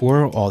were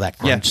before all that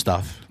grunge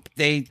stuff.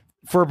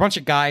 For a bunch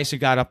of guys who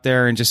got up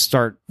there and just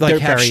start like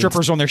have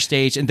strippers on their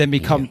stage and then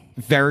become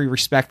very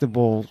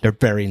respectable. They're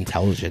very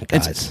intelligent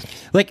guys. It's,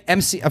 like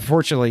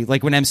unfortunately,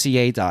 like when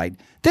MCA died,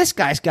 this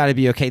guy's got to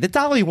be okay. The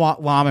Dalai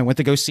Lama went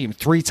to go see him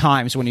 3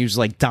 times when he was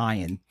like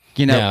dying.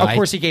 You know, of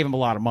course, he gave him a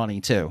lot of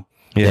money too.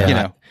 Yeah, you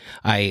know,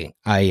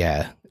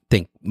 I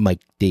think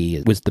Mike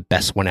D was the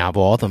best one out of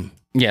all of them.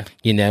 Yeah,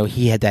 you know,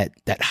 he had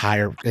that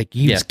higher, like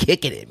he was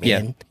kicking it,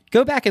 man. Yeah.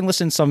 Go back and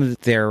listen to some of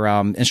their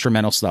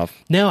instrumental stuff.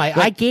 No,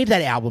 I gave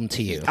that album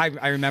to you.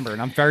 I remember,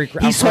 and I'm very.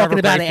 He's talking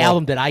about an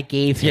album that I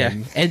gave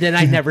him, and then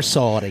I never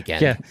saw it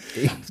again.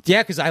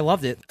 Yeah, because I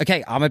loved it.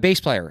 Okay, I'm a bass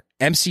player.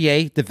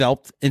 MCA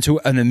developed into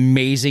an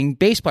amazing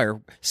bass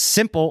player.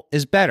 Simple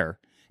is better,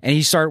 and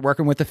he started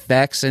working with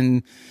effects,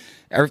 and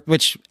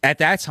which at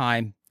that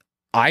time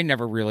I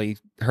never really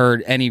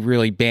heard any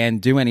really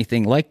band do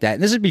anything like that.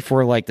 And this is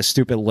before like the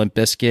stupid Limp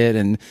Bizkit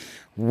and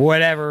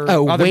whatever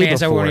other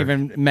bands I won't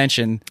even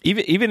mention.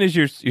 Even as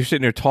you're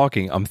sitting there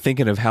talking, I'm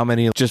thinking of how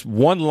many, just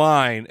one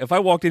line. If I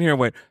walked in here and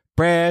went,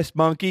 Brass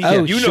Monkey,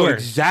 you know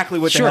exactly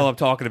what the hell I'm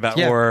talking about.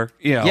 Yeah. Or,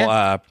 you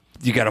know,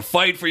 you got to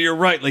fight for your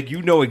right. Like,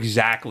 you know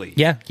exactly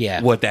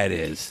what that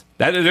is.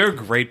 They're a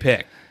great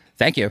pick.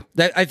 Thank you.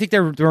 I think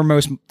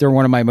they're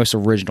one of my most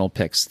original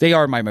picks. They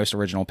are my most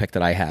original pick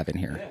that I have in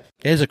here.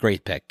 It is a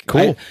great pick.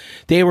 Cool.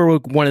 They were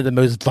one of the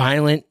most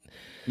violent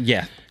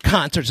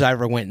concerts I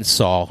ever went and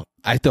saw.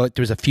 I thought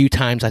there was a few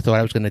times I thought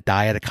I was going to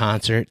die at a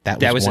concert. That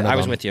was one of them. I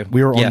was with you.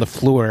 We were on the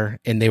floor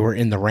and they were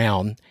in the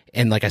round.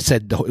 And like I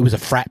said, it was a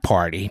frat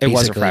party. It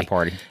was a frat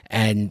party.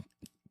 And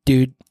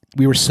dude,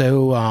 we were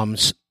so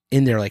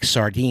in there like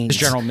sardines.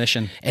 His general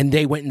mission. And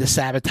they went into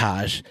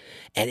sabotage.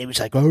 And it was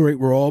like, all right,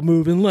 we're all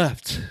moving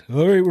left.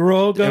 All right, we're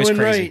all going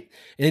right.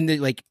 And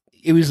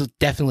it was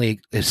definitely,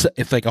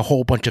 if like a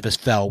whole bunch of us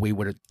fell, there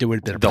would have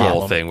been a problem.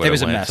 Whole thing would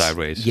have went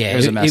sideways. Yeah,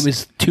 it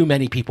was too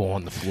many people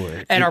on the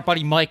floor. And our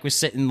buddy Mike was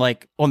sitting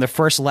like on the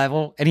first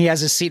level, and he has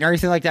his seat and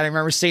everything like that. I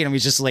remember seeing him. He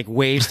just like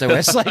waves to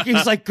us, like he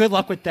was like, "Good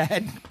luck with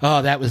that."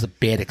 Oh, that was a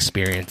bad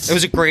experience. It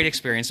was a great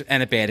experience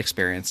and a bad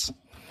experience.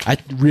 I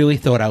really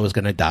thought I was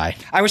going to die.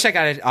 I wish I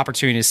got an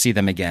opportunity to see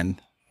them again.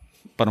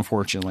 But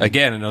unfortunately,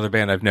 again, another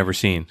band I've never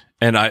seen,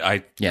 and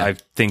I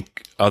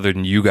think other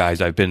than you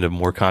guys, I've been to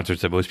more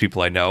concerts than most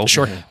people I know.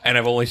 Sure, and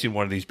I've only seen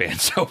one of these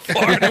bands so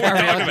far that we're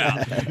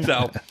talking about.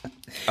 So,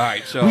 all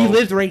right, so we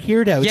lived right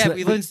here, though.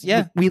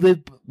 We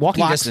lived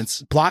walking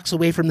distance, blocks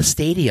away from the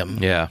stadium.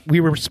 Yeah, we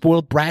were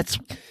spoiled brats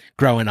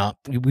growing up.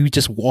 We would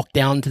just walk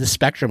down to the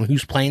Spectrum.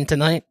 Who's playing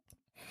tonight?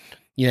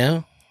 You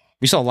know,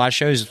 we saw a lot of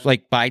shows.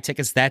 Like buy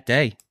tickets that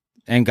day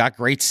and got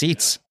great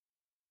seats.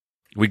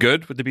 We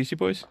good with the Beastie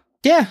Boys?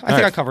 Yeah, I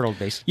think I covered old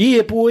base.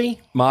 Yeah, boy.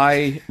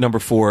 My number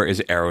 4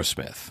 is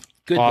Aerosmith.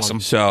 Good awesome.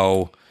 One.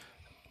 So,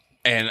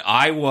 and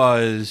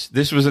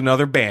this was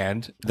another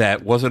band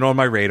that wasn't on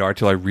my radar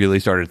till I really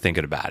started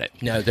thinking about it.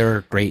 No, they're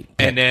great.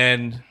 And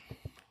then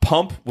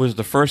Pump was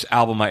the first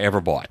album I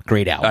ever bought.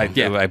 Great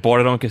album. I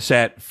bought it on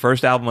cassette.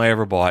 First album I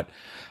ever bought.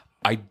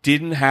 I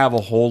didn't have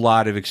a whole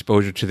lot of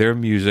exposure to their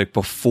music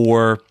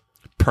before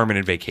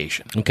Permanent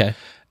Vacation. Okay.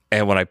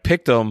 And when I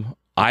picked them,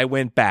 I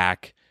went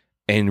back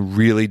and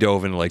really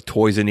dove into like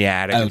Toys in the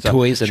Attic. Oh,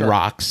 Toys and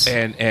Rocks.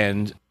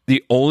 And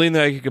the only thing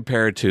I could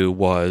compare it to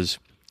was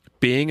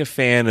being a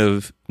fan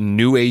of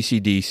new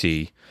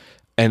AC/DC.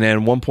 And then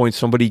at one point,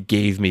 somebody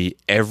gave me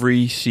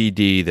every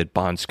CD that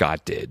Bon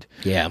Scott did.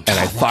 Yeah. And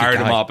I fired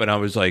them up and I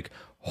was like,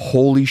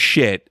 holy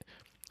shit,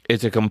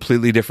 it's a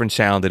completely different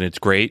sound and it's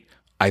great.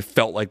 I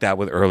felt like that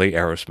with early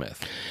Aerosmith.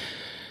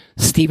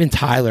 Steven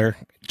Tyler,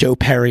 Joe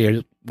Perry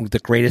are the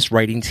greatest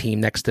writing team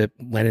next to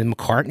Lennon and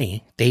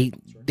McCartney. They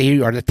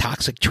are the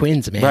Toxic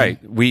Twins, man. Right.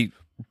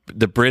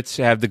 The Brits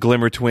have the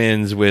Glimmer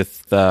Twins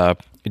with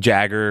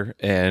Jagger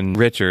and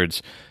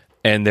Richards,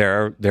 and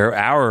they're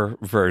our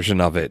version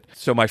of it.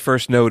 So my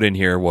first note in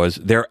here was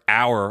they're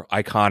our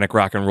iconic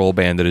rock and roll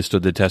band that has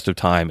stood the test of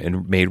time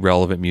and made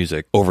relevant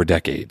music over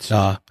decades.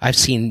 I've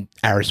seen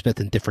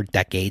Aerosmith in different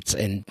decades,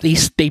 and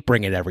they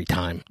bring it every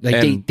time.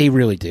 Like they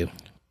really do.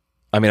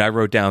 I mean, I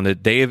wrote down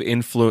that they've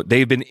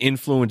been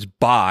influenced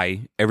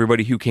by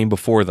everybody who came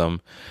before them,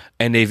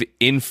 and they've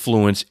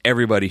influenced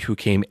everybody who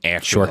came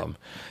after them.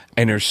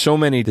 And there's so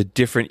many the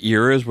different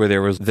eras where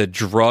there was the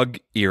drug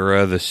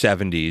era, the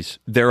 70s.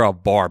 They're a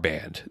bar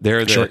band.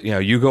 They're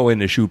you go in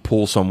to shoot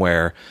pool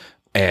somewhere,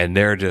 and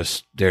they're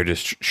just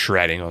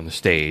shredding on the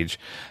stage.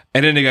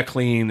 And then they got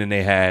clean, and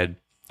they had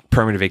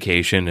Permanent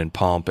Vacation and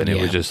Pump, and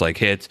it was just like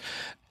hits.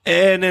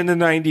 And in the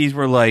 90s,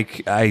 were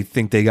like, I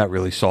think they got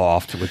really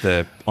soft with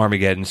the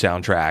Armageddon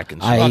soundtrack.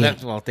 And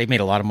stuff. They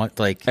made a lot of money.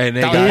 Like, and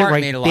they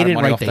didn't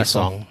write that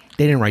song.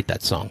 They didn't write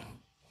that song.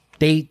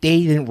 They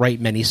didn't write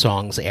many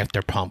songs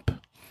after Pump.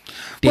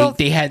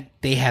 They had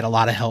a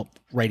lot of help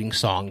writing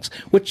songs,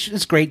 which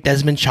is great.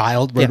 Desmond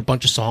Child wrote a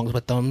bunch of songs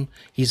with them.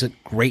 He's a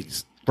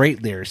great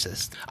Great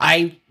lyricist.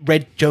 I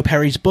read Joe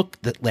Perry's book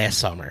last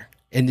summer,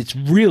 and it's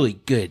really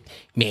good.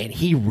 Man,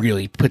 he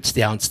really puts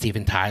down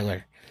Steven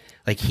Tyler.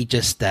 Like, he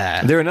just...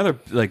 They're another,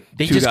 like,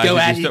 they two just guys go who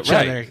at just- each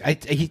right.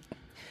 other.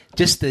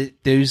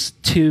 Those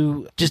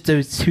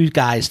two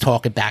guys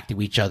talking back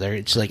to each other.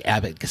 It's like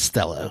Abbott and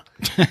Costello.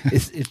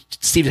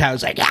 Steven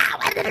Tyler's like,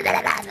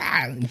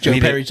 and Joe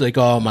Perry's like,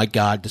 oh my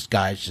God, this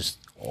guy's just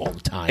all the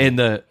time. And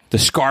the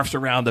scarves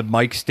around the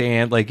mic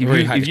stand, like, Where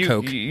you hide the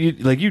Coke.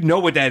 you know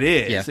what that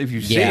is Yeah. if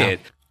you see Yeah. it.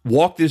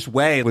 Walk This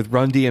Way with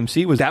Run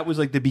DMC was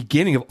like the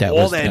beginning of That all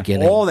was the that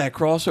beginning. all that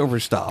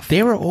crossover stuff.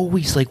 They were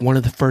always like one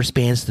of the first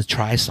bands to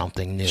try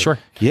something new. Sure.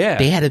 Yeah.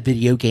 They had a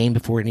video game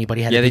before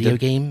anybody had Yeah, a they video did.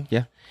 game.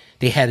 Yeah.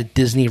 They had a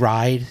Disney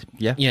ride.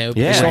 Yeah. You know,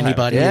 Yeah. before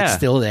anybody. Yeah. It's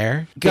still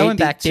there. Going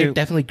back they're to-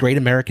 definitely a great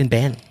American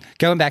band.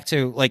 Going back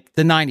to like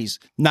the 90s,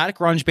 not a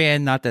grunge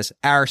band, not this.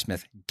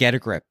 Aerosmith, Get a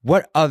Grip.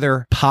 What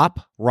other pop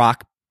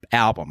rock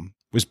album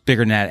was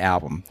bigger than that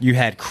album? You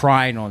had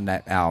Crying on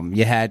that album.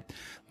 You had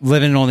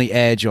Living on the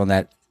Edge on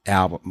that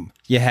album.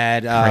 You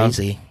had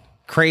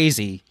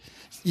Crazy.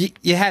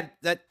 You had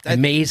that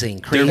Amazing.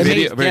 Their, Crazy.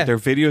 video, their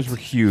videos were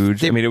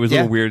huge. I mean, it was a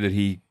little Yeah. weird that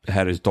he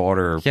had his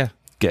daughter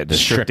get the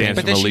strip Stripping. dance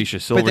But from then she-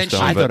 Alicia but then she-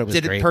 Silverstone. I But thought it was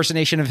did great.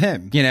 impersonation of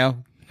him, you know?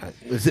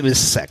 It was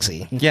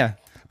sexy. Yeah.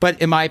 But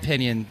in my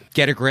opinion,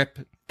 Get a Grip,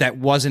 that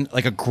wasn't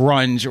like a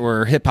grunge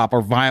or hip hop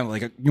or violent.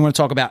 Like you want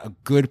to talk about a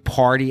good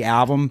party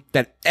album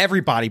that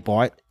everybody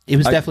bought. It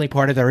was definitely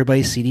part of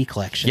everybody's CD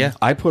collection. Yeah.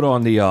 I put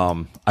on the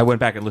I went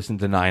back and listened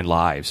to 9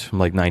 Lives from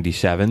like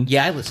 97.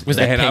 Yeah, I listened Was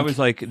to that that. And I Pink? was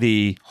like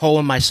the Hole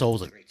in My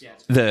Soul's a great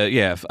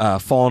song.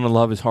 Falling in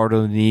Love is Hard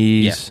on the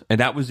Knees. Yeah. And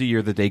that was the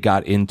year that they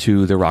got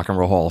into the Rock and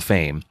Roll Hall of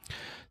Fame.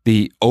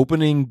 The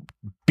opening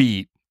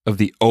beat of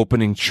the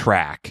opening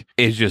track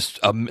is just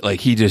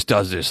like he just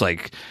does this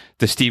like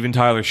the Steven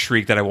Tyler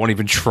shriek that I won't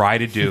even try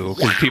to do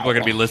because people are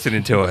going to be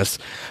listening to us.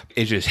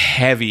 It's just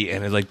heavy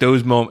and it's like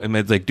those moments. And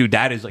it's like, dude,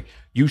 that is like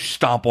you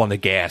stomp on the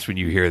gas when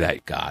you hear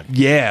that. God.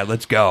 Yeah,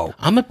 let's go.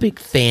 I'm a big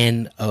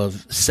fan of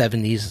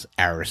 70s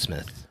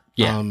Aerosmith.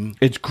 Yeah.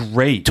 It's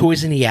great.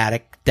 Toys in the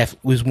Attic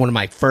was one of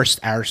my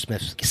first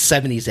Aerosmith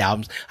 70s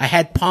albums. I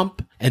had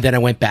Pump, and then I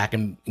went back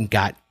and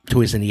got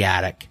Toys in the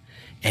Attic.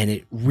 And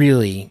it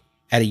really,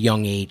 at a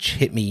young age,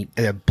 hit me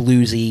in a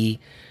bluesy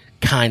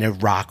kind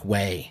of rock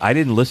way. I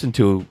didn't listen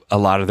to a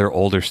lot of their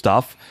older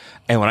stuff.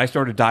 And when I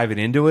started diving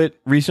into it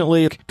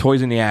recently,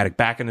 Toys in the Attic,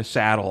 Back in the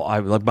Saddle, I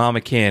like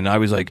Mama Kin, I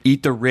was like,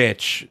 Eat the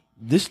Rich.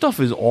 This stuff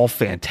is all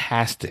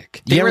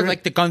fantastic. They You were ever-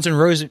 like the Guns N'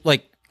 Roses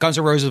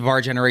of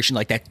our generation,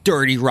 like that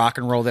dirty rock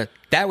and roll.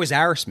 That was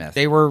Aerosmith.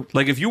 They were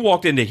Like if you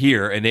walked into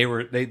here and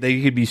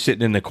they could be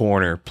sitting in the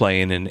corner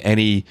playing in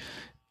any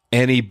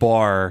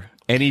bar,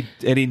 any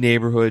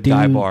neighborhood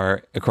dive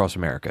bar across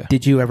America.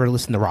 Did you ever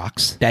listen to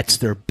Rocks? That's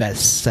their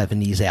best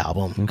 70s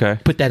album. Okay.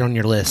 Put that on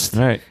your list.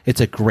 All right.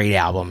 It's a great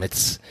album.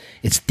 It's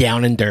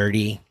down and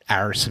dirty,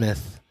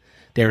 Aerosmith.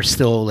 They were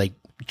still like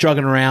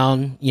drugging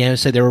around,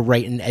 so they were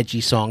writing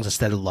edgy songs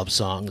instead of love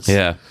songs.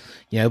 Yeah.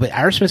 But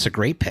Aerosmith's a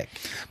great pick.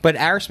 But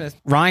Aerosmith,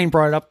 Ryan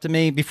brought it up to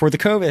me before the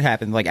COVID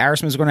happened. Like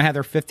Aerosmith was going to have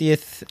their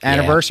 50th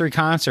anniversary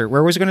concert.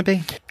 Where was it going to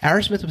be?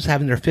 Aerosmith was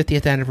having their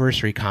 50th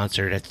anniversary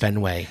concert at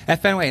Fenway.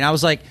 At Fenway. And I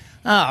was like,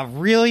 oh,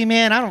 really,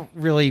 man? I don't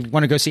really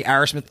want to go see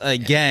Aerosmith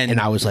again.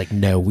 And I was like,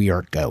 no, we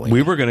are going.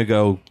 We were going to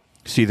go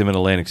see them in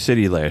Atlantic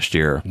City last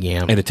year.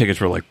 Yeah. And the tickets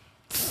were like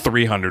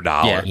 $300.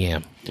 Yeah. You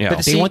know, But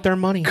They see- want their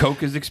money.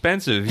 Coke is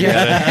expensive.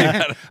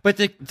 Yeah. But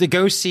to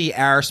go see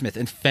Aerosmith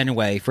in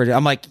Fenway,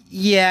 I'm like,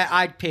 yeah,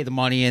 I'd pay the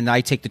money and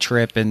I take the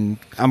trip and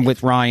I'm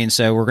with Ryan,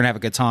 so we're going to have a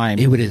good time.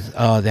 That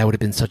would have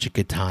been such a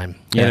good time.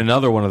 And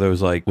another one of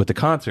those, like with the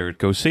concert,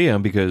 go see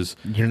them because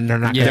They're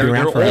not going to they're be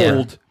around forever.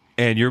 old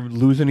and you're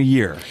losing a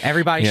year.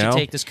 Everybody You should know?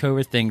 take this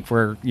COVID thing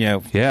for, Yeah.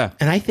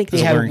 And I think they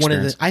It's a have learning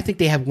experience. I think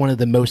they have one of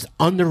the most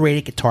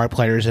underrated guitar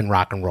players in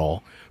rock and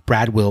roll,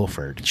 Brad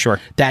Wilford. Sure.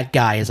 That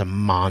guy is a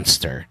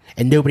monster,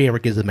 and nobody ever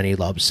gives him any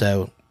love.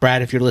 So,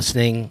 Brad, if you're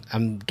listening,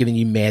 I'm giving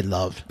you mad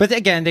love. But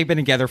again, they've been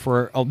together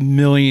for a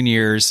million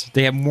years.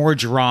 They have more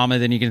drama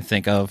than you can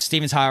think of.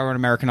 Steven Tyler on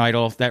American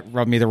Idol, that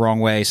rubbed me the wrong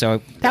way.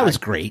 So That was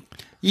great.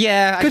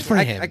 yeah, Good for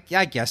I, him.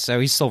 I guess so.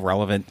 He's still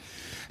relevant.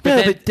 No,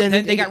 But, but then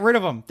then they got rid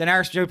of him. Then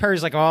Joe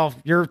Perry's like, "Oh,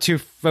 you're too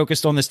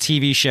focused on this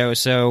TV show,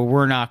 so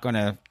we're not going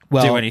to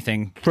do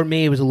anything." For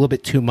me, it was a little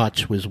bit too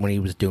much. Was when he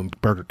was doing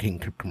Burger King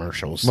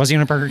commercials. Was he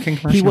in a Burger King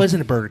commercial? He was in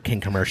a Burger King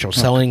commercial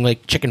selling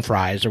like chicken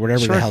fries or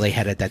whatever Sure. the hell they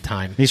had at that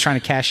time. He's trying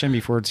to cash in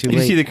before it's too You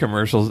late. see the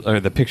commercials or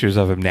the pictures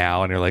of him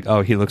now, and they're like,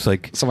 "Oh, he looks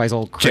like Somebody's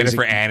old crazy.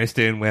 Jennifer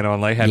Aniston went on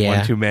like had Yeah.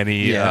 one too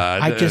many." Yeah.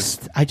 I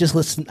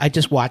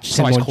just watched him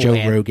Somebody's on cool Joe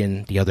hand.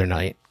 Rogan the other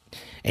night,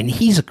 and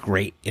he's a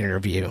great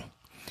interview.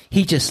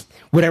 He just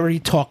whatever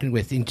he's talking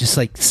with, and just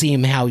like see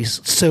him how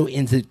he's so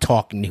into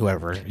talking to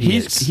whoever he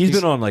is. he's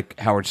been on like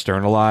Howard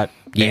Stern a lot.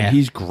 Yeah. And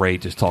he's great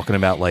just talking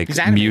about like He's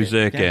animated,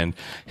 music yeah. and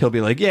he'll be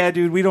like, "Yeah,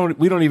 dude, we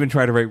don't even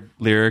try to write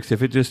lyrics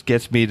if it just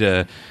gets me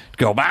to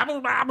go blah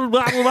blah blah blah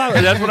blah blah."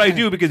 And that's what I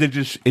do because it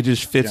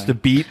just fits the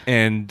beat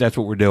and that's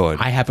what we're doing.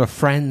 I have a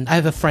friend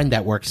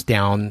that works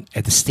down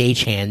at the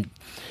stagehand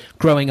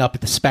growing up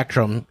at the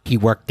Spectrum, he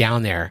worked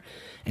down there.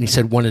 And he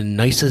said one of the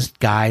nicest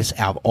guys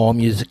out of all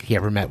music he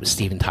ever met was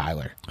Steven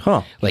Tyler.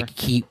 Huh. Like,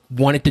 he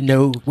wanted to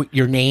know what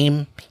your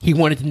name, he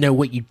wanted to know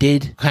what you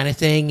did, kind of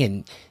thing.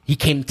 And he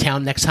came to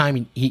town next time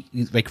and he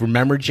like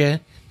remembered you.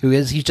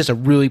 He's just a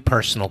really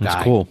personal guy.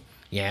 That's cool.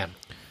 Yeah.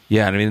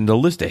 Yeah, and I mean the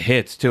list of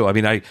hits too. I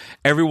mean,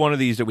 every one of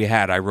these that we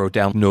had, I wrote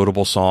down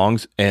notable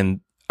songs,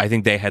 and I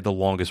think they had the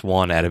longest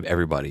one out of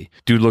everybody.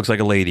 Dude Looks Like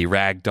a Lady,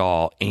 Rag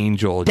Doll,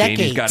 Angel,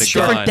 Janie's Got a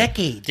different Gun,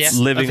 decades,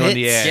 Living of on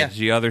the hits. Edge,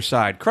 The Other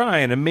Side,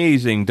 Crying,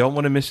 Amazing, Don't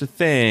Want to Miss a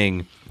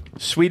Thing,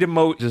 Sweet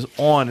Emotions,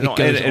 on and It on,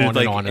 goes and on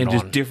like, and on and and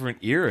just on. different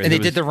eras. And they It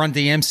was- did the Run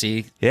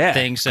DMC Yeah.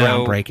 thing. So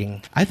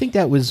Groundbreaking. I think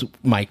that was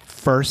my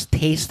first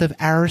taste of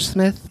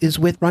Aerosmith is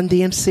with Run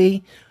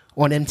DMC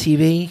on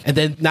MTV. And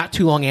then not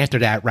too long after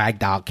that, Rag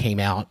Doll came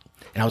out.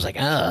 And I was like,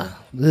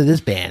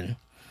 this band.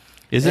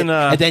 Isn't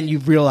And then you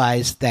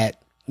realize that,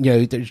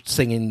 they're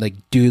singing like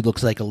 "Dude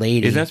Looks Like a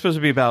Lady." isn't that supposed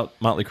to be about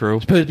Motley Crue?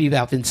 supposed to be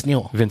about Vince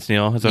Neil? Vince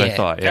Neil? That's what I Yeah.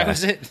 thought. Yeah. that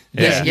was it.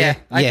 Yeah. Yeah.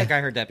 I Yeah. think I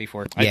heard that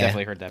before. I Yeah.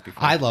 definitely heard that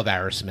before. I love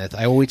Aerosmith.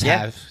 I always Yeah.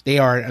 have. They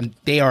are an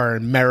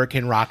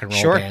American rock and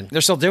roll Sure, band. they're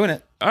still doing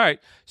it. All right,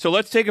 so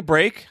let's take a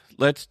break.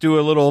 Let's do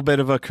a little bit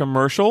of a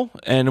commercial,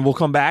 and we'll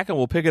come back and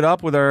we'll pick it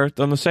up on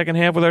the second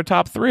half with our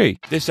top three.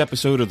 This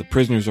episode of the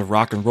Prisoners of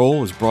Rock and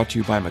Roll is brought to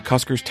you by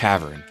McCusker's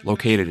Tavern,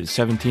 located at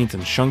 17th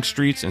and Shunk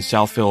Streets in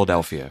South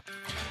Philadelphia.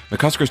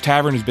 McCusker's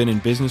Tavern has been in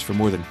business for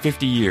more than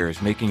 50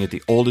 years, making it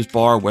the oldest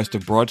bar west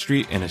of Broad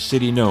Street and a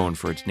city known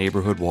for its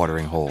neighborhood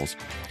watering holes.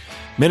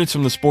 Minutes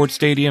from the sports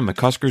stadium,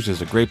 McCusker's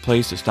is a great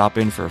place to stop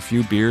in for a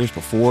few beers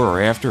before or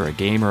after a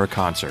game or a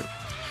concert.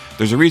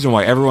 There's a reason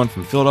why everyone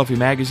from Philadelphia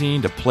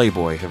Magazine to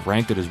Playboy have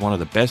ranked it as one of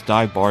the best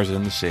dive bars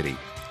in the city.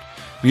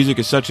 Music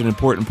is such an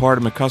important part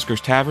of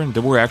McCusker's Tavern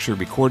that we're actually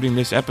recording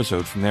this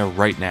episode from there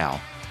right now.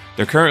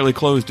 They're currently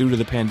closed due to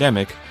the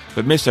pandemic,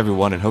 but miss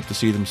everyone and hope to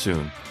see them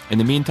soon. In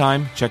the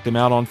meantime, check them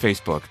out on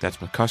Facebook. That's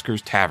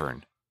McCusker's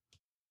Tavern.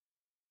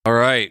 All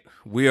right,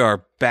 we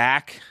are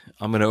back.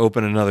 I'm going to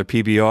open another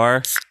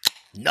PBR.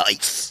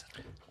 Nice.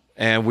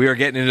 And we are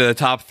getting into the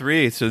top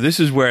three. So this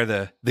is where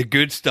the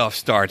good stuff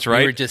starts, right?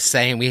 We were just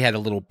saying we had a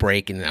little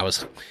break, and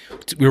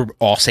we were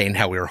all saying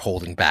how we were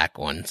holding back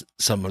on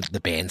some of the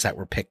bands that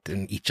were picked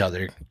in each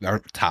other,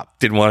 our top.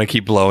 Didn't want to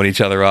keep blowing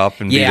each other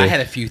up. And Yeah, I had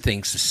a few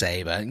things to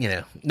say, but I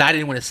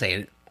didn't want to say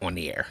it on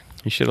the air.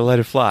 You should have let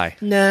it fly.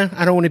 No,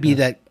 I don't want to be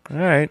that. All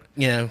right.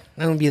 I don't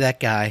want to be that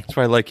guy. That's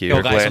why I like you. Yo,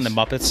 You're a guys glass, on the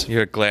Muppets.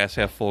 You're a glass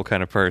half full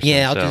kind of person.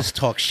 Yeah, I'll so. just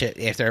talk shit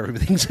after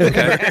everything's over.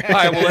 All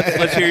right, well,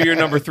 let's hear your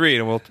number three,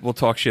 and we'll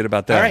talk shit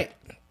about that. All right.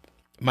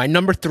 My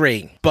number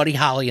 3, Buddy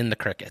Holly and the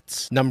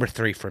Crickets. Number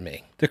 3 for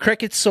me. The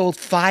Crickets sold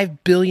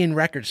 5 billion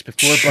records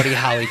before Buddy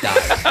Holly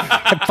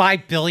died.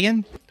 5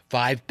 billion?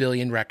 5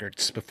 billion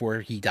records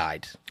before he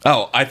died.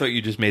 Oh, I thought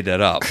you just made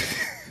that up.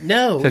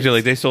 No. Essentially,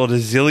 like they sold a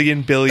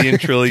zillion, billion,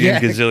 trillion,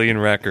 Yeah.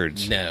 gazillion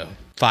records. No.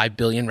 5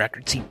 billion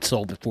records he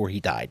sold before he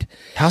died.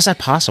 How's that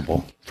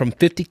possible? From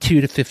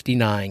 52 to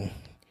 59,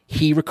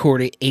 he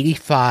recorded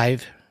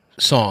 85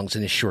 songs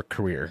in his short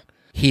career.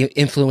 He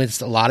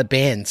influenced a lot of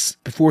bands.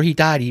 Before he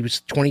died, he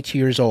was 22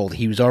 years old.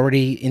 He was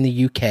already in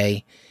the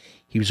UK.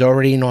 He was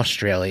already in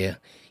Australia.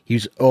 He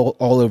was all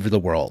over the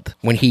world.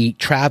 When he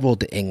traveled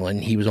to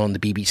England, he was on the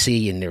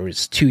BBC, and there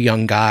was 2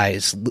 young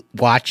guys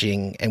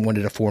watching and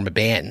wanted to form a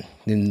band,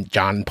 and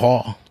John and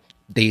Paul.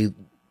 They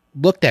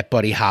looked at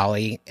Buddy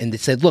Holly, and they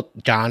said, look,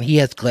 John, he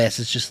has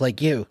glasses just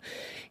like you.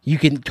 You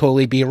can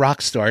totally be a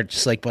rock star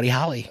just like Buddy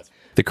Holly.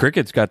 The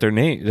Crickets got their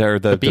name.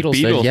 The Beatles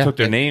did, yeah. took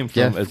their name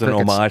from as an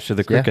Crickets. homage to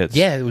the Crickets.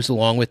 Yeah, it was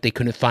along with they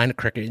couldn't find a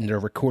cricket in their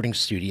recording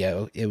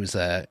studio. It was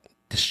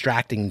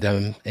distracting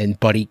them, and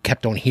Buddy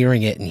kept on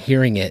hearing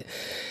it,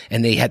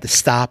 and they had to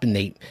stop, and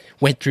they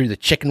went through the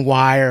chicken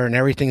wire and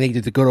everything they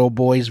did. The good old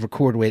boys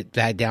record with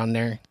that down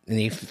there, and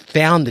they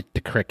found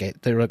the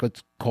cricket. They were like,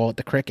 let's call it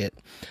the Cricket.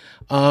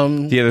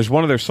 Yeah, there's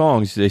one of their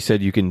songs. They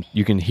said you can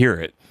hear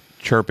it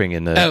chirping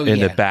in the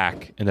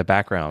the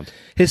background.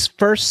 His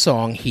first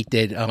song he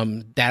did,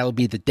 That'll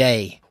Be the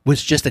Day,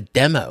 was just a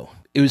demo.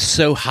 It was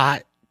so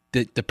hot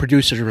that the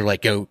producers were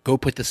like, go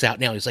put this out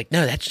now. He's like,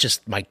 no, that's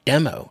just my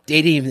demo.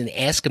 They didn't even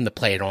ask him to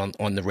play it on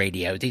the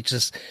radio.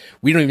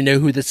 We don't even know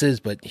who this is,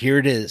 but here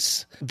it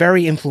is.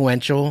 Very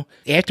influential.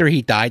 After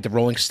he died, the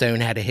Rolling Stone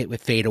had a hit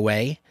with Fade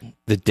Away.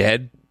 The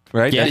Dead,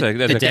 right? Yeah,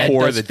 that's The a Dead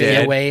core of does the Fade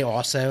Dead. Away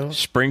also.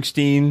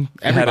 Springsteen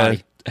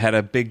Everybody. had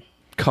a big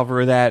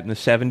cover of that in the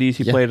 70s.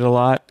 He played it a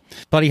lot.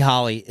 Buddy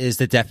Holly is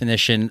the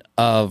definition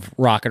of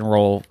rock and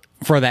roll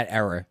for that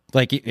era.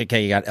 Like,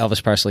 okay, you got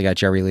Elvis Presley, you got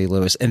Jerry Lee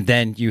Lewis, and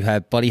then you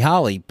have Buddy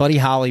Holly. Buddy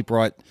Holly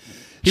wrote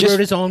He wrote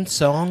his own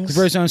songs. He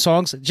wrote his own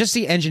songs. Just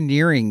the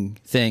engineering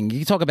thing.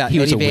 You talk about He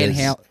was Eddie a Van whiz.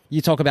 Halen.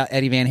 You talk about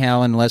Eddie Van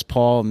Halen, Les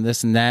Paul, and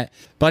this and that.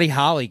 Buddy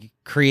Holly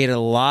created a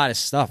lot of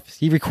stuff.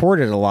 He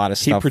recorded a lot of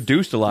He stuff.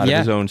 produced a lot of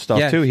his own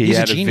stuff too. He He's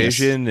had a genius.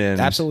 vision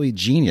and absolutely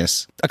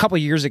genius. A couple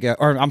of years ago,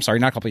 or I'm sorry,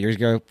 not a couple of years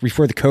ago,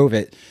 before the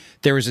COVID,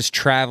 there was this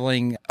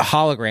traveling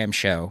hologram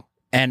show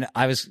And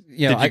I was,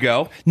 you know, Did you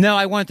go? No,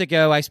 I wanted to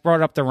go. I brought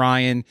it up to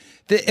Ryan.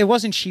 It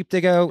wasn't cheap to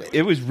go.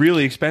 It was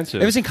really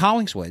expensive. It was in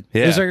Collingswood.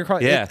 Yeah. It was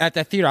like Yeah. at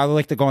that theater. I would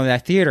like to go into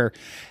that theater,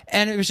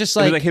 and it was just It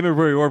was like, like him and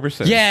Roy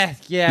Orbison.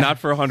 yeah, Not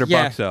for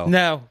 $100 though.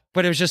 No,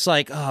 but it was just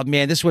like, oh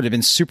man, this would have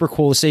been super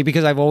cool to see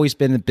because I've always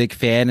been a big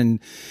fan, and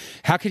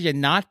how could you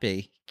not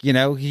be? You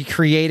know, he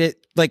created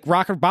like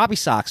Rocker Bobby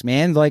Sox,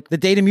 man. Like the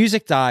day the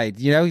music died.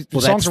 You know,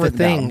 Well, songs that's were the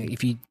written about thing. him.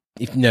 If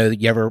you know that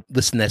you ever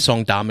listen to that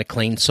song, Don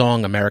McLean's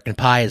song, American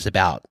Pie, is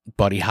about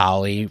Buddy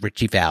Holly,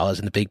 Richie Valens,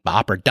 and the Big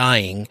Bopper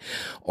dying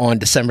on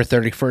December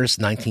 31st,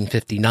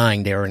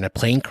 1959. They were in a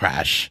plane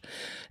crash,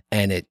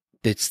 and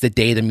it's the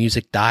day the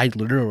music died,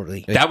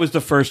 literally. That was the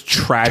first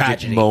tragic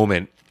Tragedy.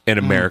 moment in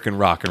American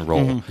rock and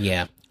roll.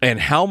 Yeah. And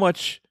how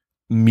much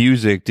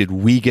music did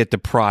we get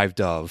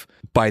deprived of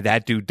by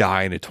that dude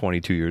dying at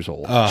 22 years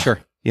old? Sure.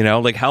 You know,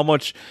 like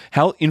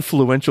how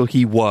influential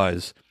he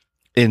was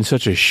in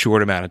such a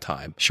short amount of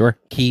time. Sure.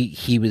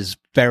 He was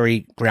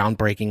very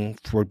groundbreaking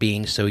for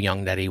being so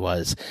young that he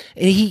was.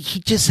 And he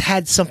just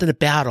had something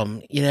about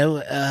him, you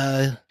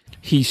know.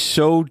 He's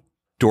so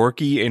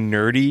dorky and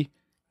nerdy,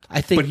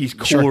 I think, but he's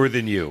cooler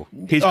than you.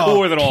 He's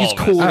cooler than all he's of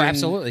us. cooler Oh, than-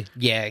 absolutely.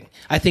 Yeah,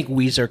 I think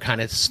Weezer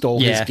kind of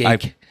stole Yeah, his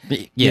gig.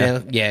 Yeah. You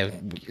know? Yeah.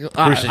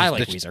 Versus I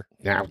like the- Weezer.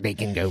 Now they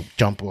can go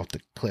jump off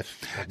the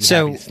cliff.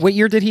 So, what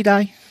year did he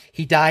die?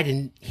 he died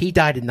in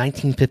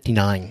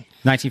 1959.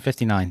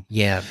 1959.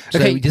 Yeah. So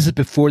Okay. this is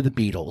before the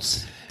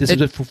Beatles. This is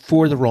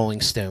before the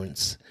Rolling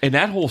Stones. And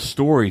that whole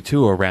story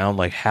too around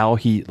like how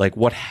he like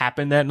what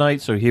happened that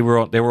night. So they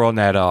were on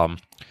that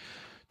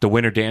the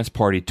Winter Dance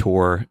Party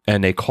tour,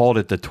 and they called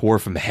it the Tour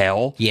from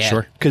Hell. Yeah.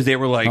 Sure. Because they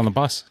were like On the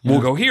bus. We'll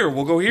Yeah. go here,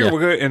 we'll go here, Yeah. we'll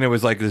go, and it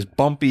was like this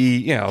bumpy,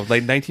 you know,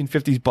 like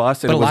 1950s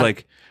bus, and But it a was lot-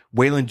 like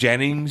Waylon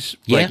Jennings.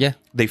 Yeah. like, Yeah.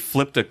 They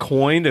flipped a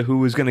coin to who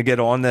was going to get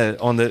on the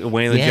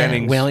Waylon Yeah.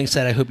 Jennings. Whaling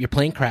said, "I hope your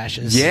plane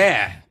crashes."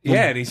 Yeah,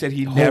 and he said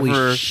he Holy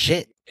never.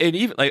 shit. And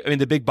even like I mean,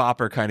 the Big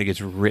Bopper kind of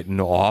gets written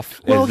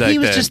off. Well, as, like, he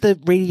was just a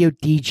radio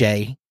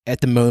DJ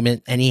at the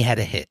moment, and he had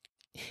a hit.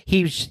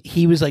 He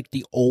was like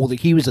the older.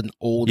 He was an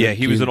older. Yeah,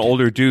 he was an dude.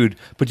 older dude.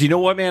 But you know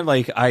what, man?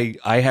 Like I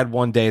had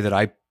one day that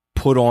I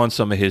put on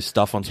some of his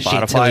stuff on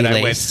Spotify,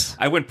 and Lace.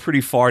 I went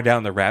pretty far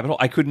down the rabbit hole.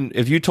 I couldn't.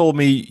 If you told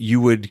me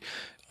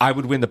I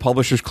would win the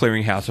Publishers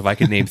Clearinghouse if I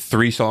could name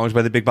 3 songs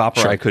by the Big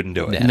Bopper. I couldn't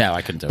do it. No,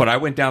 I couldn't do But it. I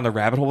went down the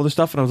rabbit hole with the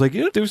stuff, and I was like,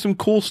 yeah, there's some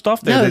cool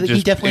stuff there No, that he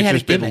just definitely it's had a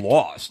just been gimmick.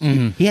 lost.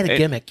 He had a And-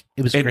 gimmick.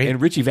 It was great.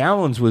 And Richie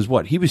Valens was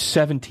what? He was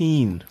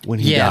 17 when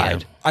he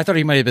died. I thought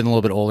he might have been a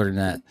little bit older than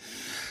that.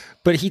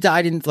 But he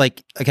died in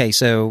like, okay,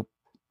 so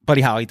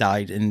Buddy Holly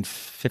died in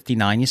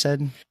 59, you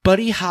said?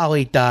 Buddy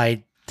Holly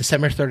died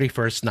December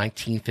 31st,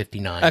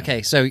 1959.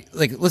 Okay, so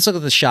like let's look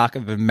at the shock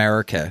of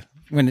America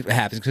when it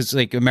happens, because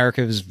like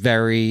America was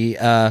very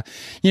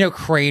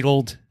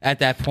cradled at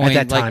that point.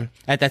 At that like, time.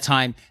 At that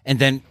time. And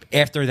then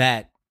after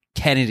that,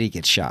 Kennedy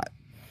gets shot.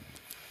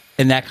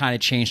 And that kind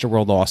of changed the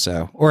world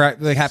also. Or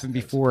like happened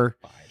before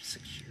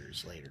 5-6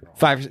 years later.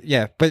 5,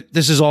 yeah. But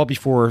this is all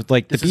before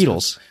like the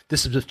Beatles.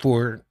 This is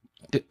before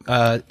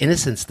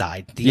Innocence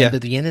died. The end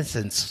of the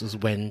Innocence was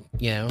when,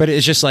 But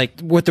it's just like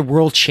what the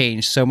world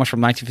changed so much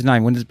from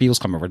 1959. When did the Beatles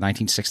come over?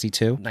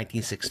 1962?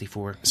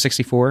 1964.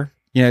 64?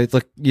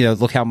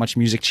 Look how much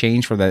music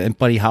changed for that. And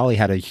Buddy Holly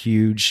had a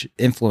huge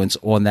influence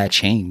on that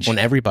change. On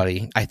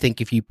everybody. I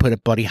think if you put a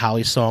Buddy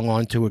Holly song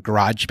onto a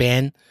garage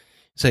band,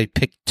 so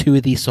pick 2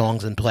 of these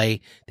songs and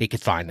play, they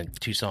could find them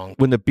 2 songs.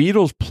 When the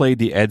Beatles played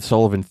the Ed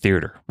Sullivan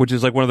Theater, which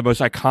is like one of the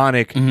most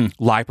iconic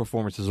live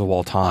performances of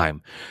all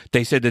time,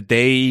 they said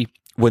that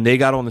when they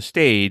got on the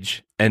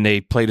stage and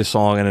they played a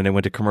song and then they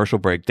went to commercial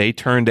break, they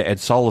turned to Ed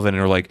Sullivan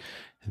and were like,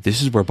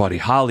 "This is where Buddy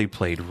Holly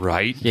played,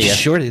 right?" Yeah.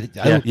 Sure.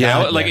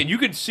 And you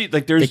can see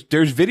like there's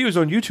videos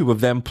on YouTube of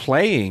them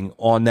playing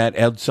on that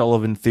Ed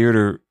Sullivan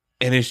Theater,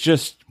 and it's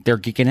just They're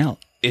geeking out.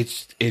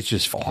 it's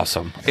just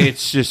awesome.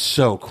 It's just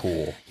so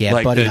cool. Yeah,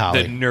 like Buddy the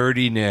Holly.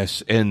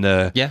 nerdiness and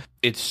Yeah.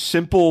 it's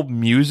simple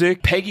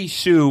music. Peggy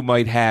Sue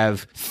might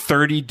have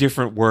 30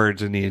 different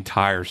words in the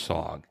entire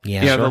song.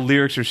 Yeah, the sure.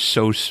 lyrics are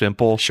so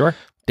simple. Sure.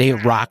 They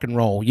rock and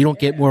roll. You don't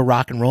get more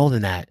rock and roll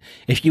than that.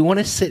 If you want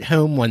to sit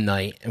home one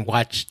night and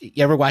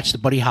you ever watch the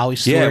Buddy Holly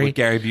story? Yeah, with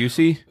Gary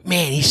Busey.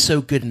 Man, he's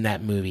so good in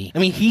that movie. I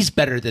mean, he's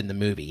better than the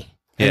movie.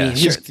 Yeah. I mean,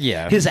 his,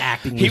 Yeah. his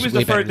acting. He was the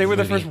way better first. They than were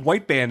the movie. first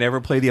white band to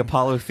ever play the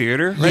Apollo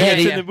Theater. Right? Yeah,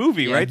 That's they- in the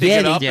movie, yeah. right? They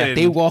Yeah, get up and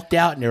they walked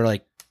out and they were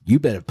like, "You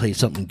better play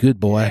something good,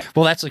 boy."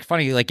 Well, that's like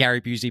funny. Like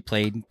Gary Busey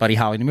played Buddy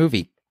Holly in the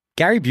movie.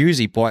 Gary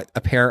Busey bought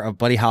a pair of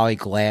Buddy Holly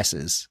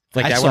glasses.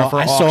 Like I that saw went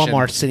for him auction.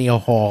 Arsenio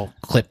Hall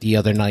clip the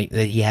other night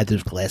that he had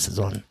those glasses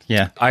on.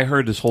 Yeah. I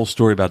heard this whole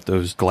story about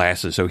those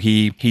glasses. So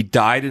he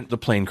died in the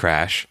plane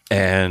crash,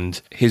 and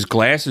his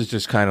glasses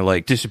just kind of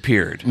like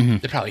disappeared. They're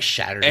probably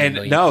shattered. in a And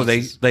million no,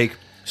 pieces.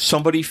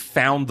 somebody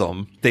found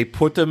them. They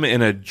put them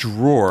in a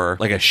drawer,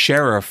 like a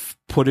sheriff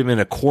put him in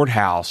a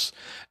courthouse,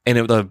 and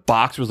the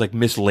box was like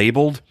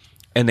mislabeled.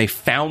 And they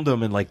found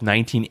them in like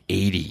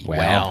 1980.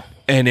 Wow.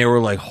 And they were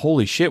like,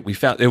 "Holy shit, we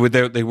found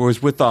it." They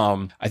was with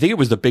I think it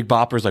was the Big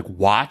Bopper's like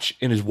watch,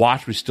 and his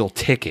watch was still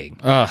ticking.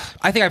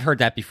 I think I've heard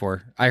that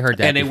before. I heard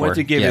that. And they went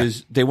to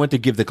give they went to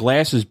give the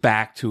glasses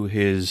back to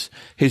his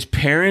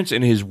parents,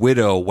 and his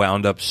widow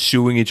wound up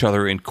suing each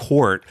other in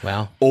court.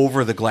 Wow.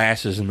 Over the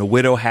glasses, and the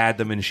widow had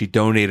them, and she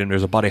donated them.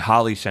 There's a Buddy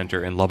Holly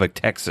Center in Lubbock,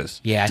 Texas.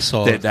 Yeah, I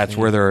saw that's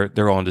where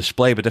they're on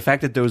display. But the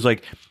fact that those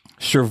like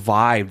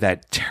survived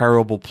that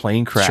terrible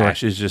plane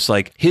crash is just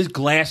like, his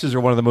glasses are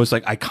one of the most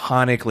like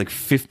iconic like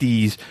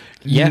 50s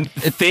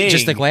thing.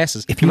 Just the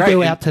glasses. If you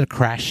go out to the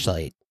crash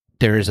site,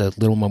 there is a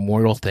little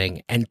memorial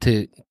thing, and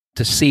to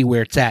see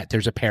where it's at,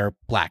 there's a pair of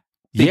black.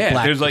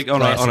 Black there's like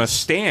on a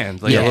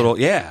stand, like a little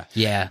yeah.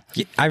 I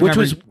Which remember,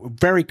 was a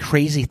very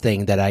crazy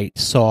thing that I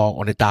saw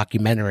on a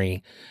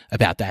documentary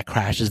about that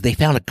crash. Is they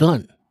found a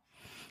gun,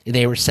 and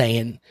they were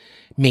saying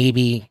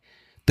maybe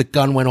the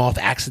gun went off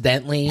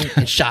accidentally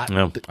and shot.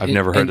 No, I've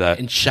never heard that.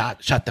 And shot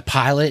the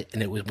pilot,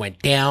 and it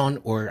went down.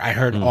 Or I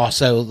heard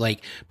also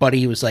like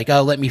Buddy was like,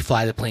 "Oh, let me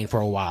fly the plane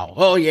for a while."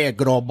 Oh yeah,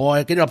 good old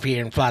boy, get up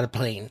here and fly the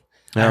plane.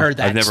 No, I heard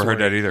that. I've never heard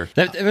that either.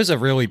 it was a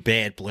really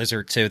bad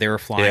blizzard too. They were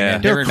flying. Yeah.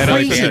 in. They're They were in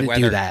really crazy bad to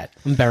weather. do that.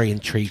 I'm very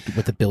intrigued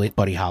with the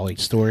Buddy Holly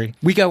story.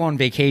 We go on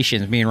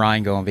vacations. Me and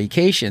Ryan go on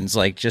vacations,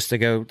 like just to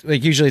go.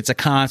 Like usually it's a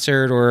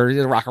concert or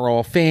the Rock and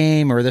Roll of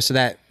Fame or this or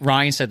that.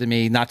 Ryan said to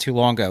me not too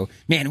long ago,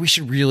 "Man, we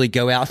should really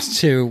go out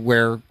to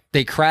where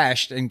they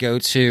crashed and go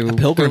to A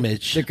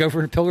pilgrimage. Go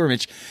for a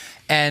pilgrimage."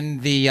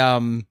 And the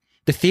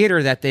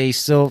theater that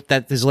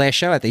his last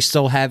show at, they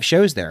still have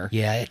shows there.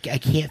 Yeah, I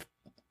can't.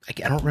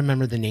 I don't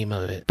remember the name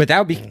of it. But that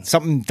would be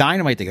something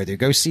dynamite to go do.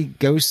 Go see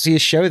a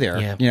show there.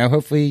 Yeah. You know,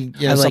 hopefully,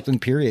 something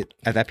period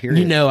at that period.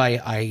 You know,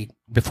 I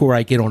before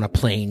I get on a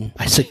plane,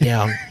 I sit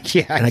down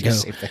Yeah, and I do go, the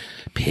same thing.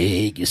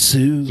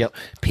 Pegasus, Yep.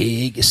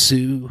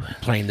 Pegasus,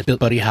 playing the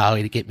Buddy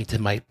Holly to get me to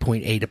my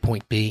point A to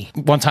point B.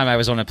 One time I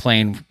was on a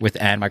plane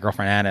with Anne, my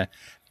girlfriend Anna,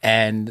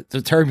 and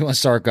the turbulence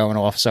started going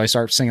off. So I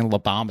started singing La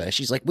Bamba.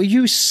 She's like, "Will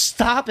you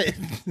stop it?"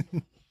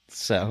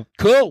 So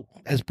Cool,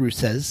 as Bruce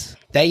says.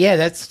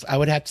 That's I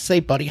would have to say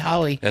Buddy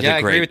Holly. That's yeah, a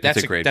I great, agree with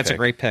that's a great That's pick. a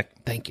great pick.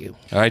 Thank you.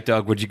 All right,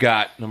 Doug, what you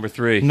got? Number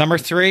 3. Number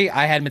 3,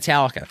 I had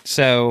Metallica.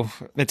 So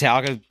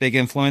Metallica, big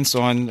influence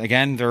on,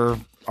 again, they're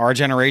our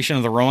generation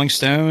of the Rolling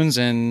Stones,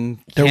 and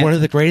They're one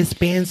of the greatest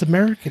bands,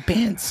 American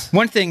bands.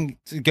 one thing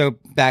to go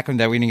back on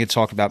that we didn't get to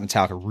talk about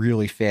Metallica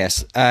really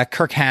fast.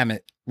 Kirk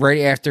Hammett,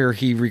 right after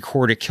he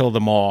recorded "Kill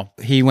Them All,"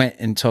 he went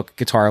and took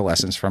guitar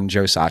lessons from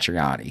Joe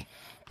Satriani.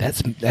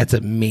 That's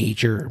a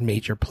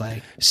major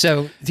play.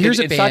 So here's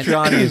a band.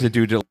 Satriani is a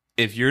dude that,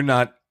 if you're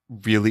not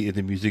really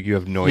into music, you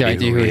have no Yeah, I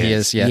idea do who he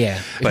is. Yeah.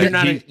 If But you're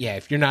not, he-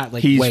 if you're not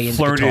like He's way into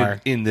flirted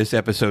guitar, in this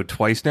episode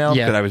twice now.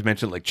 Yeah. That I was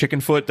mentioned, like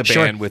Chickenfoot, the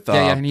Sure. band with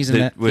and he's in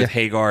that. with Yeah.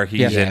 Hagar. He's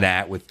Yeah. in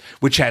that with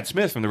Chad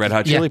Smith from the Red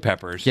Hot Yeah. Chili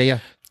Peppers. Yeah.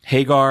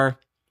 Hagar,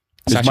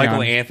 there's Satriani.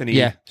 Michael Anthony,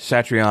 Yeah.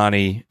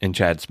 Satriani, and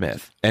Chad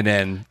Smith, and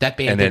then that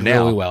band and did then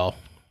now. really well.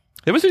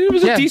 It was a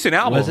Yeah. decent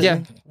album. Was it? Yeah.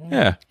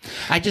 Yeah.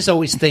 I just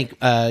always think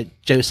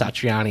Joe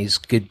Satriani's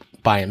good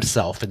by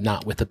himself and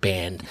not with a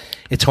band.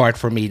 It's hard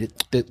for me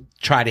to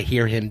try to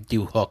hear him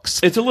do hooks.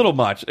 It's a little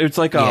much. It's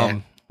like Yeah.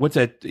 what's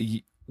that?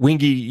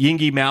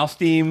 Yingy Mouse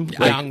theme?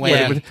 Yang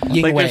Wei.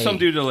 Ying Like Wei. there's some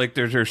dude that like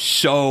they're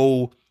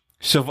so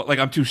like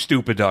I'm too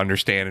stupid to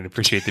understand and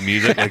appreciate the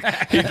music.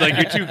 Like he's like,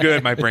 you're too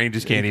good. My brain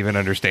just can't even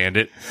understand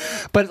it.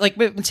 But like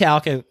with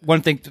Metallica,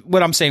 one thing,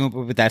 what I'm saying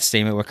with that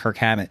statement with Kirk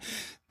Hammett,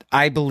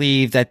 I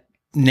believe that,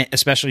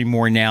 especially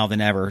more now than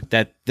ever,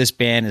 that this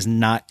band is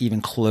not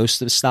even close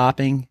to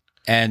stopping,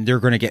 and they're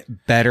going to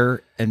get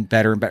better and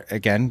better and better.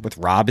 Again, with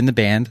Rob in the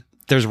band,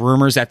 there's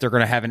rumors that they're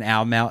going to have an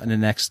album out in the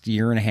next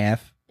year and a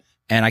half,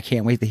 and I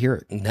can't wait to hear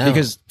it. No.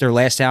 Because their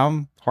last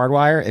album,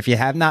 Hardwire, if you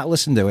have not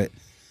listened to it,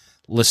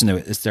 listen to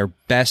it. It's their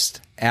best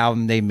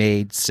album they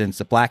made since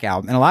the Black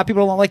Album, and a lot of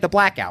people don't like the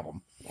Black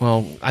Album.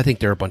 Well, I think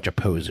they're a bunch of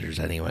posers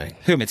anyway.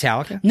 Who,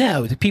 Metallica?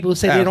 No, the people who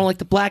say Oh. they don't like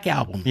the Black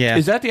Album. Yeah.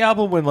 Is that the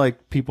album when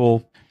like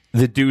people,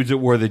 the dudes that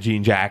wore the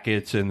jean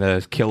jackets and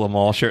the Kill 'Em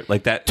All shirt,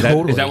 like that?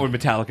 Totally. Is that when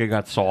Metallica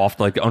got soft,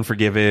 like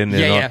Unforgiven?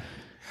 And all-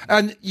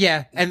 And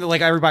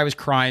like everybody was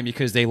crying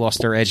because they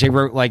lost their edge. They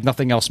wrote like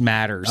Nothing Else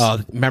Matters.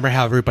 Remember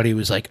how everybody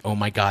was like, "Oh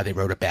my God, they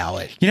wrote a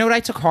ballad." You know what I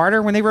took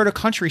harder? When they wrote a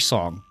country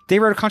song. They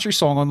wrote a country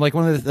song on like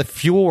one of the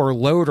Fuel or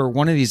Load or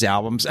one of these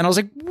albums, and I was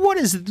like, "What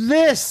is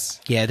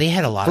this?" Yeah, they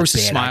had a lot Versus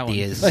of bad Smiling.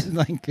 ideas.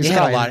 Like, they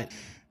had a lot.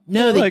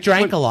 No, they Like,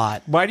 drank what- a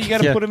lot. Why do you got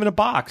to Yeah. put them in a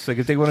box? Like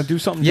if they want to do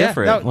something Yeah,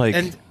 different, no, like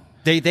and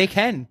they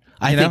can.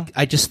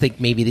 I just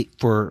think maybe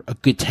for a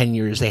good 10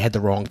 years they had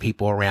the wrong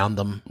people around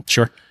them.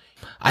 Sure,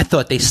 I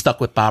thought they stuck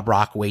with Bob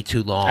Rock way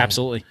too long.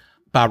 absolutely.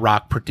 Bob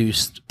Rock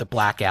produced the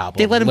Black Album.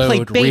 They let him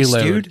play bass,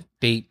 Reload. dude.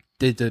 They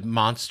did the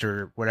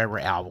Monster whatever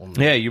album.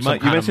 yeah, you Some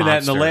kind of mentioned that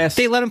in the monster. last.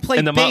 They let him play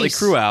in the Motley bass.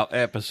 Crue out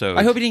episode.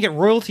 I hope he didn't get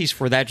royalties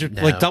for that, just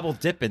No. like double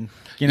dipping.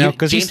 You know,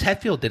 because James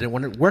Hetfield didn't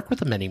want to work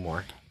with him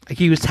anymore. Like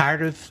he was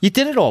tired of. you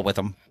did it all with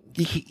him.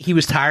 he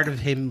was tired of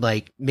him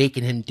like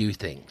making him do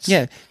things.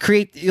 Yeah,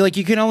 like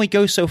you can only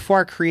go so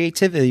far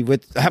creativity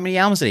with how many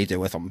albums did he do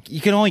with them?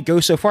 You can only go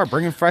so far,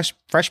 bringing fresh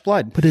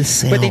blood. But his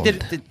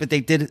sound. But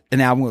they did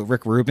an album with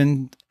Rick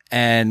Rubin,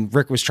 and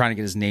Rick was trying to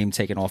get his name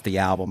taken off the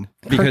album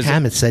Kirk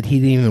Hammett said he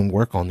didn't even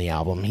work on the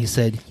album. He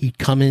said he'd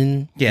come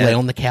in, lay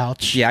on the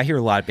couch. Yeah, I hear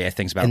a lot of bad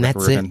things about And Rick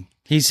that's Rubin.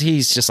 He's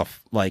just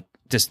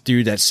this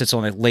dude that sits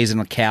on it, lays on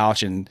the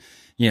couch, and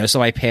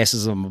somebody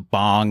passes him a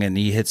bong and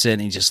he hits it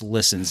and he just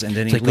listens, and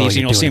then he leaves.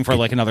 You don't see him for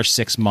like another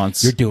 6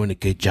 months. You're doing a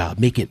good job.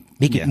 Make it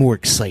more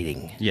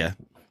exciting. Yeah.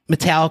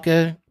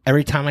 Metallica,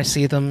 every time I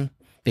see them,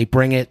 they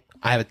bring it.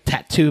 I have a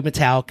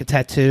Metallica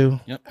tattoo.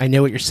 Yep. I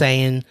know what you're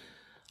saying.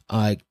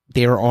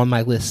 They were on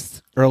my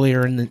list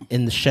earlier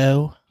in the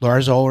show.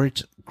 Lars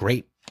Ulrich,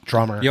 great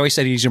drummer. You always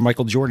said he's your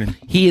Michael Jordan.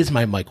 He is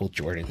my Michael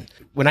Jordan.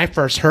 When I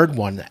first heard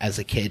one as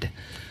a kid,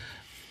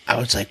 I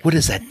was like, what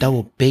is that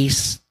double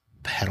bass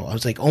pedal? I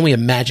was like, only a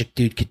Magic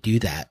dude could do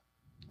that.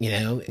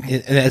 And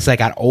as I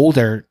got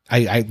older,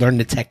 I learned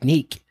the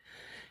technique,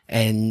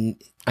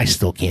 and I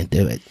still can't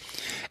do it.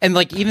 And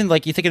even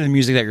you think of the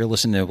music that you're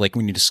listening to, like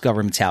when you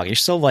discover Metallica, you're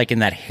still like in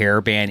that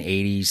hairband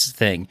 80s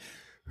thing.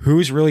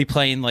 Who's really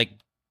playing like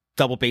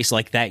double bass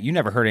like that? You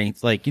never heard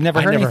anything like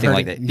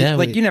that.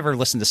 No, you never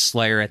listened to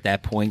Slayer at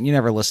that point. You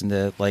never listened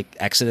to like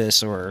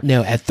Exodus or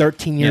no. At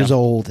 13 years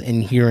old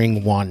and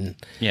hearing one,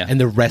 and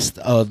the rest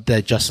of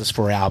the Justice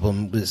for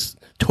album was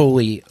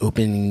totally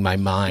opening my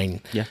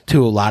mind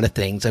to a lot of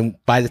things. And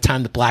by the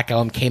time the Black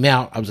Album came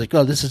out, I was like,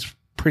 oh, this is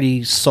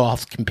pretty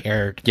soft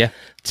compared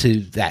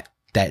to that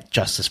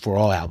Justice for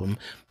All album.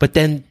 But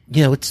then,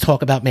 let's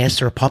talk about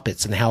Master of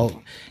Puppets and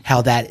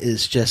how that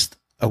is just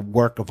a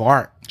work of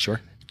art.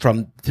 Sure.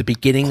 From the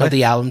beginning of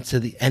the album to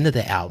the end of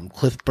the album.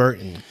 Cliff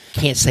Burton,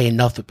 can't say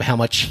enough about how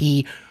much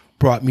he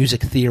brought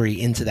music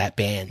theory into that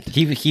band.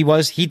 He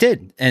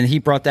did. And he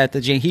brought that to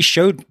James. He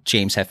showed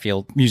James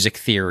Hetfield music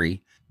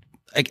theory.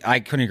 I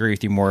couldn't agree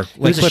with you more.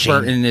 Like Cliff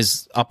Burton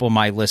is up on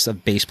my list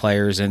of bass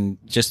players and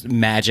just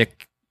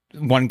magic.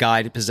 One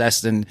guy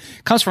possessed and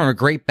comes from a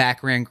great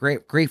background,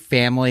 great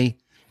family.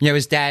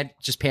 His dad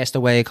just passed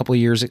away a couple of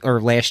years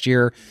or last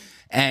year,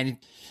 and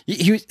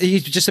he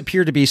just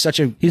appeared to be such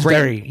a he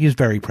was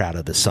very proud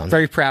of his son.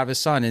 Very proud of his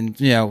son, and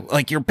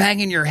like you're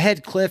banging your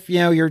head, Cliff.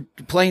 You're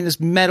playing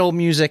this metal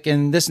music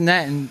and this and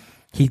that, and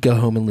he'd go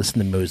home and listen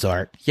to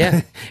Mozart.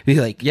 Yeah, be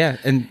like,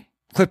 and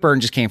Cliff Burton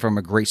just came from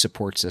a great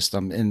support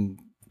system, and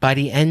by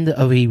the end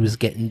of he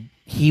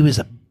was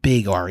a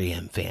big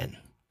REM fan.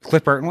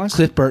 Cliff Burton was?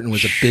 Cliff Burton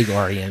was a big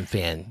REM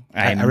fan.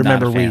 I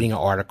remember reading an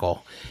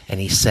article, and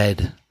he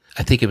said,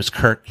 I think it was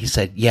Kurt, he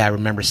said, yeah, I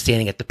remember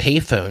standing at the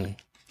payphone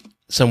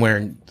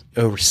somewhere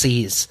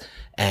overseas,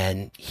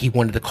 and he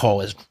wanted to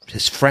call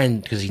his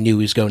friend because he knew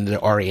he was going to the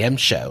REM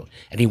show,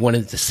 and he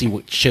wanted to see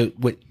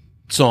what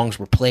songs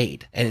were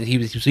played. And he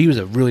was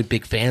a really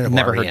big fan of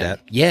Never REM. heard that.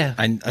 Yeah.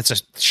 That's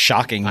just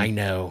shocking. I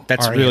know.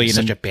 That's REM really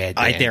such a bad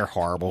band. They're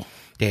horrible.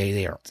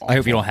 They are awful. I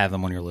hope you don't have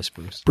them on your list,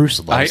 Bruce.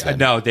 Bruce loves them.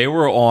 No, they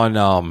were on,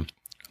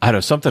 I don't know,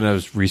 something I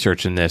was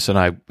researching this, and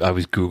I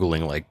was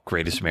Googling, like,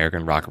 greatest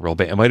American rock and roll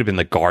band. It might have been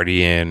The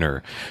Guardian, or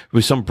it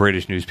was some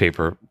British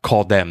newspaper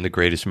called them the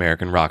greatest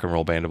American rock and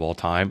roll band of all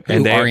time.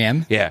 And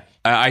REM? Yeah.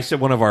 I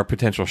said one of our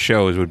potential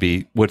shows would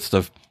be, what's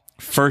the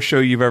first show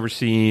you've ever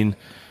seen?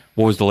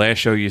 What was the last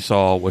show you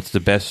saw? What's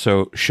the best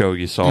show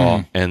you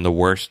saw? And the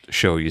worst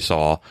show you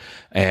saw?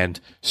 And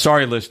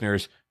sorry,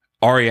 listeners,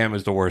 REM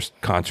is the worst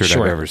concert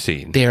I've ever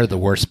seen. They're the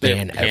worst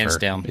band ever. Hands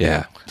down.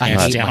 Yeah.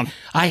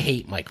 I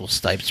hate Michael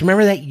Stipes.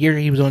 Remember that year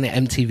he was on the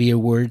MTV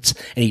Awards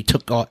and he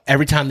took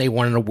every time they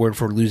won an award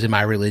for Losing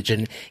My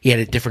Religion, he had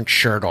a different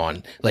shirt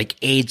on, like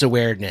AIDS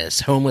awareness,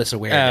 homeless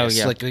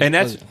awareness. Oh, yeah.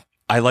 And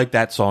I like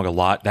that song a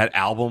lot. That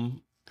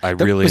album I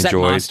really was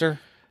enjoyed. That Monster?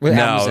 What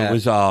No, album it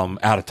was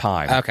Out of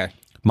Time. Okay.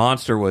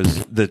 Monster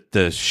was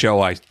the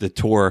show the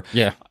tour.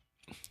 Yeah.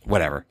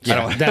 Whatever.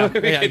 Yeah. I don't want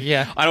to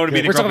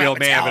be the We're grumpy talking old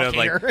man, but I was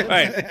like, about all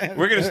right,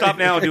 we're going to stop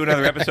now and do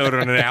another episode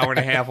on an hour and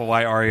a half of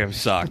why REM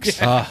sucks.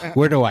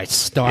 Where do I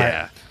start?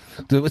 Yeah.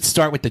 Let's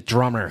start with the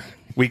drummer.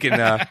 We can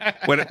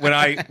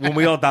when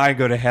we all die and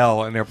go to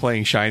hell and they're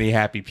playing Shiny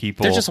Happy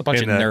People. They're just a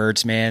bunch of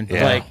nerds, man.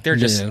 Yeah. Like they're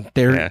just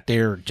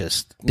they're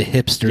just the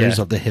hipsters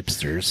of the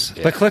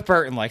hipsters. But Cliff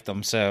Burton liked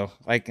them, so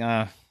like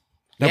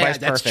nobody's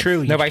that's perfect.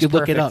 true. Nobody's you can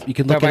look perfect. it up. You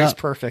can look Nobody's it up.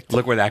 perfect.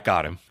 Look where that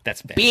got him.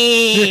 That's bad.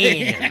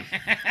 Bam!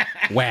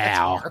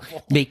 Wow.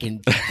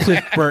 Making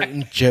Cliff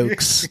Burton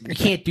jokes. You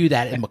can't do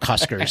that in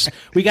McCuskers.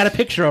 We got a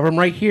picture of him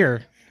right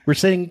here. We're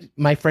sitting,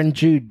 my friend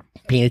Jude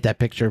painted that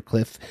picture of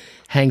Cliff,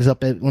 hangs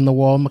up on the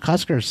wall in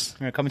McCuskers.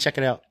 Come and check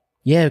it out.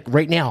 Yeah,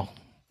 right now.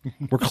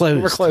 We're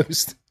closed. We're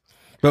closed.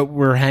 But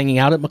we're hanging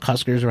out at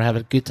McCuskers. We're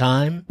having a good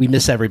time. We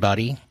miss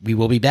everybody. We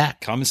will be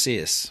back. Come and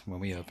see us when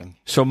we open.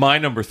 So my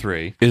number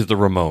 3 is the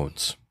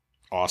Ramones.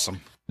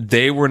 Awesome.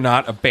 They were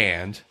not a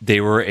band. They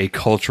were a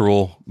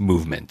cultural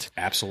movement.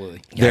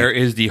 Absolutely. There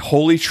is the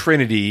holy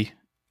trinity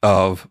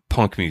of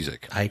punk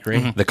music. I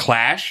agree. The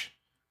Clash,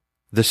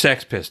 the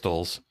Sex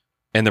Pistols,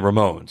 and the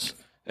Ramones.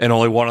 and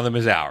only one of them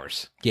is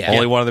ours. Yeah.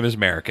 Only one of them is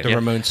American. The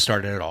Ramones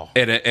started it all.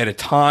 At a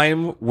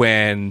time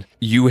when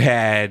you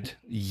had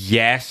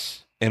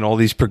Yes and all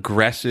these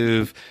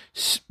progressive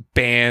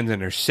bands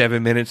and their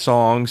 7-minute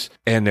songs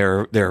and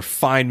their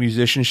fine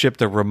musicianship,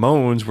 the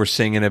Ramones were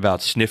singing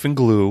about sniffing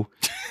glue.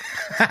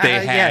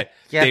 They had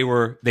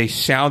they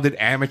sounded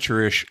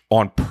amateurish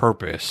on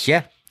purpose.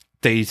 Yeah.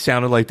 They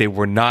sounded like they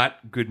were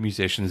not good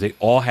musicians. They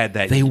all had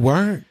that. They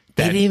weren't.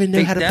 They didn't even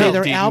know how to play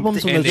their didn't.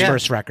 albums on And those they-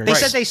 first records. They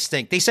said they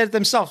stink. They said it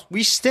themselves.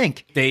 We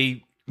stink.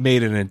 They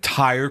made an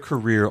entire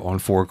career on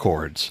 4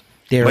 chords.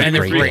 They're Like And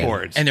they're great. three great.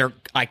 chords. And they're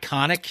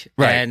iconic.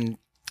 Right. And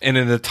And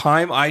in the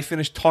time I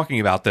finished talking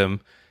about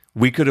them,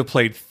 we could have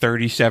played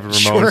 37 Ramones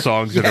Sure.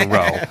 songs in a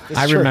row.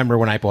 I remember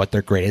when I bought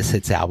their greatest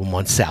hits album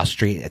on South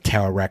Street at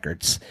Tower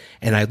Records,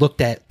 and I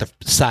looked at the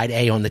side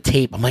A on the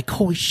tape. I'm like,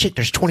 holy shit,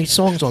 there's 20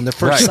 songs on the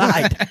first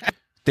side.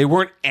 They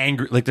weren't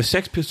angry. Like the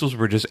Sex Pistols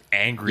were just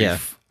angry, Yeah.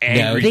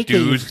 angry they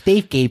dudes.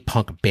 gave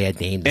punk a bad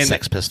name, the And-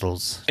 Sex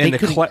Pistols. And They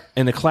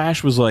couldn't- the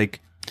Clash was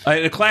like,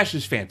 the Clash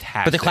is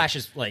fantastic. but the Clash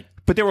is like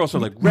But they were also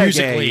like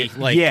musically reggae.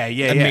 like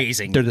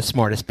amazing. they're the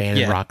smartest band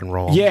in Yeah. rock and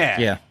roll. Yeah,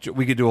 Yeah.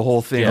 We could do a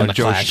whole thing on on the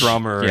Joe Clash.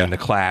 Strummer Yeah. and the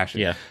Clash.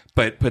 Yeah.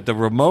 but the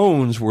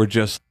Ramones were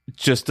just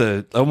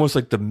almost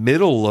like the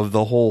middle of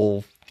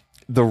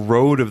the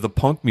road of the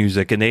punk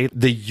music, and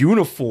the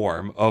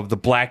uniform of the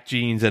black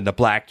jeans and the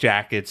black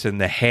jackets and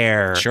the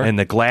hair Sure. and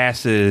the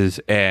glasses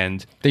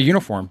and The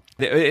uniform.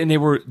 they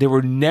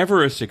were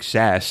never a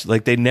success.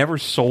 Like they never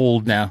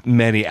sold No.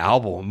 many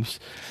albums.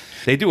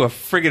 They do a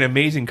friggin'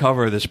 amazing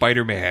cover of the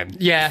Spider-Man theme.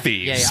 Yeah.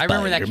 I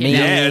remember that came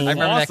Spider-Man. out. Yeah, I it's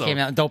remember awesome. that came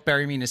out. And Don't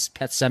Bury Me in a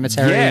Pet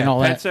Cemetery Yeah, and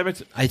all Pet that.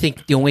 Sematary. I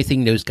think the only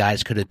thing those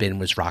guys could have been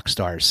was rock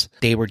stars.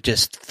 They were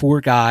just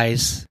 4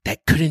 guys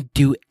that couldn't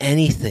do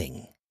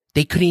anything.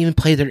 They couldn't even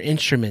play their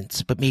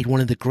instruments, but made one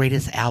of the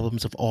greatest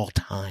albums of all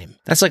time.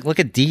 That's like, look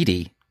at Dee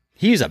Dee.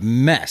 He's a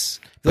mess.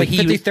 Like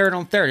he was- 53rd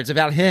on 3rd. It's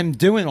about him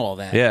doing all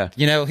that. Yeah.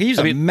 You know, he's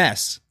a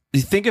mess.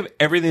 You think of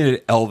everything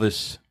that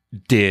Elvis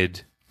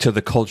did to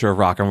the culture of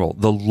rock and roll.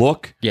 The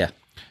look, Yeah.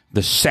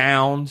 the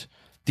sound,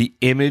 the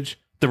image.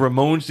 The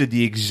Ramones did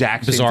the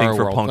exact same Bizarre thing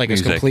for world. punk Like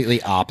music. it's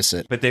completely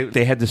opposite. But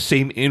they had the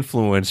same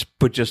influence,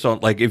 but just on,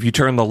 like, if you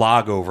turn the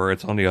log over,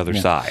 it's on the other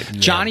side.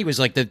 Johnny was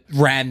like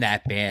ran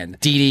that band.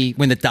 Dee Dee,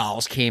 when the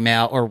Dolls came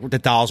out, or the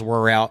Dolls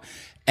were out,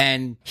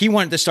 and he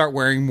wanted to start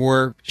wearing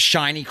more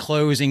shiny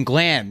clothes and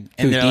glam.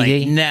 And Who, they're like,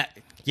 Dee Dee? nah.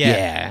 Yeah.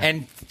 Yeah.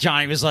 And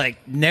Johnny was like,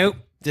 nope,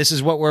 this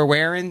is what we're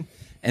wearing.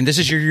 And this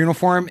is your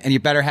uniform, and you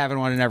better have it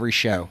on in every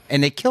show.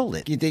 And they killed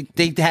it.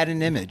 They had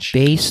an image.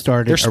 They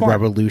started They're a smart.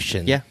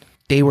 revolution. Yeah.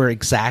 They were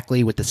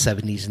exactly what the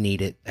 70s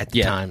needed at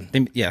the time.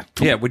 Yeah.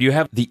 Yeah, when you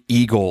have the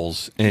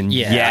Eagles and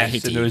Yeah, I Yes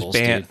hate and the those Eagles,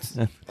 bands,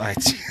 dude.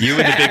 you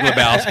and the Big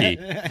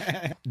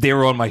Lebowski, they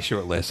were on my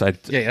short list.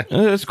 Yeah.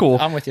 That's cool.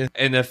 I'm with you.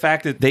 And the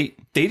fact that they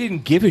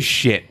didn't give a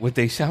shit what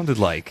they sounded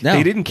like. No.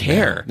 They didn't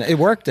care. It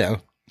worked,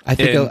 though. I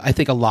think And- I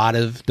think a lot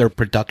of their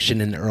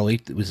production in the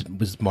early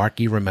was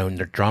Marky Ramone,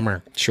 their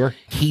drummer. Sure.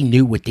 He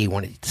knew what they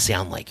wanted it to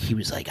sound like. He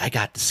was like, I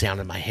got the sound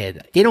in my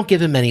head. They don't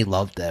give him any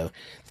love though.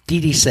 Dee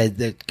Dee said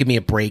that give me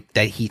a break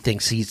that if he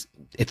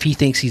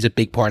thinks he's a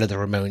big part of the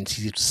Ramones,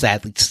 he's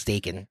sadly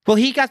mistaken. Well,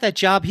 he got that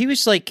job. He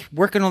was like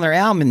working on their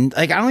album, and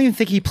like I don't even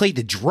think he played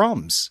the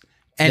drums.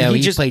 And No, he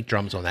he just played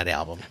drums on that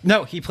album.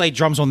 no, he played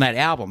drums on that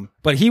album,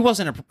 but he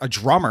wasn't a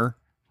drummer.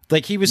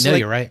 Like he was. No, like,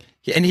 you're right.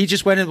 And he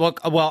just went and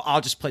well,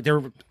 I'll just play.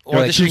 They're like,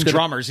 auditioning who's gonna-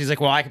 drummers. He's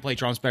like, well, I can play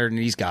drums better than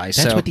these guys.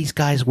 That's so what these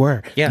guys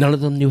were. Yeah. None of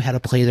them knew how to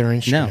play their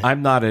instrument.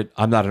 I'm not an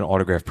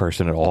autograph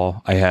person at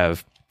all. I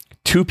have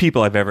 2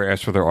 people I've ever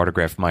asked for their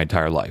autograph my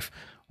entire life.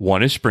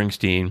 One is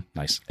Springsteen.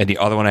 Nice. And the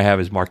other one I have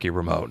is Marky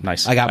Ramone.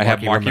 Nice. I got I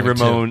have Marky Marky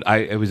Ramone,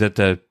 Ramone. It was at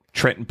the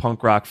Trenton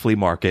Punk Rock Flea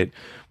Market.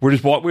 We're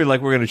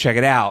going to check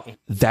it out.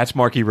 That's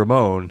Marky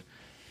Ramone.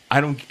 I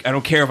don't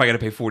care if I got to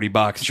pay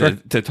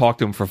 $40 to talk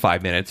to him for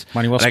 5 minutes.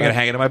 Money well and I got to spent.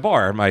 hang it in my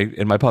bar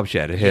in my pub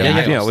shed.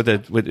 Yeah. You know,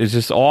 it's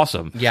just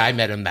awesome. Yeah, I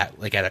met him at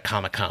a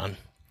Comic-Con.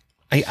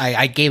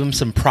 I gave him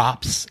some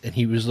props, and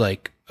he was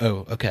like,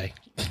 "Oh, okay."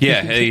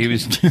 Yeah, he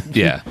was.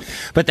 Yeah,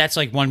 But that's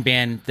like one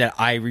band that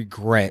I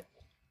regret,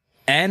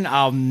 and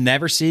I'll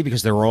never see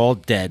because they're all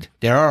dead.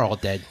 They are all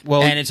dead.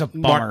 Well, And it's a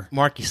bummer.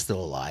 Marky's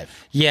still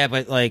alive. Yeah,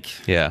 but like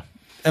yeah.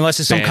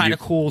 unless it's some Band kind you- of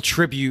cool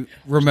tribute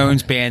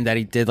Ramones band that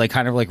he did, like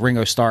kind of like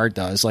Ringo Starr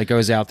does, like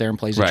goes out there and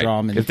plays a Right.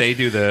 drum. And If they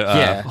do the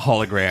Yeah.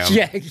 hologram,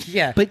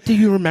 yeah. But do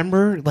you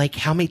remember like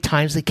how many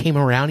times they came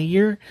around a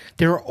year?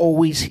 They were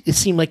always. It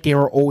seemed like they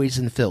were always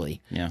in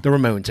Philly. Yeah. The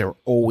Ramones. They were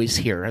always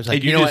here. I was like,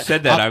 And you know just what?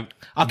 said that.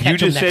 I'll you catch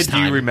them just next said, "Do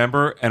you time."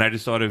 remember?" And I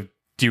just thought of,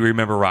 "Do you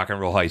remember Rock and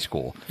Roll High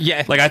School?"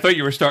 Yeah. Like I thought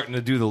you were starting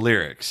to do the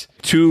lyrics.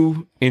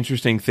 2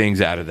 interesting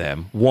things out of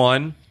them.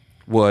 One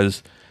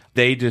was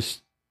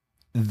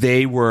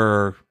they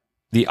were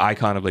the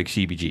icon of like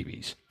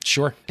CBGBs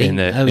Sure. in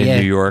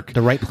New York.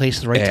 The right place,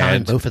 the right time.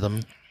 And- Both of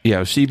them. You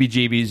know,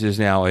 CBGBs is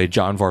now a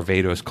John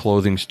Varvatos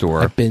clothing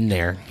store. I've been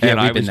there. Yeah, And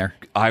we've I been was, there.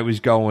 I was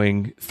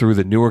going through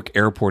the Newark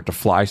airport to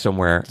fly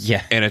somewhere.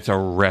 Yeah. And it's a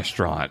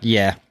restaurant.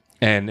 Yeah.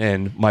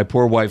 And my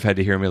poor wife had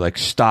to hear me like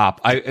stop.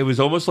 It was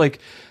almost like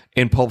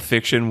in Pulp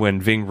Fiction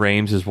when Ving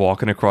Rhames is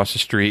walking across the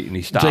street and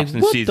he stops like,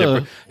 and "What sees the-"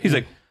 it. He's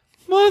like,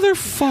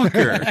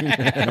 motherfucker.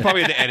 I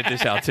probably had to edit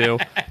this out too.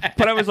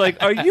 But I was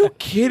like, are you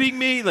kidding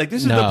me? Like,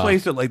 this is the No.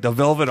 place that like the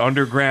Velvet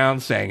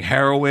Underground sang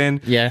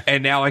heroin. Yeah.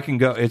 And now I can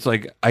go, it's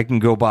like I can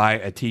go buy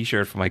a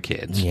t-shirt for my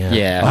kids.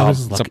 Yeah, I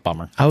was it's lucky. a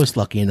bummer. I was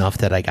lucky enough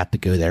that I got to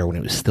go there when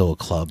it was still a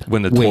club.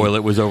 When the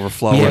toilet was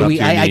overflowing. Yeah, up to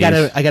your I got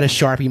knees. I got a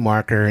Sharpie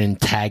marker and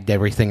tagged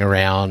everything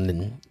around,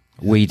 and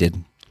We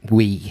did.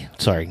 we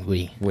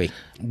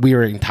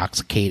were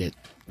intoxicated.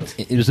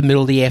 It was the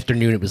middle of the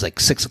afternoon. It was like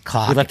 6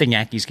 o'clock. We left the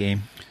Yankees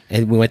game.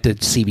 And we went to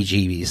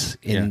CBGB's.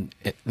 And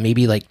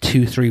maybe like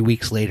 2-3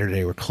 weeks later,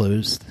 they were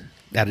closed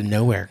out of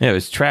nowhere. Yeah, it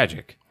was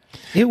tragic.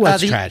 It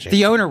was the, tragic.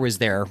 The owner was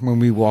there when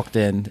we walked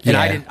in, and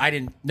Yeah. I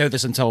didn't know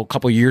this until a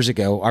couple years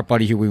ago. Our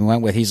buddy who we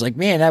went with, he's like,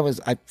 "Man, that was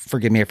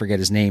forgive me, I forget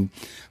his name,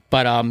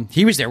 but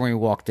he was there when we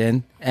walked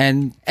in,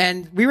 and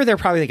we were there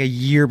probably like a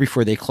year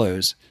before they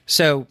closed.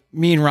 So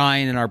me and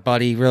Ryan and our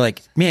buddy were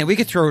like, man, we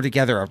could throw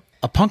together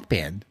a punk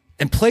band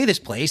and play this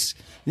place.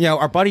 You know,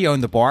 our buddy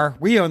owned the bar,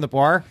 we owned the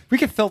bar. We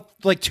could fill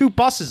like 2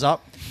 buses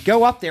up,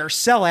 go up there,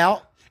 sell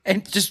out."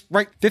 And just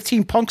write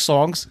 15 punk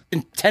songs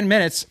in 10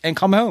 minutes and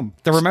come home.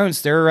 The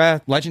Ramones,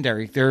 they're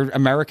legendary. They're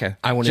America.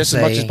 I want to just say,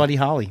 as much as Buddy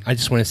Holly. I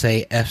just want to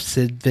say F.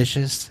 Sid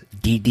Vicious,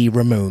 D.D.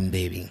 Ramone,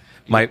 baby.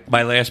 My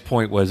last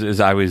point was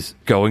as I was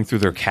going through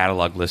their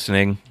catalog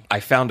listening, I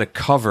found a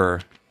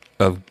cover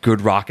of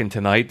Good Rockin'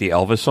 Tonight, the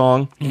Elvis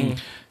song,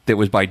 that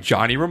was by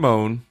Johnny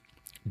Ramone,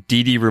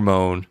 Dee Dee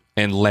Ramone,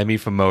 and Lemmy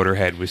from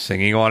Motorhead was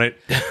singing on it.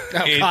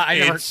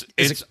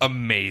 It's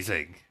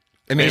amazing.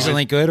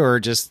 Amazingly good, or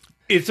just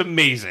It's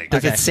amazing.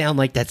 Does it sound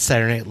like that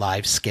Saturday Night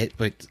Live skit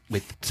with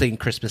singing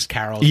Christmas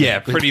carols? Yeah,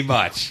 With- pretty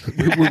much.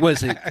 Who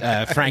was it?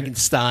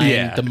 Frankenstein,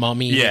 Yeah. the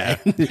Mummy. Yeah.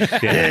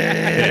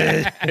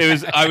 Yeah.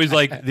 I was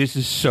like, this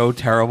is so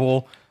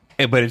terrible,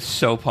 but it's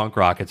so punk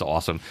rock. It's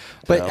awesome.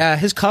 But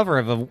his cover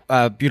of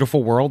a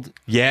Beautiful World,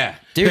 Yeah.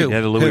 Dude.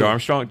 Yeah, the Louis Who?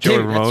 Armstrong, Joey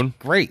dude, that's Ramone.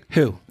 great.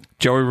 Who?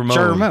 Joey Ramone.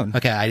 Joey Ramone.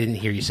 Okay, I didn't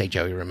hear you say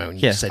Joey Ramone.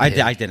 You Yeah, said I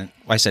him. didn't.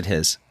 I said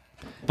his.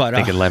 But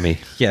Thinking Lemmy.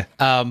 yeah.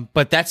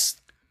 But that's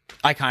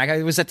iconic.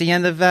 It was at the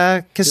end of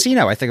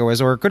Casino, I think it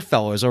was, or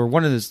Goodfellas, or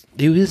one of those.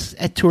 It was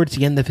towards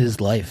the end of his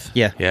life.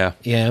 Yeah. Yeah.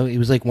 You know, it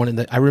was like one of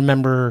the. I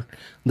remember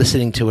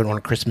listening to it on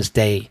a Christmas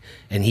day,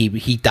 and he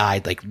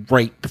died like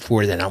right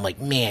before then. I'm like,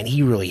 man,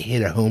 he really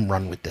hit a home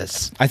run with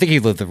this. I think he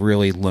lived a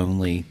really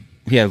lonely.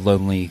 He had a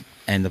lonely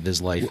end of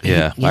his life.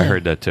 Yeah, I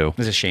heard that too.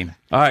 It's a shame.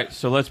 All right,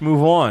 so let's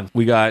move on.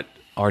 We got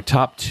our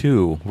top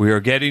 2. We are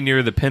getting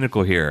near the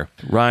pinnacle here.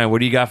 Ryan, what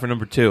do you got for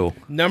number 2?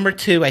 Number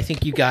 2, I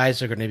think you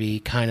guys are going to be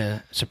kind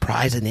of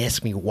surprised and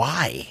ask me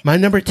why. My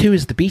number 2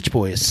 is the Beach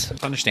Boys.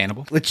 It's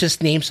understandable. Let's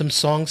just name some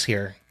songs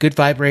here. Good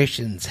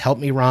Vibrations, Help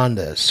Me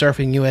Rhonda,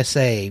 Surfing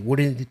USA,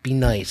 Wouldn't It Be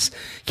Nice,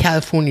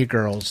 California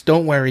Girls,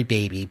 Don't Worry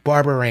Baby,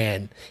 Barbara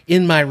Ann,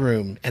 In My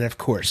Room, and of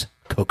course,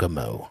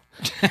 Kokomo.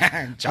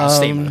 John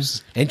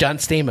Stamos. And John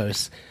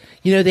Stamos.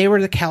 You know, they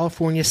were the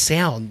California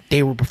sound.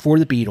 They were before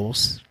the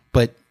Beatles,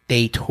 but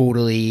they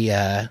totally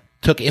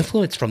took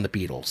influence from the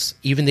Beatles.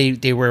 Even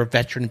they were a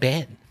veteran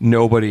band.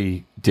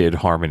 Nobody did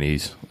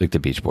harmonies like the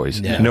Beach Boys.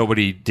 No.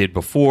 Nobody did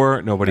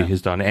before. Nobody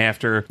has done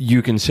after.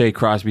 You can say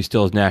Crosby,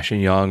 Stills, Nash &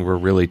 Young were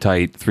really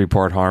tight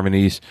 3-part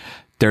harmonies.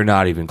 They're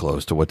not even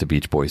close to what the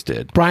Beach Boys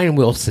did. Brian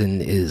Wilson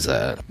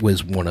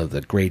was one of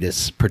the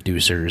greatest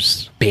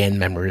producers, band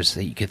members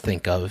that you could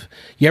think of.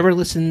 You ever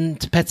listen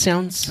to Pet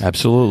Sounds?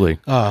 Absolutely.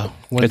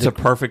 It's a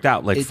perfect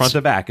out. Like front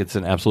to back, it's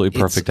an absolutely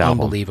perfect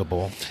album.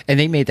 Unbelievable. And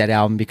they made that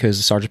album because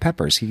of Sgt.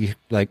 Pepper's. He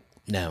like.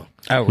 No.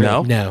 Oh, really?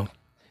 No? No.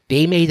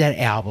 They made that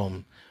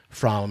album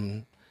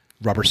from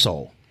Rubber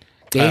Soul.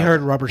 They heard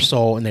Rubber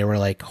Soul and they were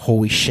like,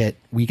 holy shit,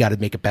 we got to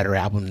make a better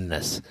album than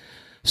this.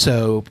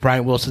 So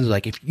Brian Wilson's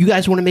like, if you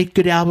guys want to make a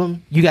good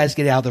album, you guys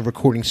get out of the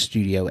recording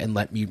studio and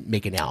let me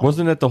make an album.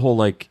 Wasn't it the whole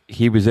like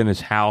he was in his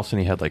house and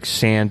he had like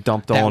sand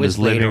dumped That on was his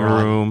living later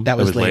on. room? That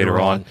was later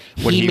on.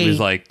 when He he was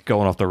made- like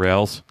going off the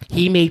rails.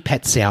 He made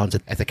Pet Sounds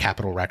at the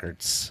Capitol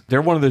Records.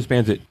 They're one of those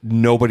bands that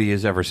nobody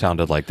has ever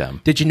sounded like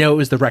them. Did you know it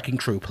was the Wrecking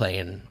Crew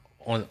playing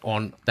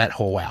on that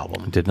whole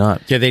album? Did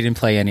not. Yeah, they didn't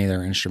play any of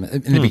their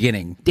instrument in the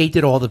beginning. They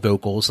did all the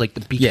vocals, like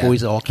the Beach Yeah.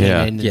 Boys all came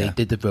Yeah. in and Yeah. they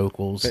did the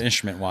vocals. But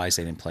instrument wise,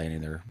 they didn't play any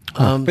of their.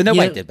 But nobody you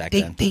know, did back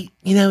they, then. They,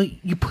 you know,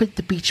 you put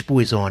the Beach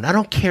Boys on. I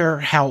don't care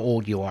how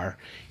old you are.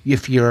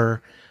 If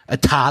you're a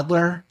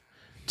toddler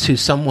to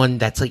someone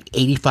that's like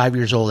 85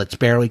 years old that's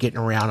barely getting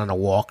around on a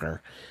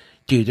walker,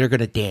 dude, they're going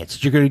to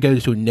dance. You're going to go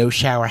to a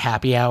no-shower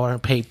happy hour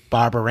and pay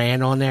Barbara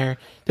Ann on there.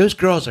 Those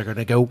girls are going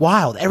to go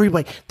wild.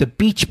 Everybody, the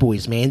Beach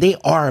Boys, man, they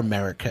are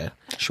America.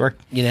 Sure.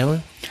 You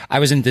know? I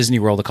was in Disney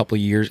World a couple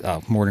of years,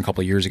 more than a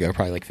couple of years ago,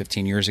 probably like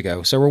 15 years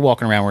ago. So we're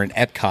walking around. We're in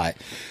Epcot.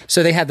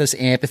 So they had this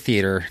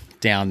amphitheater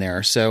down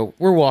there. So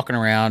we're walking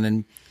around,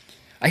 and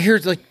I hear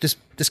like this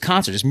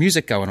concert, this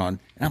music going on,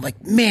 and I'm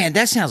like, man,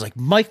 that sounds like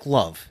Mike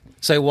Love.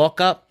 So I walk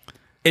up.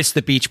 It's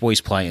the Beach Boys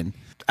playing.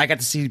 I got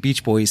to see the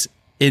Beach Boys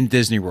in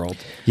Disney World.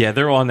 Yeah,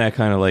 they're on that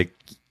kind of like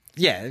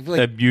Yeah,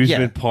 like,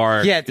 amusement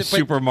park, yeah, but,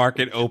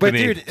 supermarket but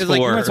opening. dude, it's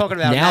like we're talking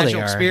about a Now they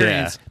magical are.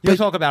 experience. Yeah. You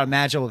talk about a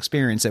magical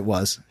experience. It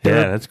was.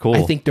 Yeah, that's cool.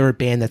 I think they're a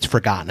band that's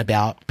forgotten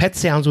about. Pet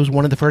Sounds was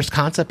one of the first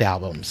concept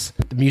albums.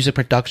 The music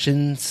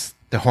productions,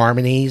 the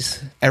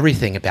harmonies,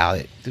 everything about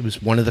it. It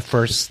was one of the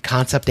first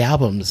concept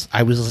albums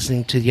I was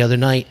listening to the other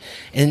night.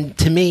 And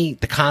to me,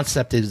 the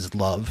concept is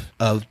love,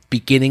 of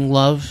beginning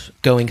love,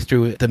 going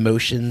through the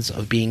motions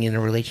of being in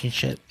a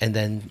relationship, and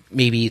then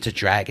maybe it's a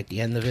drag at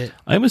the end of it.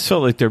 I almost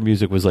felt like their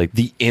music was like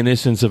the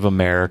innocence of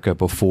America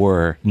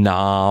before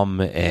Nam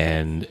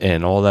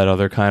and all that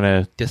other kind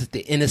of Just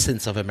the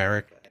innocence of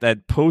America.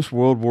 that post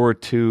World War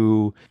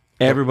II.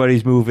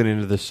 Everybody's moving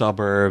into the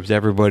suburbs.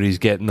 Everybody's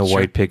getting the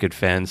white picket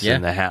fence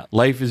and the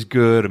life is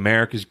good.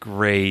 America's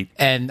great.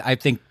 And I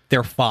think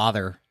their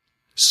father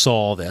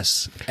saw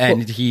this,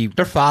 and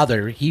Their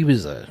father, he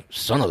was a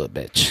son of a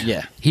bitch.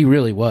 Yeah. He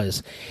really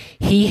was.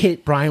 He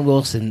hit Brian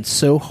Wilson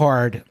so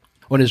hard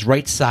on his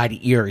right side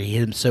ear. He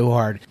hit him so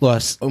hard,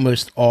 lost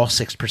almost all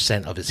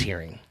 6% of his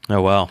hearing.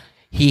 Oh, wow.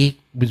 He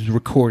was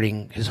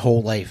recording his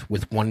whole life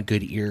with one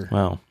good ear.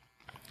 Wow.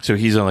 So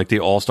he's on like the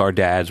All-Star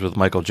Dads with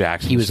Michael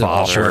Jackson's He was an father.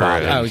 all-star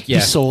father. Oh, He yeah.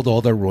 sold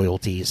all their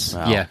royalties.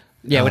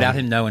 yeah, without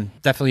him knowing,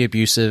 definitely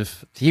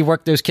abusive. He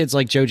worked those kids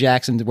like Joe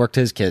Jackson worked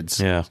his kids.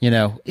 Yeah. you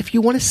know. If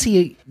you want to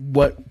see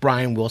what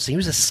Brian Wilson, he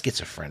was a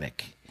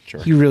schizophrenic.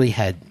 Sure. He really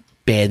had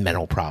bad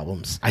mental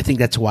problems. I think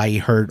that's why he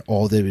heard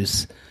all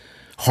those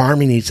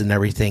harmonies and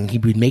everything. He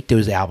would make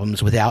those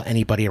albums without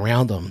anybody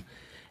around him,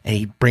 and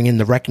he'd bring in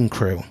the Wrecking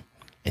Crew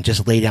and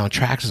just lay down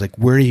tracks. It's like,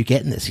 where are you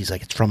getting this? He's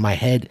like, it's from my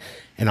head,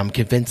 and I'm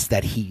convinced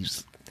that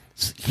he's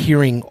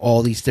hearing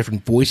all these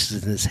different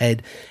voices in his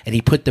head, and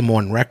he put them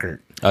on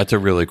record. That's a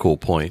really cool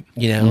point.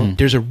 You know,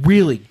 there's a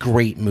really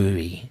great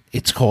movie.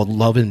 It's called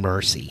Love and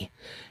Mercy,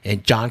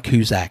 and John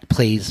Cusack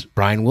plays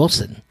Brian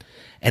Wilson,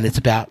 and it's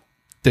about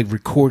the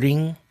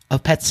recording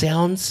of Pet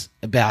Sounds,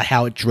 about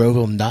how it drove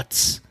him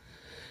nuts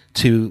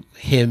to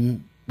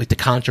him with the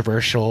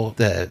controversial,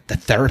 the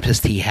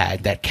therapist he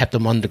had that kept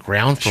him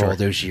underground for all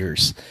those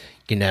years.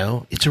 You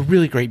know, it's a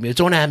really great movie.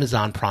 It's on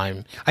Amazon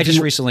Prime. I just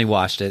recently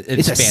watched it.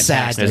 It's a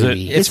fantastic. sad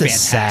movie. It's a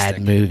fantastic.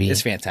 sad movie.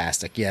 It's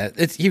fantastic. Yeah,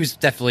 he was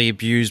definitely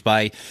abused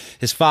by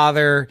his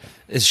father.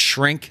 His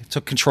shrink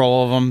took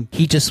control of him.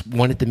 He just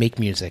wanted to make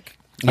music.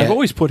 I've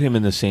always put him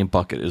in the same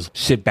bucket as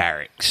Sid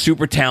Barrett.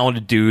 Super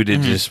talented dude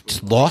and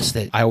just... Lost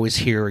it. I always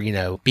hear, you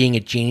know, being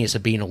a genius or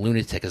being a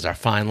lunatic is our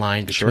fine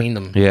line between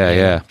them.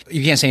 Yeah.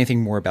 You can't say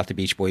anything more about the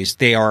Beach Boys.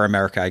 They are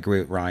America. I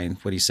agree with Ryan,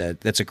 what he said.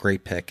 That's a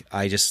great pick.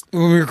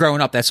 When we were growing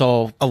up, that's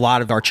all a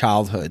lot of our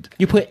childhood.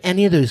 You put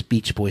any of those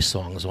Beach Boys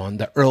songs on,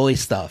 the early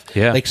stuff,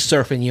 like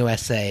Surfing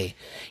USA,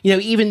 you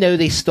know, even though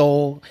they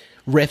stole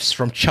riffs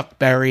from Chuck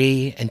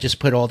Berry and just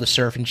put all the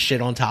surfing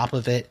shit on top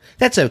of it,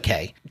 that's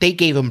okay. They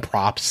gave them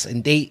props,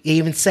 and they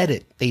even said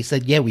it. They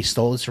said, yeah, we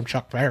stole this from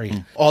Chuck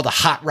Berry. All the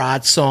hot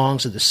rod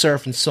songs, to the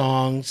surfing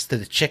songs, to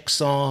the chick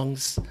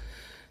songs,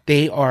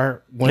 they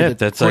are one of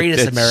the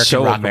greatest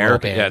American rock and roll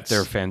bands.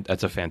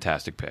 That's a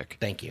fantastic pick.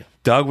 Thank you.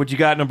 Doug, what you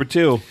got number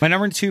 2? My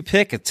number 2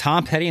 pick,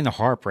 Tom Petty and the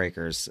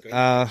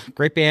Heartbreakers.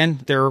 Great band.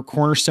 They're a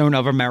cornerstone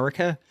of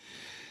America.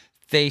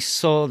 They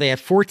had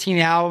 14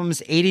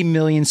 albums, 80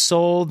 million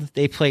sold.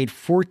 They played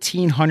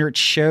 1,400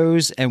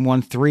 shows and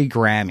won 3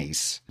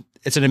 Grammys.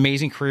 It's an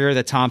amazing career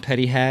that Tom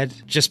Petty had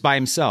just by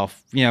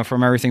himself, you know,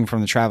 from everything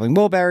from the Traveling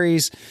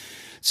Wilburys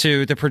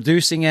to the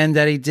producing end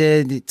that he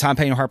did. Tom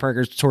Petty and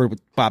Heartbreakers toured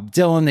with Bob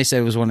Dylan. They said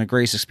it was one of the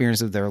greatest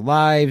experiences of their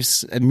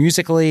lives. And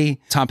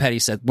musically, Tom Petty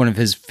said one of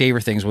his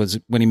favorite things was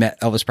when he met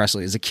Elvis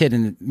Presley as a kid,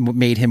 and it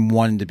made him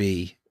want to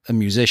be a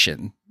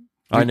musician.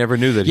 I never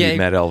knew that he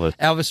met Elvis.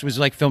 Elvis was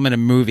like filming a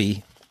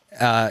movie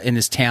in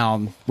his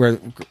town where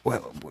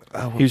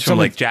He was from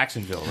like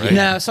Jacksonville, right?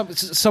 No,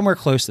 somewhere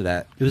close to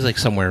that. It was like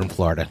somewhere in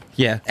Florida.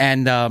 Yeah,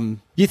 and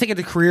you think of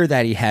the career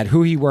that he had,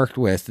 who he worked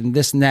with, and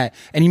this and that,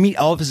 and you meet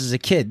Elvis as a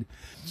kid.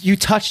 You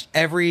touched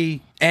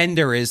every end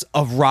there is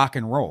of rock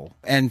and roll,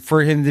 and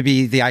for him to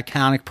be the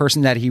iconic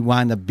person that he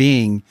wound up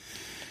being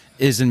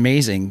is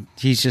amazing.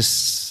 He's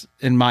just,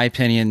 in my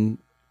opinion,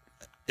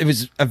 it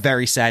was a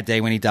very sad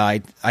day when he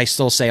died. I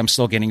still say I'm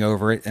still getting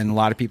over it, and a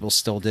lot of people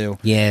still do.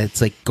 Yeah,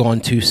 it's like gone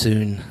too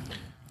soon.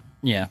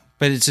 Yeah,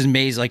 but it's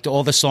amazing. Like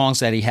all the songs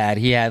that he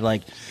had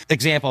like,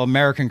 example,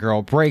 American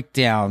Girl,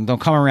 Breakdown,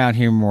 Don't Come Around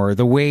Here More,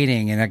 The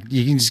Waiting, and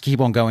you can just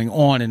keep on going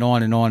on and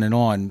on and on and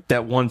on.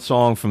 That one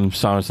song from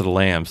Silence of the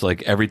Lambs,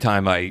 like every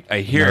time I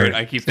hear it,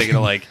 I keep thinking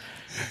of like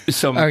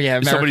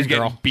somebody's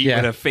getting beat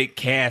with a fake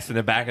cast in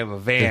the back of a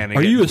van.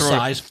 Are you a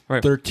size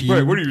 13?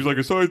 Right, what are you, like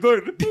a size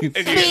 9?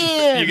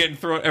 And you're getting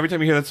thrown, every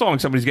time you hear that song,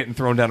 somebody's getting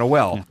thrown down a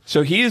well. Yeah.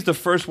 So he is the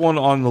first one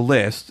on the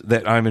list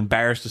that I'm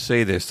embarrassed to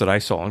say this that I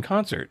saw in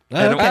concert.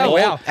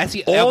 Wow. That's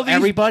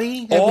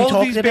everybody that we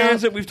talked these about?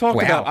 bands that we've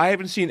talked about, I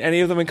haven't seen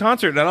any of them in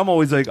concert. And I'm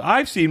always like,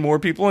 I've seen more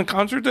people in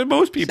concert than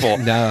most people.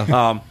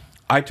 No.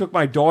 I took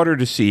my daughter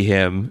to see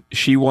him.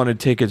 She wanted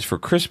tickets for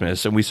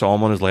Christmas, and we saw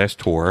him on his last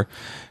tour.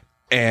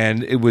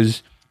 And it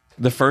was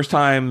The first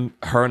time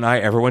her and I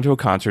ever went to a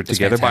concert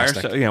together by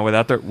fantastic.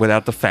 ourselves,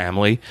 without the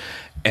family,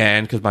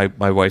 and because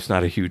my wife's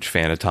not a huge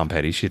fan of Tom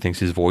Petty, she thinks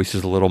his voice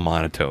is a little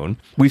monotone.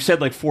 We've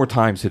said like 4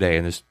 times today,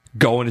 and this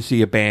going to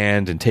see a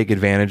band and take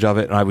advantage of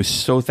it, and I was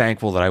so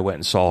thankful that I went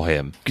and saw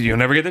him because you'll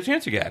never get the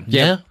chance again.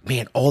 Yeah.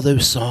 Man, all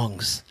those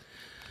songs.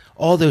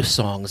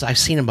 I've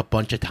seen him a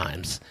bunch of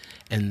times.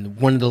 And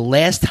one of the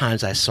last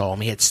times I saw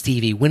him, he had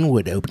Stevie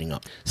Winwood opening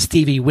up.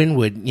 Stevie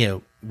Winwood,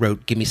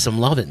 wrote "Give Me Some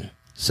Lovin'."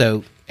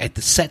 So at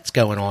the set's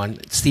going on,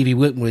 Stevie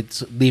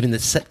Winwood's leaving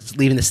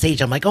the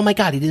stage. I'm like, oh my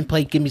God, he didn't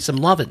play "Give Me Some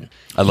Lovin'."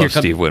 I love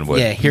Steve Winwood.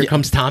 Yeah, here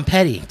comes Tom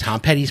Petty. Tom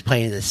Petty's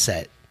playing this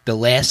set. The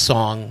last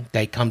song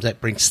that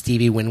brings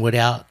Stevie Winwood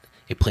out,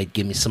 it played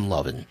 "Give Me Some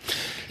Lovin'."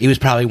 It was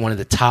probably one of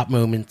the top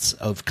moments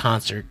of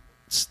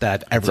concerts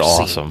that I've ever That's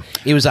seen. awesome.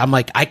 It was. I'm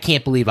like, I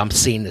can't believe I'm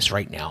seeing this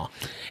right now.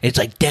 It's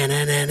like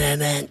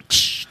da-na-na-na-na,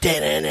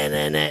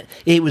 da-na-na-na-na.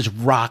 It was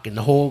rocking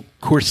the whole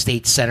Coors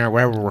State Center,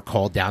 wherever we're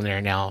called down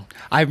there now.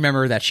 I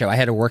remember that show. I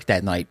had to work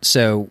that night.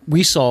 So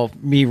we saw,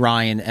 me,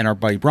 Ryan, and our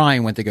buddy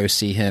Brian went to go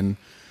see him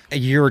a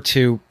year or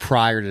 2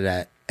 prior to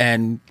that.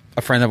 And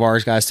a friend of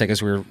ours got us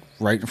tickets. We were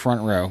right in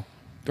front row.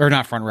 Or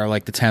not front row,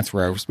 like the 10th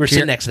row. We're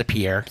sitting next to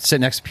Pierre.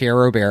 Sitting next to Pierre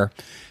Robert.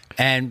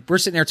 And we're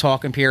sitting there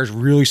talking. Pierre's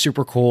really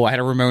super cool. I had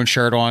a Ramon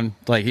shirt on.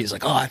 Like, he's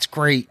like, oh, that's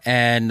great.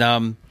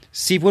 And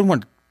Steve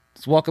Winwood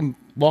is walking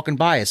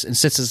by us and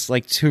sits us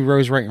like 2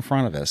 rows right in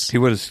front of us. He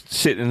was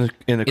sitting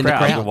in the the crowd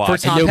crowd. to For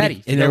watch, Tom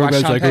Petty. And They watched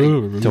everybody's Tom like, Petty.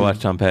 "Ooh." to watch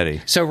Tom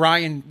Petty. So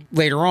Ryan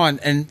later on,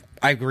 and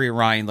I agree with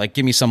Ryan, like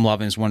 "Give Me Some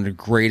Lovin'" is one of the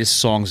greatest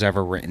songs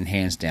ever written,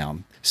 hands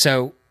down.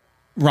 So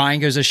Ryan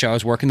goes to the show, I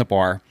was working the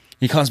bar.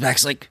 He comes back,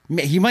 he's like,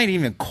 he might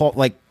even call,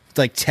 like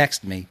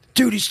text me,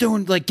 dude, he's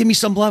doing like "Give Me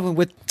Some Lovin'"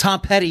 with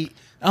Tom Petty.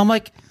 I'm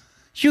like,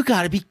 you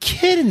gotta be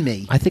kidding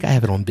me. I think I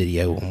have it on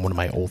video on one of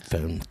my old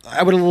phones.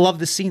 I would have loved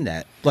to seen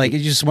that. Like,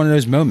 it's just one of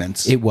those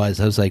moments. I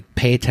was like,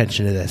 pay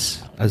attention to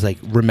this. I was like,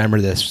 remember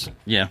this.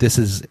 Yeah.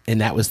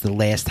 And that was the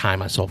last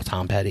time I saw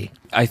Tom Petty.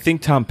 I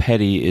think Tom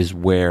Petty is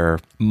where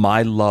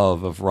my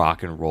love of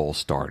rock and roll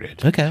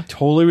started. Okay.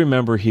 Totally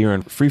remember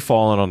hearing Free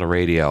Fallin' on the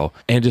radio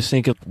and just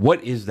thinking,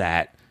 what is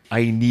that?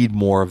 I need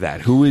more of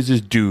that. Who is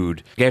this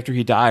dude? After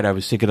he died, I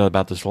was thinking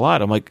about this a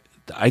lot. I'm like,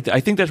 I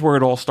think that's where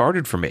it all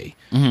started for me.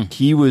 Mm-hmm.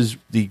 He was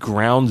the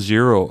ground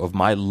zero of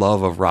my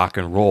love of rock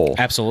and roll.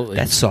 Absolutely.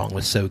 That song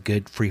was so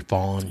good, Free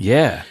Fallin'.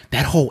 Yeah.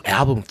 That whole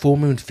album, Full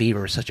Moon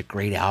Fever, is such a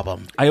great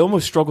album. I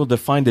almost struggled to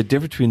find the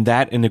difference between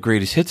that and the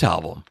Greatest Hits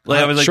album. Like,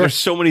 I was like, Sure. there's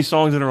so many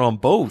songs that are on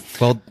both.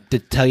 Well, to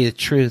tell you the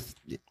truth,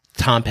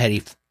 Tom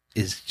Petty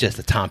is just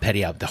a Tom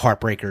Petty album. The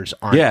Heartbreakers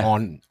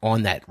aren't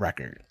on that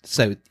record.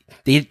 So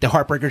the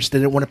Heartbreakers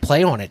didn't want to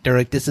play on it. They're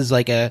like, this is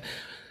like a...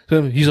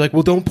 So he's like,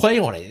 well, don't play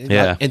on it.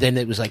 Yeah. And then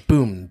it was like,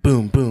 boom,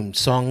 boom, boom,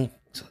 song,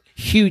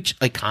 huge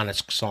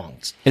iconic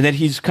songs. And then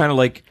he's kind of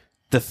like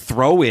the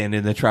throw-in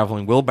in the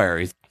Traveling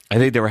Wilburys. I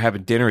think they were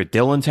having dinner at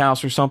Dylan's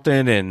house or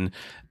something,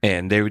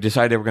 and they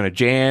decided they were going to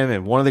jam.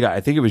 And one of the guys,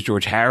 I think it was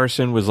George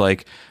Harrison, was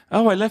like,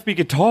 "Oh, I left my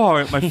guitar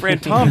at my friend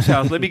Tom's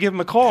house. Let me give him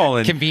a call."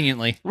 And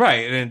Conveniently.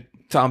 right, and then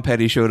Tom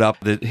Petty showed up.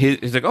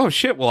 He's like, "Oh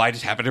shit! Well, I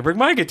just happened to bring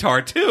my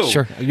guitar too."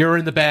 Sure. You're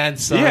in the band,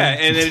 son. Yeah,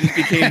 and then it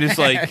became this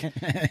like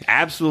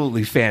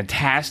absolutely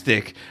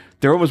fantastic.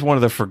 They're almost one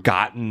of the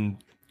forgotten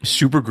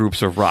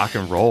supergroups of rock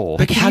and roll.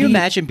 But can you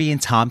imagine being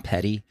Tom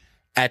Petty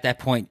at that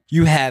point?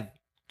 You have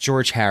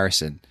George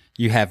Harrison.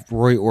 You have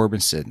Roy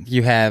Orbison.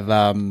 You have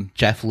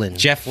Jeff Lynne.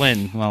 Jeff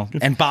Lynne. Well,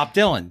 and Bob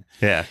Dylan.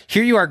 Yeah.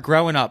 Here you are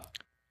growing up,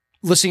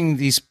 listening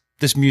to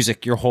this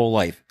music your whole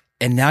life,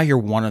 and now you're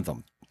one of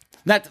them.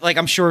 Not like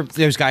I'm sure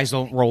those guys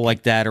don't roll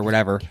like that or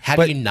whatever. How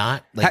but do you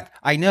not? Like,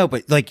 I know,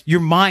 but like your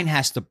mind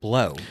has to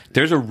blow.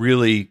 There's a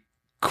really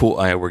cool.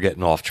 We're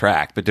getting off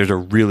track, but there's a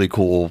really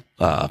cool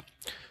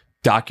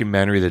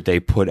documentary that they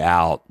put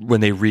out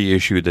when they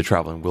reissued the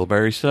Traveling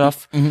Wilbury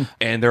stuff, and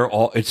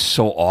it's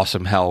so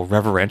awesome how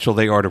reverential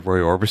they are to Roy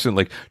Orbison.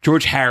 Like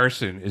George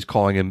Harrison is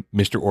calling him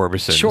Mr.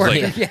 Orbison. Sure,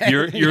 It's like,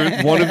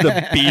 you're one of the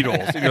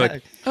Beatles, and you're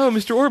like, oh,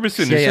 Mr.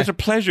 Orbison, it's such a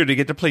pleasure to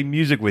get to play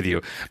music with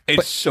you.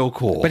 It's so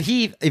cool. But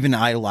he even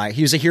idolized.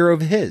 He was a hero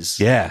of his.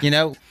 Yeah. You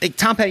know, like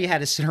Tom Petty had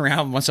to sit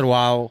around once in a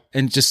while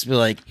and just be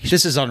like,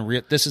 "This is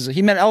unreal.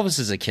 He met Elvis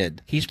as a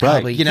kid. he's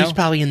probably you know? he's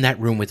probably in that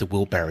room with the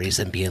Wilburys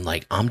and being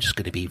like, I'm just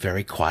going to be very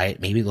quiet.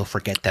 Maybe they'll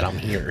forget that I'm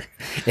here,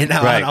 and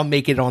I'll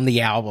make it on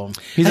the album.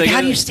 He's like, like,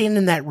 how do you stand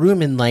in that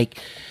room and like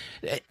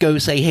go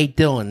say, hey,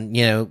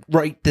 Dylan,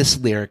 write this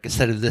lyric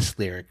instead of this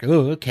lyric?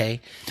 Oh,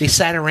 okay. They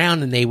sat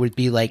around and they would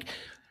be like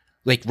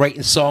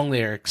writing song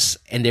lyrics,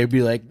 and they'd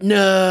be like,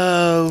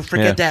 no,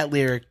 forget that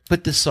lyric,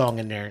 put this song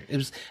in there.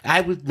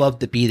 I would love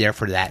to be there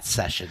for that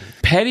session.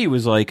 Petty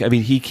was like, I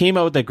mean, he came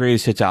out with that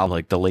Greatest Hits album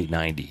like the late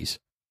 90s,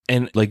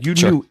 and like you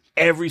knew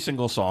every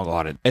single song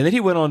on it. And then he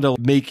went on to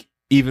make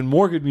even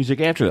more good music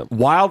after that.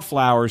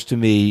 Wildflowers to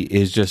me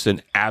is just an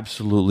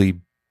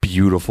absolutely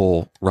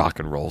beautiful rock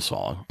and roll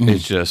song.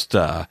 It's just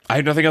I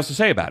have nothing else to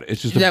say about it.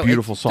 It's just a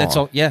beautiful song. That's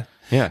all. Yeah.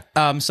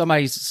 Yeah.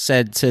 Somebody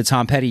said to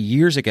Tom Petty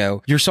years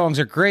ago, "Your songs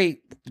are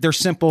great. They're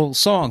simple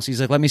songs." He's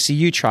like, "Let me see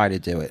you try to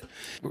do it."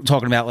 We're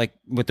talking about like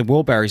with the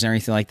Wilburys and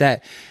everything like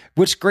that.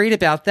 What's great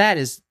about that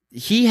is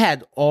he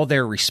had all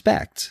their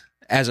respect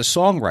as a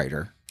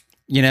songwriter,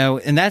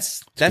 and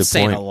that's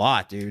saying point. a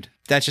lot, dude.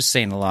 That's just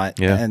saying a lot.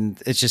 Yeah.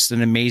 And it's just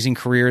an amazing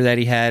career that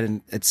he had,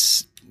 and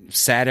it's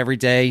sad every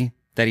day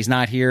that he's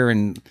not here,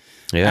 and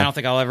I don't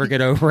think I'll ever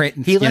get over it.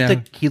 He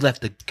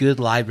left a good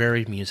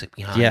library of music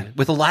behind,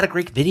 with a lot of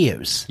great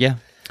videos. Yeah.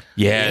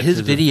 Yeah.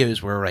 His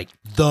videos were like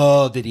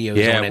the videos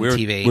on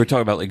MTV. We're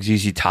talking about like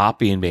ZZ Top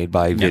being made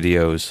by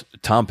videos.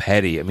 Tom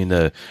Petty. I mean,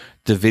 the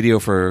video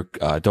for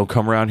 "Don't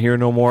Come Around Here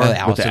No More" with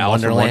Alice the in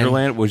Alice in Wonderland.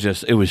 Wonderland was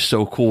just, it was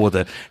so cool.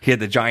 He had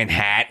the giant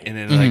hat, and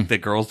then like the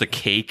girls, the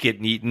cake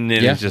getting eaten,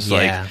 and it's just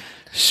like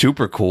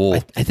super cool.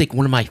 I think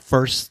one of my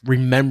first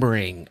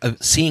remembering of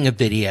seeing a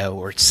video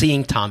or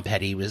seeing Tom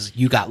Petty was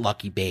 "You Got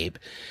Lucky Babe,"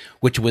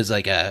 which was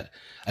like a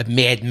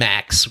Mad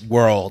Max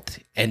world,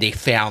 and they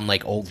found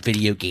like old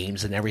video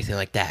games and everything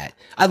like that.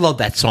 I love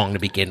that song to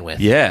begin with.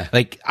 Yeah.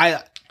 Like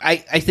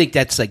I think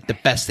that's like the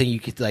best thing you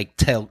could like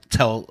tell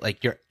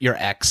like your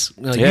ex.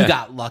 Like, Yeah. You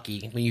got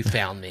lucky when you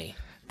found me.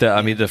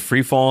 The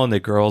free fall and the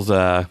girls,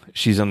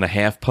 she's on the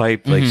half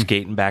pipe, like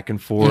skating back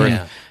and forth.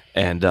 Yeah.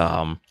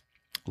 And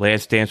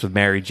Lance danced with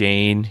Mary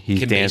Jane. He's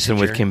Kim dancing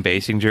with Basinger. Kim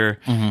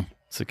Basinger.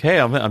 It's like, hey,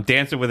 I'm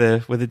dancing with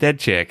a dead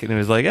chick, and it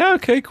was like, oh,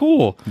 okay,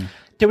 cool.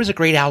 There was a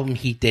great album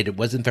he did. It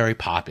wasn't very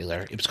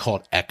popular. It was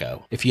called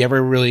Echo. If you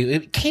ever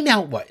it came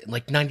out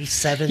like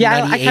 97, Yeah,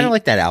 98? I kind of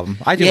like that album.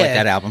 I do like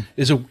that album.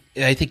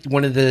 I think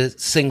one of the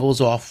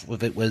singles off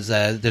of it was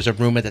 "There's a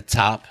Room at the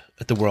Top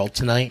at the World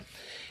Tonight."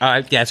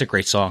 Yeah, it's a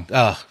great song.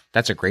 Oh,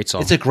 That's a great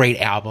song. it's a great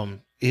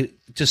album.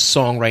 Just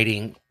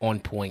songwriting on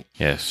point.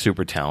 Yeah,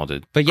 super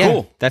talented. But yeah,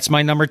 Cool. that's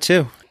my number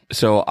 2.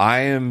 So I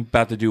am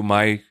about to do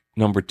my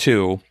number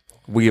 2.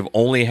 We have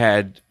only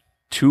had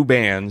 2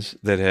 bands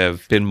that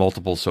have been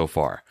multiple so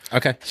far.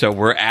 Okay. So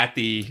we're at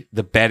the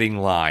betting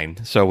line.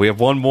 So we have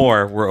one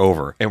more. We're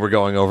over, and we're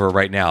going over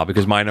right now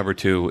because my number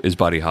 2 is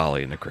Buddy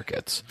Holly and the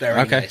Crickets. Very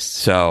Okay. nice.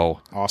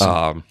 So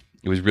Awesome.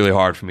 it was really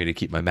hard for me to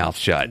keep my mouth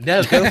shut.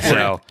 No, go for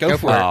So, it. Go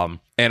for it.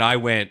 And I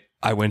went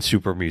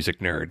super music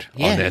nerd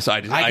Yeah. on this.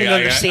 I can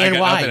understand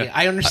why.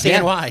 I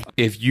understand why.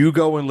 If you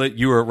go and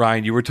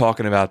Ryan, you were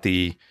talking about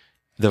the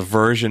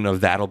version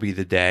of "That'll Be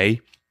the Day."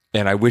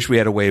 And I wish we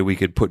had a way we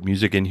could put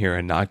music in here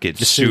and not get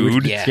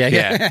sued. Yeah.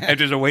 If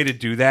there's a way to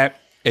do that,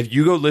 if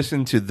you go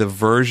listen to the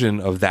version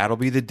of "That'll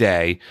Be the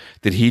Day"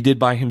 that he did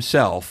by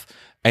himself,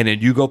 and then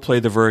you go play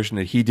the version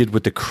that he did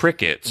with the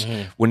Crickets,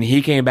 when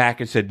he came back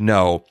and said,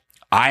 "No,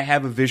 I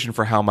have a vision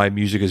for how my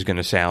music is going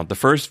to sound." The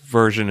first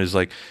version is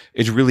like,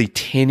 it's really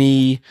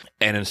tinny,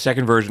 and then the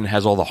second version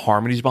has all the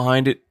harmonies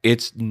behind it.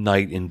 It's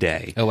night and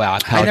day. Oh, wow.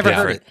 How I never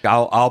different. heard it.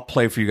 I'll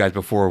play for you guys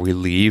before we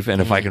leave,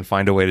 and if I can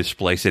find a way to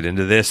splice it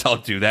into this, I'll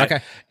do that.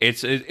 Okay.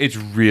 It's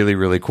really,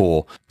 really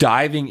cool.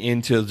 Diving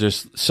into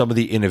just some of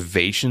the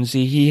innovations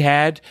he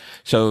had.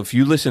 So if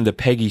you listen to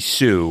Peggy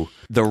Sue,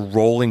 the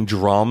rolling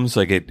drums,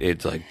 like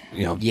it's like,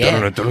 Yeah.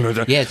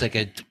 dun-dun-dun-dun-dun. Yeah, it's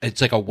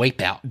like a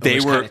wipeout.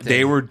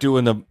 They were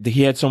doing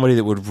he had somebody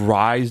that would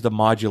rise the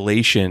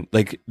modulation,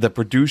 like the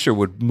producer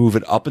would move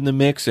it up in the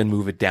mix and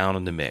move it down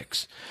in the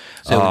mix.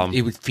 So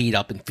it would feed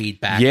up and feed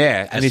back.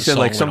 Yeah, and as he the said song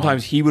like went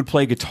sometimes on. he would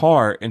play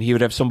guitar and he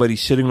would have somebody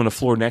sitting on the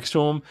floor next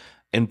to him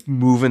and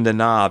moving the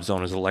knobs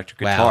on his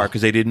electric Wow. guitar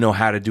because they didn't know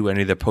how to do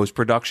any of the post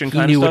production He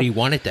kind knew of stuff. what he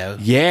wanted though.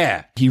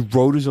 Yeah, he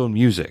wrote his own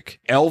music.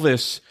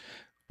 Elvis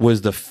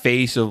was the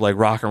face of like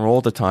rock and roll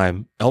at the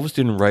time. Elvis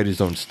didn't write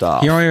his own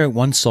stuff. He only wrote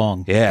one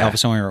song. Yeah.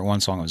 Elvis only wrote one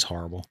song. It was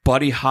horrible.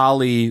 Buddy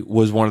Holly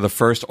was one of the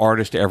first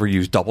artists to ever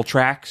use double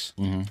tracks,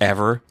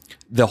 ever.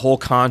 The whole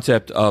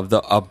concept of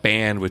a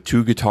band with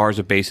 2 guitars,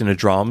 a bass, and a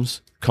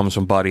drums comes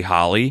from Buddy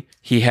Holly.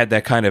 He had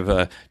that kind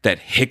of that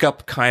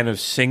hiccup kind of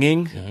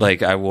singing.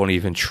 Like I won't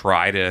even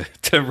try to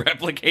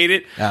replicate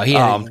it. Oh,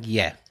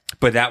 yeah.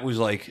 But that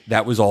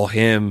was all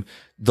him.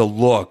 The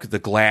look, the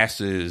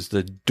glasses,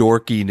 the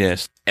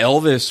dorkiness.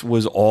 Elvis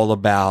was all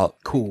about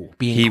Cool.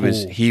 Being he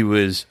cool. he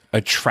was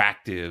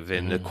attractive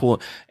and the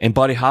cool. And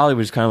Buddy Holly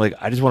was kind of like,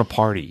 I just want to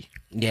party.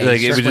 Yeah, like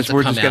he it was just just wants to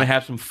we're come just gonna out.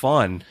 have some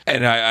fun.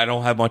 And I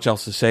don't have much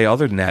else to say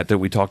other than that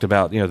we talked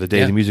about. The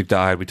day the music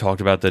died. We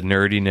talked about the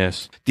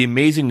nerdiness. The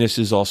amazingness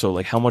is also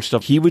like how much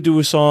stuff he would do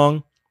a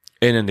song.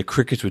 And then the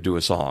Crickets would do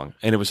a song.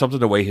 And it was something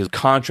the way his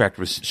contract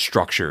was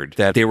structured,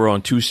 that they were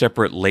on 2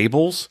 separate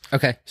labels.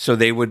 Okay. So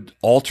they would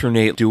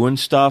alternate doing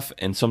stuff,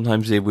 and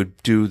sometimes they would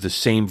do the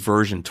same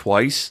version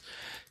twice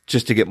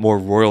just to get more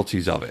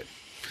royalties of it.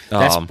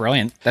 That's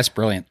brilliant. That's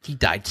brilliant. He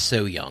died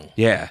so young.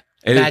 Yeah.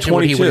 And at Imagine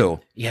what he 22. would.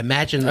 Yeah,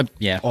 imagine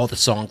yeah. all the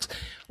songs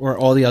or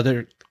all the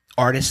other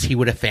artists he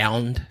would have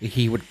found.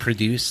 He would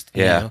produce.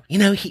 Yeah.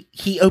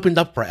 He opened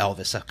up for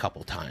Elvis a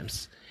couple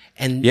times.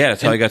 And Yeah,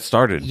 that's how he got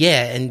started.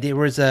 Yeah, and there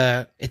was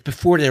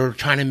before they were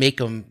trying to make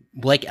him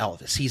like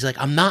Elvis. He's like,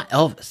 I'm not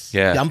Elvis.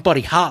 Yeah. I'm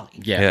Buddy Holly.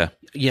 Yeah.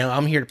 Yeah.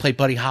 I'm here to play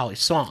Buddy Holly's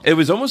song. It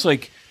was almost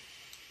like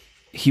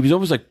he was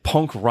almost like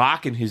punk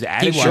rock in his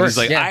attitude. was, He's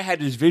like, yeah. I had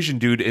this vision,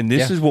 dude, and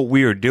this Yeah. is what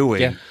we are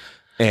doing. Yeah.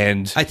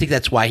 And I think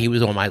that's why he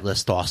was on my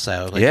list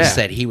also. Like Yeah. you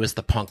said, he was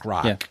the punk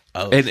rock. Yeah.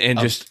 and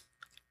just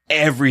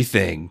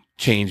everything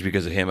changed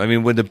because of him. I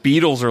mean, when the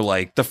Beatles are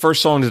like, the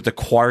first song that the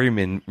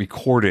Quarrymen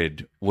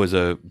recorded was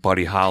a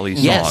Buddy Holly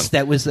song. Yes,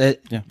 that was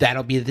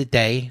That'll Be the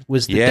Day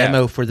was the Yeah.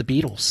 demo for the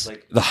Beatles.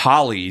 The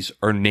Hollies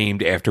are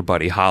named after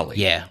Buddy Holly.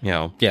 Yeah. You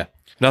know, Yeah.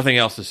 nothing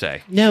else to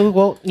say. No,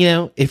 well,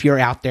 if you're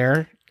out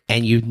there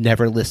and you've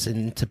never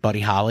listened to Buddy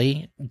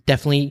Holly,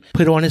 definitely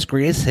put on his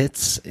greatest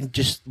hits and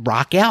just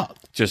rock out.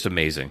 Just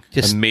amazing.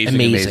 Just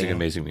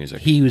amazing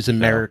music. He was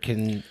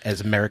American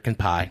as American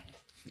Pie.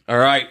 All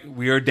right,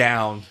 we are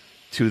down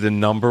to the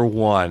number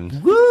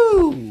one.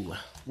 Woo!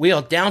 We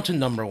are down to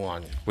number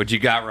one. What you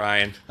got,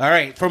 Ryan? All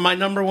right, for my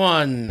number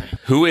one.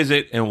 Who is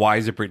it, and why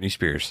is it Britney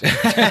Spears?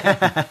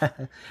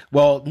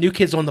 Well, New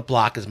Kids on the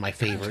Block is my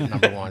favorite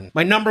number one.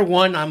 My number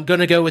one, I'm going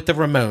to go with the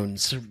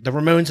Ramones. The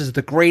Ramones is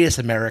the greatest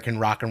American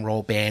rock and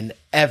roll band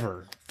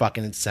ever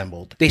fucking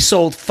assembled. They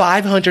sold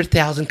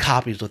 500,000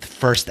 copies with the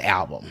first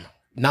album.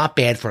 Not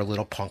bad for a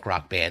little punk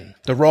rock band.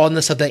 The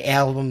rawness of the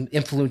album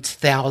influenced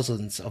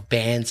thousands of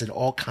bands and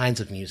all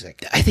kinds of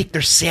music. I think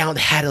their sound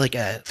had like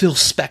a Phil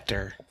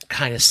Spector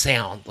kind of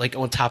sound, like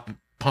on top of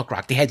punk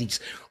rock. They had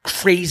these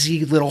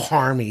crazy little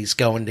harmonies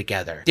going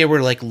together. They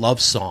were like love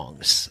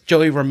songs.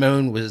 Joey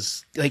Ramone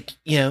was like,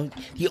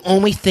 the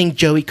only thing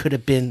Joey could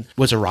have been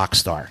was a rock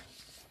star.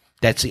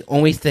 That's the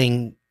only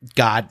thing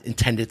God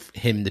intended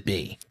him to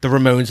be. The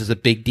Ramones is a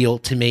big deal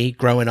to me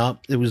growing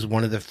up. It was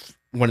one of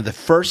the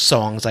first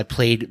songs I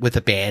played with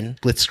a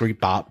band. Blitzkrieg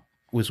Bop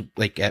was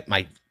like at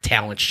my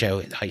talent show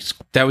at high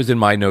school. That was in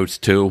my notes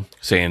too,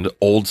 saying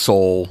old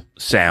soul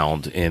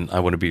sound in I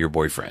Want to Be Your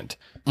Boyfriend.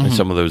 Like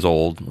some of those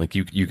old, like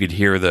you could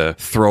hear the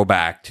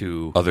throwback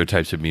to other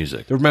types of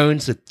music. The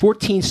Ramones had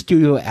 14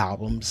 studio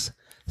albums,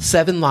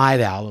 7 live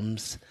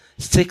albums,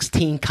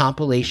 16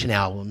 compilation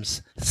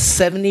albums,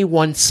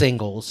 71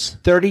 singles,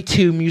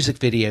 32 music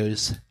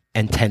videos,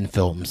 and 10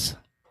 films.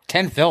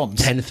 10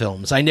 films. 10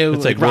 films. I know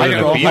It's like rock more and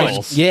than roll the high,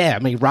 Beatles. yeah, I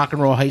mean rock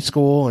and roll high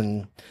school,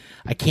 and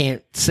I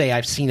can't say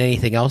I've seen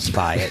anything else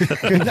by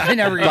it. I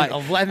never even But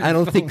 11 I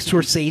don't think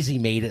films. Scorsese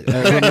made it.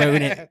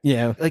 Known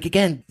it. Like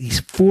again,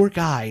 these 4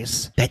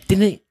 guys that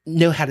didn't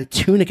know how to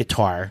tune a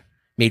guitar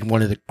made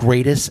one of the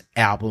greatest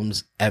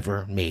albums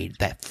ever made.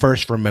 That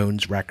first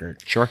Ramones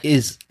record, Sure.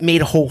 is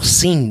made a whole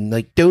scene.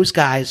 Like those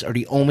guys are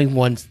the only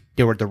ones.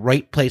 They were at the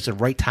right place at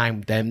the right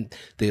time.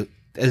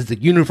 As the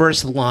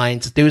universe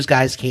aligns, those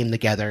guys came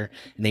together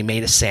and they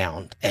made a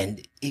sound,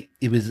 and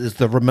it was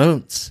the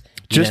Ramones.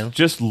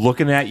 Just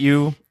looking at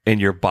you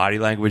and your body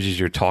language as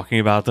you're talking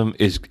about them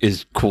is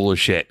cool as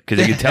shit, because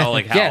you can tell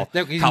like how Yeah,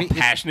 no, 'cause how it's-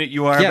 passionate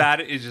you are yeah.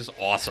 about it is just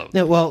awesome.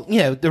 No, well, me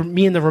and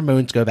the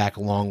Ramones go back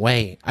a long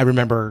way. I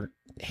remember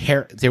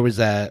there was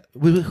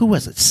who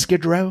was it?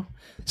 Skid Row?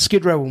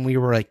 Skid Row, when we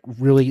were like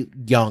really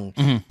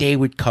young, they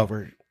would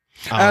cover.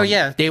 Oh,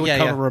 yeah. They would Yeah,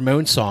 cover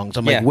Ramones songs.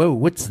 I'm Yeah. like, whoa,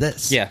 what's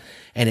this? Yeah.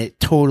 And it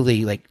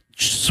totally like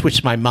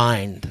switched my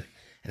mind.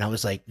 And I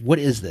was like, what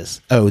is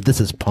this? Oh, this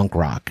is punk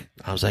rock.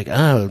 I was like,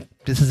 oh,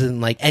 this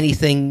isn't like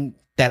anything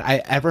that I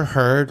ever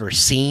heard or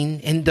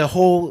seen. And the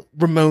whole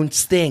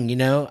Ramones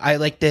thing, I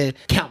like to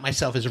count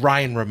myself as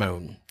Ryan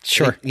Ramone.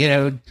 Sure.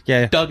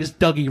 Yeah. Doug is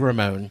Dougie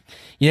Ramone.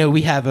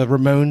 We have a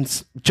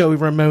Joey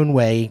Ramone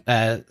way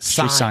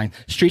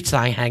street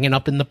sign hanging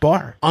up in the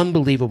bar.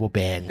 Unbelievable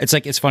band.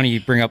 It's funny you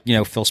bring up,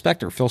 Phil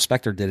Spector. Phil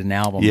Spector did an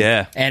album.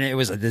 Yeah. And it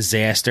was a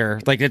disaster.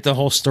 Like the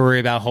whole story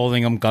about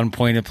holding him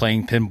gunpoint and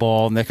playing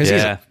pinball. Because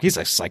he's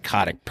a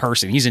psychotic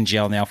person. He's in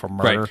jail now for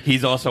murder. Right.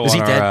 He's also Is on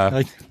he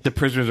dead? the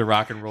Prisoners of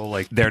Rock and Roll.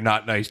 Like, they're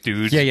not nice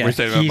dudes. Yeah, yeah. We're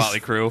saying about He's- Motley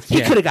Crue. He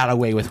could have got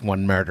away with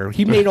one murder.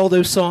 He made all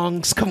those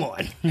songs. Come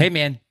on. Hey,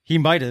 man, he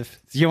might have.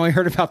 You only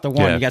heard about the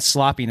one. Yeah. He got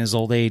sloppy in his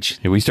old age.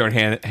 Yeah, we start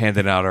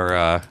handing out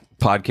our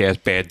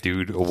podcast Bad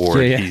Dude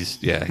Award. Yeah. He's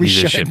We a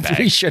shitbag.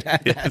 We should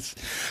have that.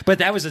 But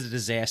that was a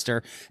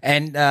disaster.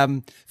 And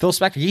Phil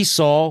Spector, he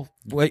saw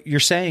what you're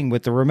saying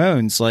with the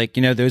Ramones. Like,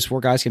 those 4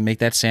 guys can make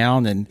that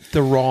sound, and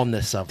The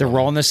rawness of the them.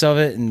 rawness of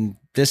it, and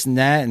this and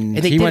that. And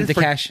And they he did went it to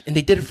cash. And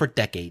they did it for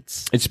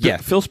decades. Yeah.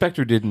 Phil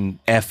Spector didn't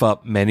F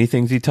up many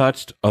things he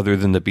touched other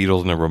than the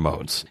Beatles and the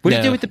Ramones. What did he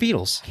No. do with the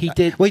Beatles? He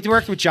did- Well, he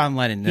worked with John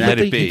Lennon. Let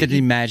It Be. He did the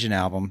Imagine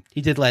album.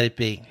 He did Let It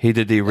Be. He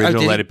did the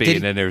original did Let he- It Be, did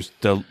and he- then there's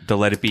the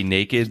Let It Be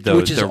Naked,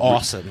 Which is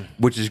awesome.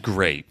 which is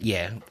great.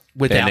 Yeah.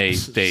 Without And they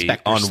Spector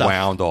stuff.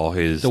 unwound all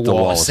his The the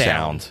Wall wall of of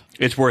Sound. sound.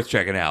 It's worth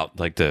checking out,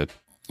 like to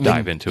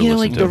dive into.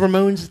 Like listen the to.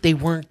 Ramones, they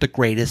weren't the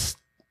greatest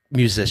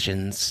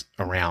musicians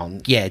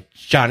around. Yeah,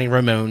 Johnny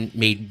Ramone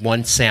made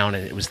one sound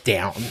and it was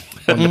down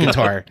on the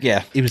guitar.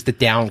 Yeah. It was the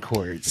down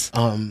chords.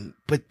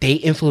 But they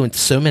influenced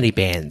so many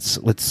bands.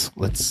 Let's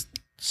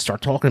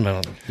start talking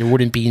about them. There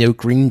wouldn't be no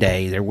Green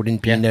Day. There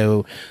wouldn't be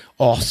no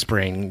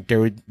Offspring.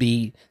 There'd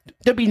be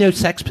no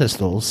Sex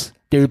Pistols.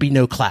 There would be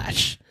no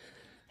Clash.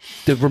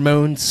 The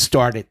Ramones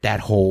started that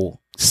whole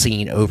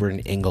scene over in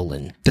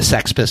England. The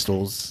Sex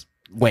Pistols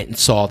went and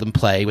saw them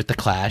play with the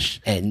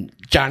Clash, and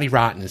Johnny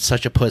Rotten is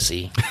such a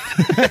pussy.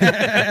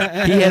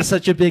 He has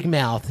such a big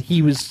mouth.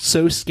 He was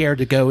so scared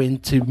to go in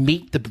to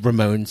meet the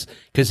Ramones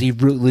because he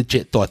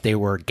legit thought they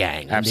were a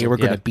gang. And they were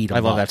going to beat him I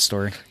love up. that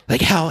story.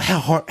 Like, how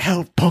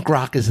punk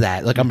rock is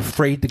that? Like, I'm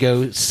afraid to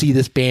go see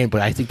this band,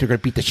 but I think they're going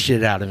to beat the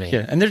shit out of me.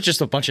 Yeah, and they're just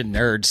a bunch of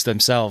nerds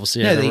themselves.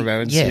 You know, the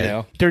Ramones. Yeah, you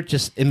know, they're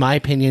just, in my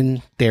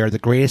opinion, they're the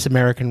greatest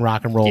American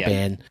rock and roll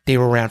band. They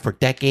were around for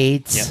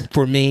decades. Yeah.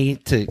 For me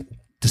to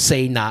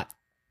say not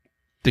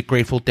the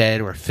Grateful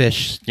Dead or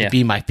Fish to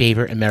be my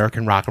favorite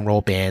American rock and roll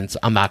bands,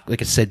 I'm not,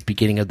 like I said at the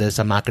beginning of this,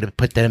 I'm not going to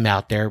put them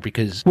out there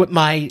because what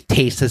my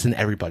taste isn't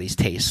everybody's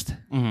taste.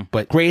 Mm-hmm.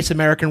 But greatest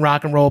American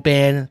rock and roll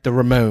band, the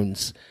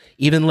Ramones.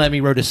 Even Lemmy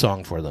wrote a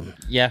song for them.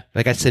 Yeah.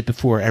 Like I said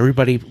before,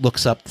 everybody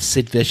looks up to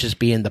Sid Vicious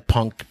being the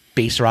punk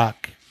bass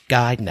rock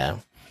guy.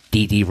 No.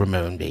 D.D.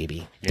 Ramone,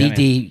 baby. Yeah,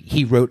 D.D.,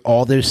 he wrote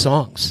all those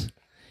songs.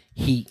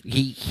 He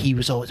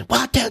was always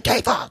 1, 2,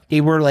 3, 4. They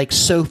were like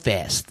so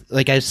fast.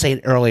 Like I was saying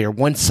earlier,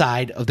 one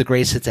side of the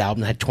Greatest Hits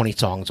album had 20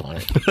 songs on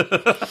it.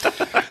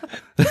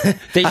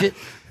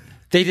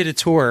 They did a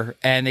tour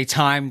and they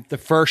timed the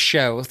first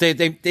show.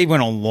 They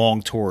went on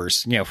long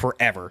tours, you know,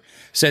 forever.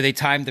 So they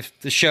timed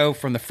the show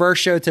from the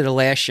first show to the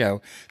last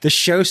show. The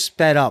show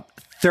sped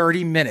up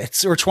 30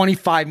 minutes or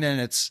 25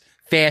 minutes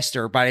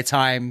faster by the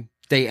time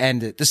they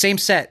ended. The same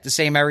set, the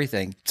same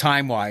everything,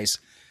 time wise.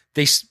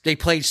 They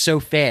played so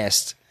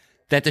fast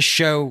that the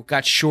show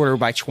got shorter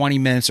by 20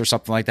 minutes or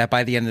something like that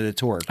by the end of the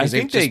tour. I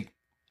think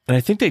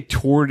they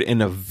toured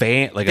in a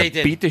van, like a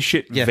beat the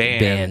shit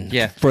van.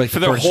 Yeah. For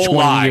their whole 20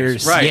 lives.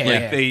 years. Right.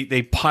 Yeah. Like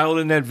they piled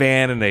in that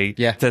van and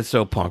that's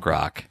so punk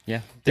rock.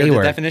 Yeah. They're They the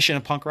were. definition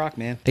of punk rock,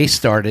 man. They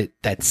started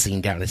that scene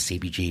down at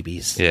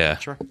CBGB's. Yeah.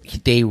 Sure.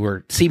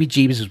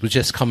 CBGB's was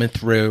just coming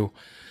through.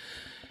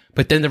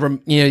 But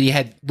then you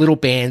had little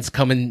bands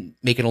coming,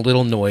 making a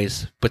little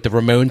noise, but the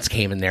Ramones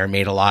came in there and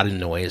made a lot of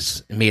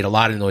noise.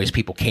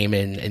 People came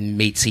in and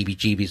made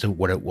CBGB's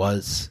what it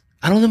was.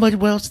 I don't know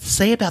what else to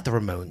say about the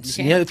Ramones.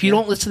 If you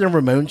don't listen to the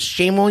Ramones,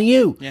 shame on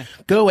you. Yeah.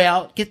 Go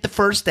out, get the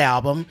first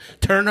album,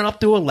 turn it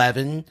up to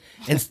 11,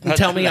 and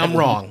tell me I'm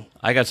wrong.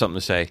 I got something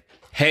to say.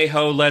 Hey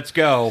ho, let's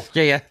go.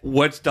 Yeah.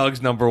 What's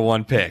Doug's number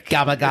one pick?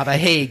 Gabba gabba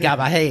hey,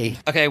 gabba hey.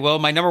 Okay, well,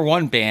 my number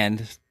one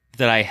band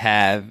that I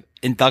have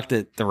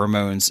inducted the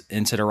Ramones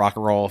into the Rock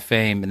and Roll of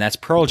Fame, and that's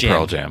Pearl Jam.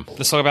 Pearl Jam.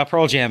 Let's talk about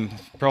Pearl Jam.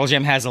 Pearl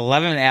Jam has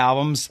 11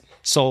 albums,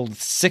 sold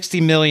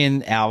 60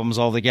 million albums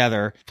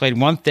altogether, played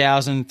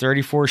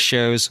 1,034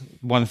 shows,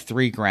 won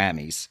 3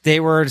 Grammys.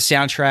 They were the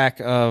soundtrack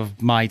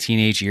of my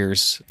teenage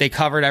years. They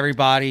covered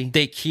everybody.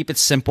 They keep it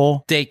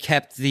simple. They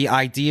kept the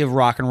idea of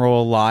rock and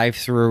roll alive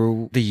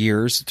through the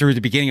years, through the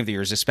beginning of the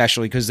years,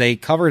 especially because they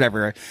covered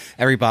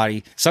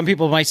everybody. Some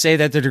people might say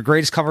that they're the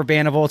greatest cover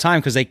band of all time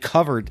because they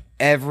covered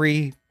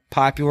every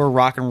popular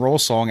rock and roll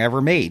song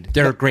ever made.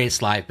 They're the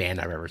greatest live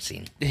band I've ever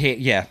seen.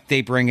 Yeah,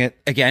 they bring it.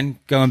 Again,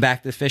 going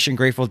back to Fish and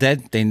Grateful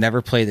Dead, they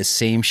never play the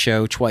same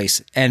show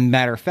twice. And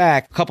matter of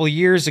fact,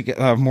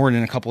 more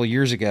than a couple of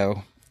years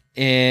ago,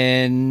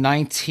 in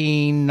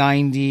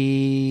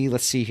 1990,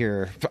 let's see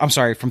here. I'm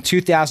sorry, from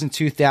 2000 to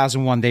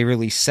 2001, they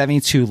released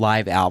 72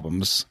 live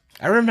albums.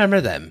 I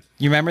remember them.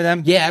 You remember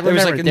them? Yeah, I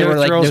remember. There was like a They were No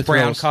like Thrills No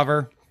brown Thrills.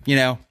 cover, you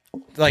know.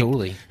 Like,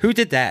 Totally. Who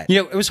did that?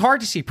 You know, it was hard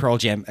to see Pearl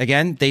Jam.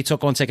 Again, they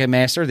took on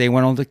Ticketmaster. They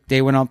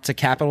went up to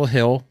Capitol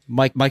Hill.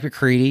 Mike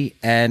McCready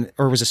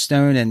or was it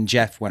Stone and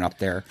Jeff went up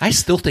there. I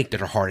still think they're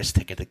the hardest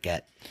ticket to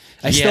get.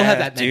 I still have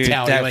that dude,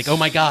 mentality. that's- Like, oh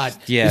my God,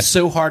 Yeah. it's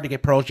so hard to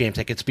get Pearl Jam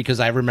tickets because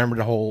I remember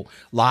the whole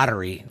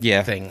lottery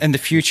thing. In the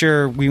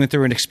future, we went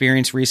through an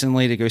experience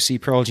recently to go see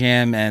Pearl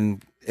Jam,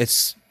 and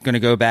it's going to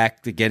go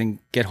back to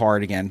get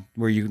hard again.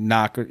 Where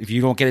if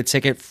you don't get a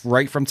ticket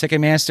right from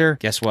Ticketmaster,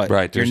 guess what?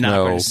 Right, you're there's not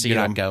no- going to see You're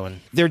them. not going.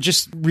 They're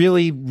just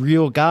really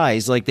real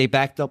guys. Like they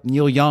backed up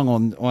Neil Young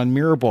on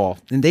Mirrorball,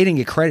 and they didn't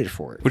get credit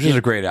for it. Which is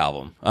a great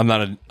album. I'm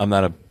not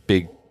a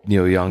big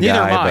Neil Young Neither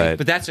guy, am I, but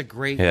but that's a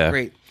great.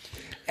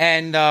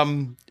 And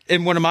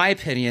in one of my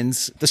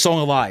opinions, the song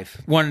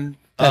 "Alive," That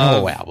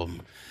whole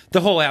album.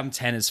 the whole album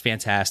 10 is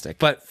fantastic.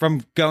 But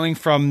from going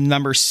from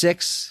number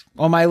 6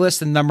 on my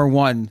list and number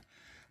 1,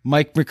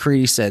 Mike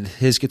McCready said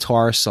his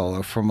guitar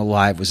solo from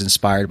Alive was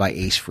inspired by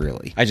Ace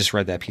Frehley. I just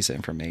read that piece of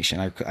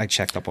information. I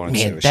checked up on it,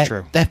 so Man, it's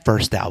true. that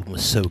first album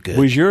was so good.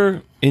 was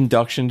your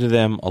induction to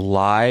them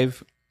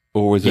Alive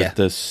or was Yeah. it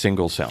the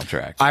single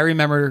soundtrack? I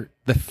remember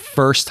the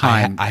first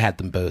time. I had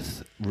them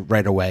both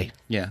right away.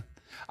 Yeah.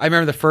 I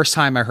remember the first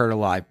time I heard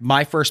Alive.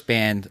 My first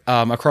band,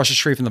 across the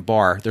street from the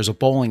bar, there's a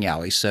bowling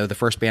alley. So the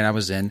first band I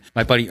was in,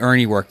 my buddy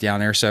Ernie worked down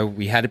there. So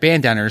we had a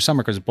band down there in the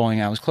summer because the bowling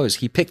alley was closed.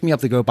 He picked me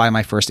up to go buy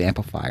my first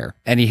amplifier.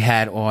 And he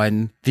had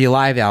on the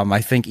Alive album, I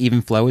think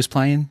Even Flow was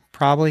playing,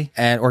 probably,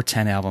 or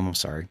 10 album, I'm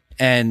sorry.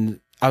 And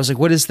I was like,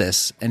 what is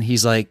this? And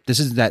he's like, this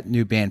is that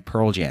new band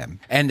Pearl Jam.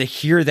 And to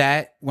hear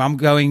that, when I'm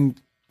going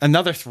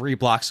another 3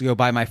 blocks to go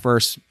buy my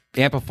first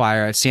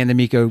amplifier at San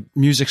Domingo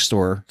Music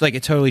Store, like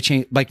it totally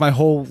changed. Like my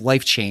whole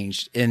life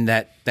changed in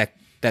that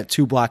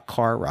 2-block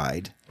car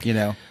ride. You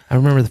know, I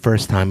remember the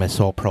first time I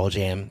saw Pearl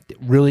Jam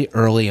really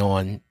early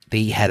on.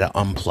 they had an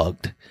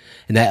Unplugged,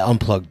 and that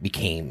Unplugged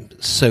became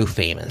so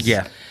famous.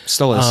 Yeah,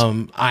 still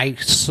is. I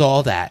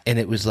saw that, and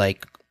it was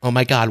like, oh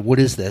my God, what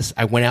is this?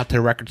 I went out to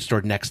the record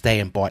store the next day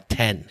and bought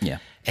 10. Yeah.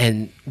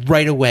 And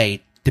right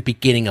away, the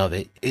beginning of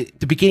the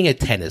beginning of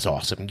 10 is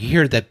awesome. You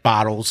hear the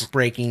bottles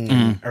breaking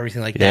and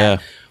everything like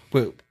that.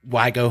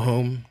 Why Go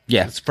Home?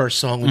 Yeah. It's first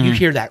song. When you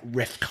hear that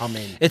riff come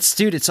in.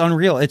 It's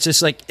unreal. It's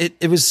just like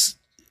it was.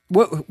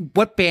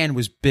 What band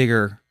was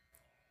bigger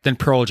than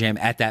Pearl Jam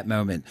at that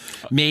moment?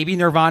 Maybe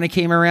Nirvana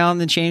came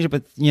around and changed it,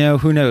 but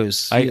who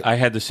knows? I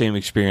had the same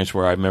experience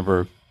where I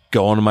remember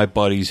going to my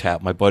buddy's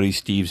house, my buddy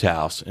Steve's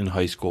house in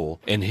high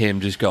school, and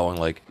him just going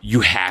like,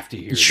 "You have to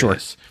hear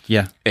this."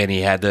 Yeah. And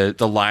he had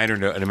the liner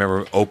note, and I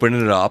remember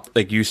opening it up,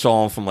 like you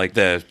saw him from like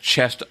the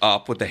chest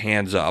up with the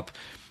hands up.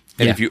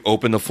 And if you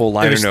open the full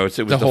liner notes,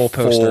 it was the whole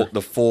poster.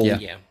 the full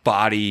Yeah.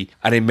 body.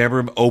 And I remember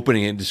him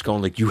opening it and just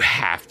going like, "You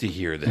have to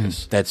hear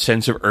this." That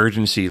sense of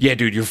urgency. Yeah,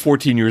 dude, you're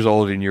 14 years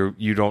old and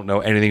you don't know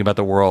anything about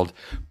the world,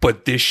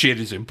 but this shit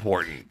is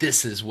important.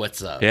 This is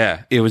what's up.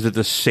 Yeah, it was at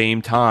the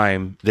same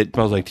time that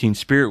Smells Like Teen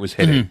Spirit was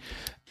hitting.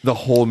 The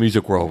whole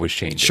music world was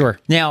changing. Sure.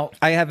 Now,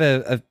 I have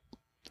a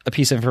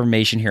piece of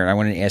information here, and I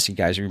wanted to ask you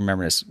guys to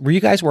remember this. Were you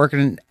guys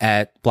working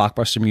at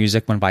Blockbuster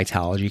Music when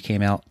Vitalogy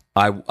came out?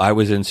 I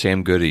was in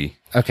Sam Goody.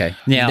 Okay.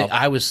 Now,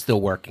 I was still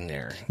working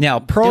there. now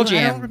Pearl Dude,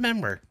 I Jam. don't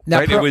remember. Now,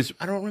 Right?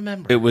 I don't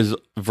remember. It was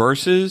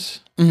Versus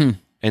and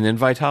then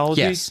Vitalogy.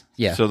 Yes,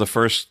 yeah. So the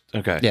first,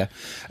 okay. Yeah.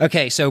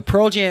 Okay, so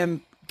Pearl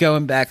Jam,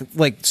 going back,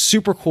 like,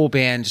 super cool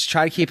band. Just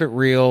try to keep it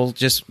real.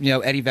 Just,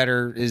 Eddie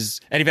Vedder's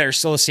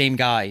still the same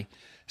guy.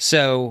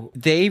 So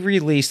they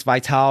released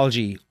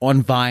Vitalogy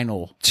on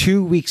vinyl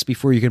 2 weeks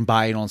before you can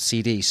buy it on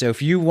CD. So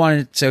if you bought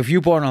it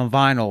on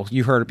vinyl,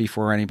 you heard it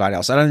before anybody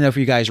else. I don't know if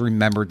you guys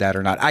remembered that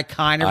or not. I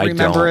kind of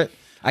remember it.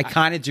 I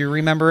kind of do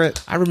remember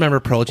it. I remember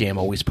Pearl Jam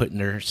always putting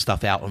their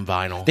stuff out on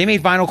vinyl. They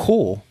made vinyl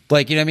cool.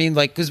 Like, you know what I mean?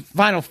 Like, because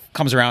vinyl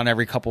comes around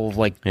every couple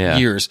of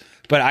years.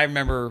 But I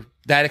remember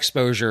that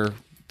exposure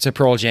to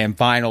Pearl Jam.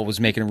 Vinyl was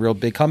making a real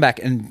big comeback,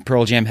 and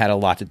Pearl Jam had a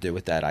lot to do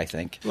with that, I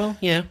think. Well,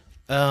 yeah.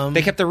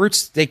 They kept the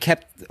roots. They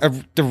kept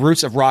the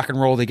roots of rock and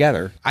roll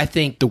together. I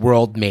think the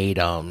world made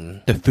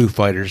the Foo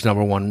Fighters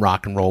 #1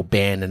 rock and roll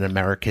band in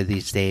America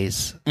these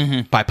days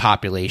by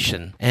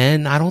population,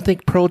 and I don't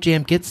think Pearl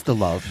Jam gets the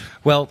love.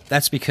 Well,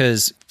 that's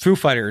because Foo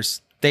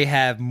Fighters, they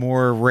have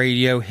more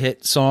radio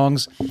hit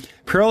songs.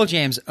 Pearl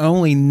Jam's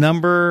only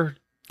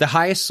the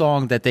highest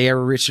song that they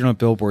ever reached on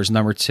Billboard is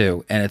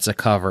 #2, and it's a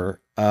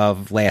cover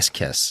of Last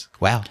Kiss.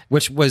 Wow.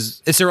 Which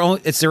was it's their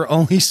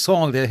only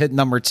song that hit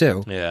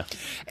 #2. Yeah.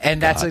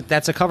 And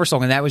that's a cover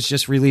song, and that was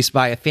just released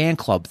by a fan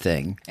club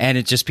thing. And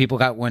it just, people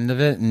got wind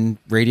of it and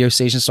radio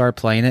stations started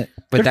playing it.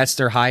 But that's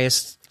their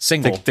highest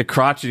single. The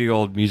crotchety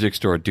old music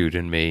store dude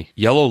in me.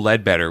 Yellow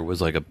Ledbetter was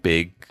like a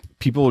big.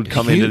 People would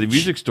come into the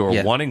music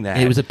store wanting that.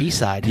 And it was a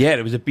B-side. Yeah,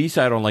 it was a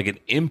B-side on like an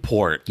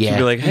import. Yeah. So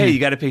you're like, hey, you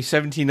got to pay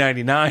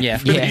 $17.99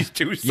 for these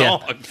two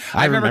songs.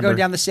 I remember going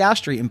down the South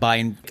Street and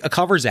buying a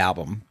covers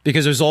album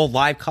because it was all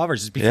live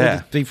covers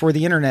before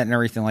the internet and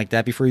everything like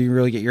that, before you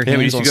really get your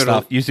hands on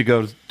stuff. You used to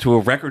go to a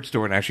record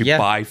store and actually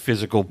buy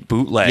physical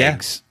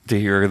bootlegs to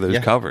hear those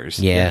covers.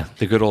 Yeah.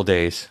 The good old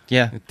days.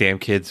 Yeah. Damn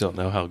kids don't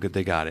know how good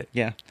they got it.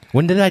 Yeah.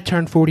 When did I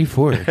turn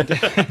 44?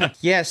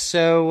 Yeah,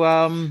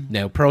 so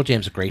No, Pearl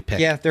Jam's a great pick.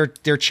 yeah,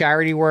 their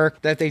charity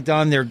work that they've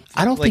done,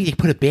 I don't think they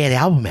put a bad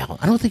album out.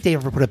 I don't think they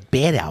ever put a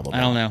bad album out.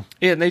 I don't know.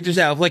 Yeah, and they just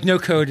No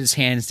Code is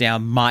hands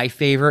down my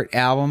favorite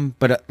album,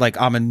 but like,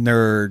 I'm a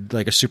nerd,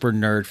 like a super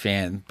nerd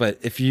fan. But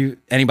if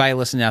anybody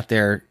listening out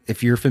there,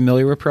 if you're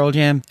familiar with Pearl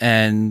Jam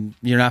and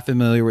you're not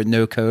familiar with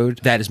No Code,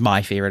 that is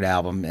my favorite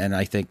album, and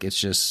I think it's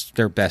just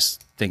their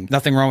best thing.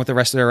 Nothing wrong with the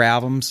rest of their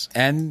albums,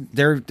 and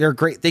they're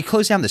great. They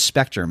closed down the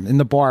Spectrum in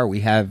the bar. We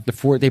have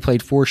they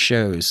played 4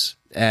 shows.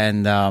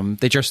 And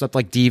they dressed up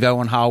like Devo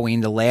on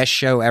Halloween, the last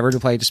show ever to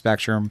play the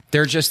Spectrum.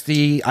 They're just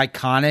the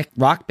iconic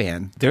rock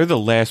band. they're the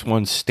last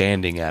ones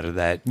standing out of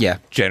that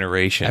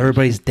generation.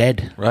 Everybody's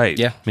dead. Right.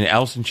 Yeah. I mean,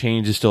 Alice in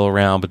Chains is still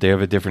around, but they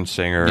have a different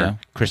singer. Yeah.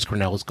 Chris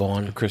Cornell's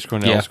gone. Chris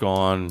Cornell's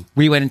gone.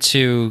 We went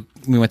to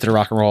the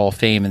Rock and Roll Hall of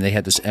Fame, and they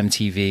had this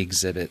MTV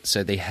exhibit.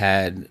 So they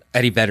had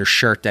Eddie Vedder's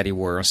shirt that he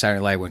wore on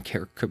Saturday Night when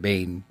Kurt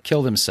Cobain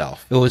killed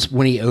himself. It was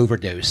when he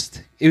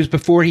overdosed. It was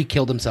before he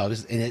killed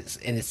himself, and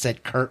it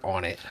said Kurt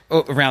on it.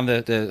 Oh, around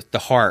the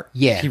heart.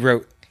 Yeah. He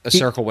wrote a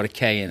circle with a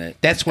K in it.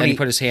 That's when he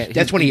put his hand.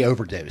 That's when he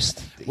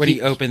overdosed. When he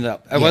opened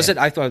up. Was it?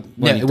 I thought.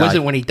 It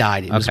wasn't when he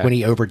died. It was Okay. when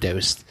he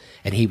overdosed,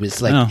 and he was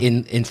like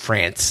in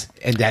France,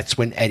 and that's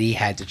when Eddie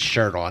had his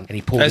shirt on, and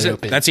he pulled it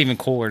open. That's even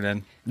cooler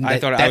then. I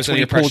That- thought I that's was when under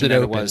he the pulled impression that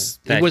it open. was.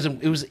 It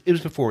wasn't. It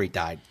was before he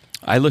died.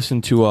 I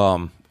listened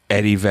to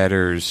Eddie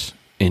Vedder's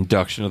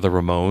induction of the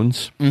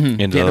Ramones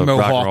into Yeah, the Rock and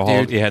Mohawk, Roll Hall.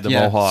 dude. He had the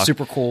Yeah, Mohawk.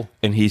 super cool.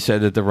 And he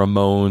said that the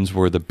Ramones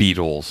were the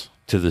Beatles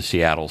to the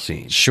Seattle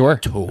scene. Sure.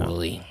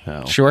 Totally.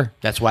 Sure.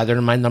 That's why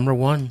they're my number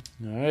one.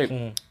 All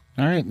right.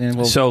 All right, man.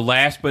 Well, So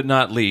last but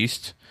not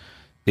least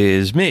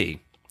is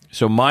me.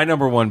 So my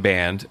 #1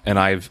 band, and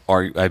I've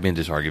been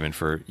this argument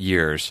for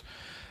years.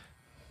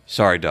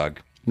 Sorry, Doug.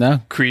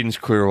 No. Creedence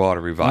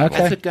Clearwater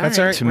Revival. Okay. That's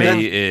all right. To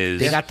me is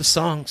They got the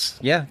songs.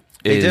 Yeah.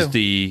 They is do.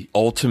 the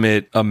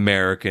ultimate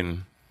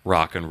American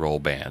rock and roll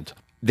band.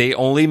 They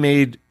only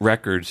made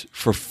records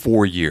for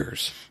 4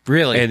 years.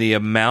 Really? And the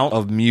amount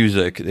of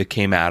music that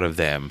came out of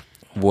them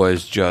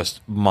was just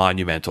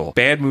monumental.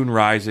 Bad Moon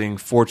Rising,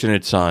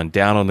 Fortunate Son,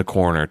 Down on the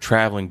Corner,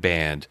 Traveling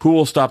Band, Who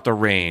Will Stop the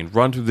Rain,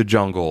 Run Through the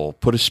Jungle,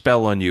 Put a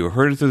Spell on You,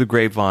 Heard It Through the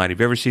Grapevine, Have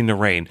You Ever Seen the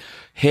Rain?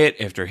 Hit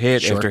after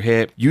hit after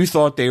hit. You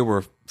thought they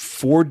were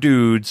 4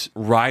 dudes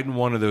riding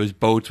one of those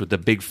boats with the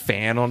big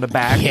fan on the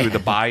back through the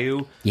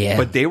bayou. Yeah.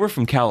 But they were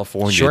from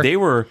California. Sure.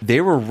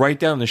 They were right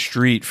down the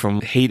street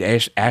from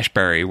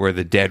Haight-Ashbury where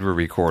the Dead were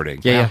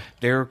recording. Yeah.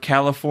 They're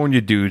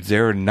California dudes.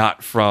 They're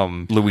not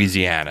from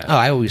Louisiana. Oh,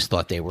 I always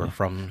thought they were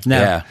from. No.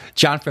 Yeah.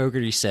 John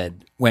Fogerty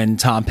said when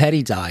Tom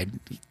Petty died,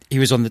 he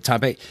was on the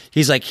Tom Petty.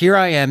 He's like, here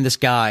I am, this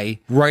guy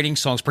writing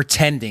songs,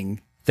 pretending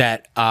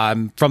that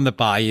I'm from the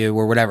Bayou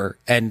or whatever.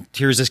 And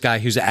here's this guy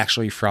who's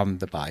actually from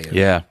the Bayou.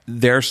 Yeah.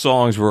 Their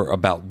songs were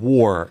about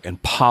war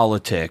and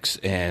politics,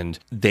 and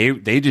they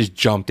just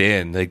jumped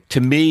in. Like,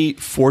 to me,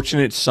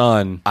 Fortunate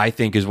Son, I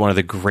think, is one of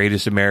the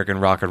greatest American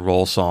rock and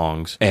roll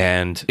songs,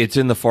 and it's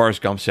in the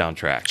Forrest Gump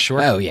soundtrack. Sure.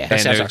 Oh, yeah.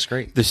 That And sounds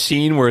great. The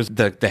scene where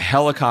the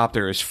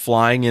helicopter is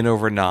flying in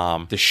over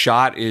Nam. The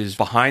shot is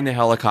behind the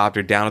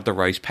helicopter down at the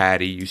rice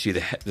paddy. You see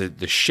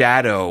the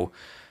shadow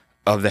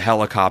of the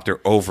helicopter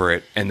over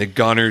it, and the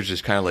gunner's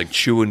just kind of like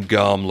chewing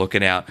gum,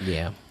 looking out.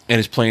 Yeah. And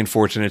it's playing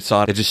Fortunate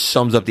Son. It just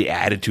sums up the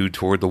attitude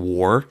toward the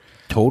war.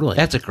 Totally.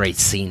 That's a great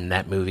scene in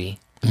that movie.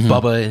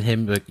 Bubba and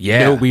him, like,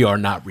 Yeah. no, we are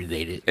not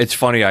related. It's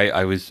funny.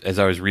 I was as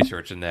I was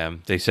researching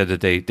them, they said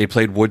that they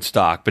played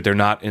Woodstock, but they're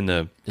not in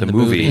the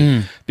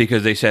movie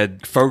because they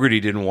said Fogerty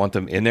didn't want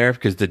them in there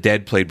because the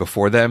Dead played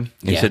before them.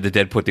 He Yeah. said the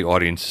Dead put the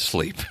audience to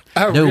sleep.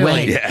 Oh, No really?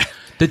 way. Yeah.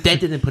 The Dead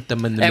didn't put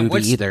them in the And movie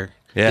what's- either.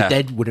 Yeah. The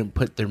Dead wouldn't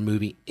put their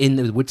movie in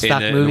the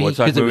Woodstock In the movie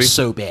Woodstock because it was movie?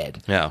 so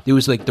bad. Yeah. It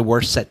was like the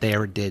worst set they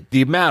ever did.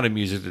 The amount of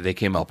music that they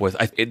came up with,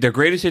 their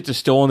greatest hits is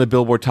still on the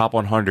Billboard Top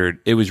 100.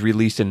 It was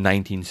released in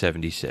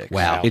 1976.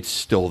 Wow. It's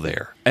still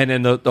there. And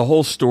then the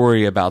whole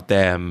story about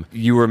them,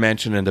 you were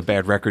mentioning the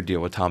bad record deal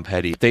with Tom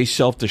Petty. They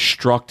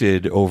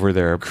self-destructed over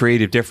their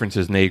creative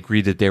differences, and they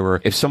agreed that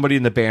if somebody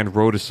in the band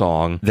wrote a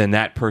song, then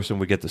that person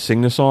would get to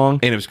sing the song,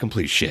 and it was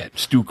complete shit.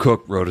 Stu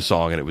Cook wrote a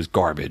song, and it was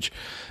garbage.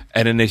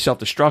 And then they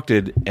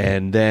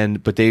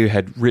self-destructed, but they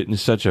had written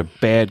such a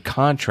bad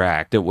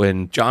contract that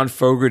when John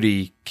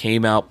Fogerty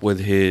came out with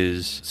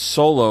his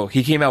solo,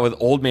 he came out with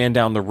Old Man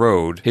Down the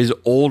Road. His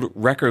old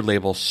record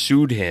label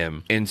sued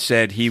him and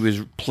said he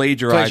was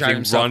plagiarizing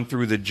himself. Run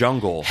Through the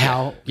Jungle.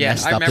 How Yeah,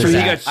 messed I up remember is So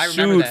he that? got I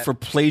remember sued that. for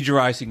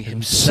plagiarizing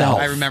himself.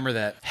 I remember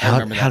that. How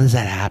does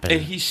that happen?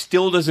 And he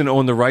still doesn't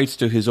own the rights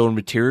to his own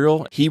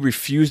material. He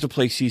refused to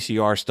play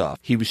CCR stuff.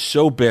 He was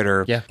so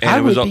bitter. Yeah. And I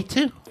it was would be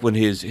too. When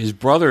his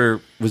brother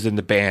was in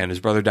the band,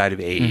 his brother died of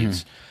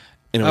AIDS.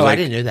 And it was Oh, I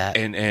didn't know that.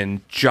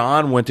 And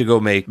John went to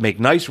go make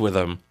nice with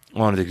him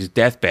on his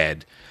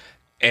deathbed.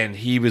 And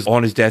he was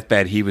on his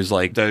deathbed. He was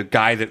like the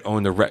guy that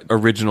owned the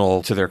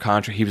original to their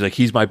contract. He was like,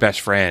 he's my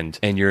best friend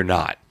and you're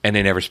not. And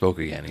they never spoke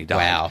again. He died.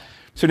 Wow.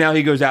 So now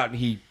he goes out and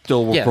he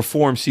still will Yeah.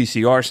 perform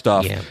CCR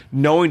stuff, Yeah.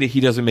 knowing that he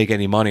doesn't make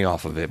any money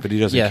off of it, but he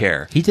doesn't Yeah.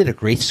 care. He did a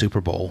great Super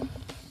Bowl.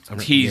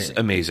 He's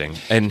amazing.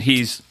 And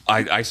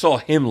I saw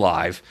him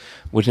live,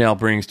 which now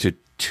brings to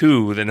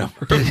 2 the number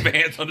of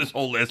bands on this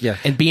whole list. Yeah.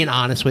 And being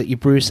honest with you,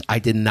 Bruce, I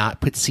did not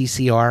put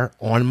CCR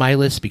on my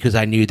list because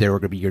I knew they were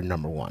going to be your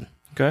number one.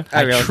 Okay.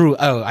 I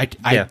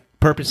Yeah.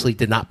 purposely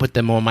did not put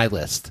them on my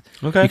list.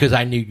 Okay. Because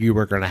I knew you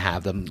were going to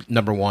have them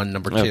number one,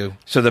 number two.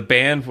 So the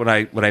band, when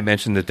I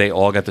mentioned that they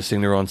all got to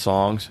sing their own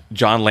songs,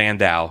 John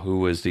Landau, who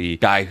was the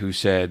guy who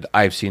said,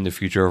 "I've seen the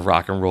future of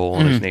rock and roll,"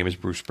 and his name is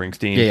Bruce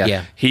Springsteen.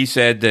 Yeah. He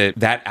said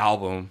that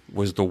album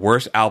was the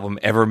worst album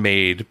ever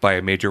made by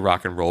a major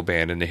rock and roll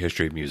band in the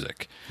history of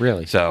music.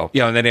 Really? So,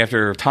 and then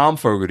after Tom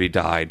Fogerty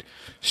died,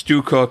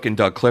 Stu Cook and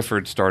Doug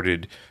Clifford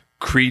started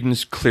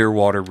Creedence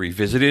Clearwater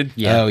Revisited.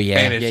 Yeah. Oh, yeah.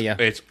 And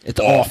it's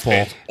awful.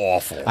 It's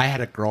awful. I had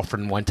a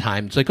girlfriend one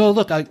time. It's like, oh,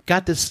 look, I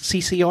got this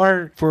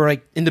CCR for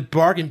like in the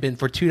bargain bin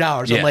for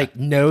 $2. Yeah. I'm like,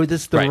 no,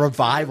 this is the Right.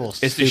 revival. It's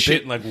the stupid.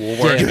 shit in like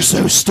Woolworth. You're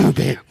so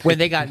stupid. When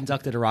they got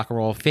inducted to Rock and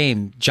Roll of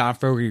Fame, John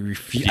Fogerty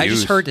refused. I just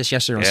Refused. heard this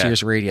yesterday on Yeah.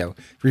 Sirius Radio.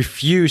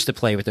 Refused to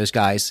play with those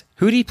guys.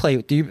 Who did he play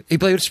with? He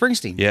played with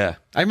Springsteen. Yeah.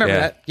 I remember Yeah.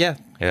 that. Yeah.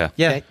 Yeah.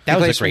 Yeah. That He was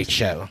played a great Springsteen.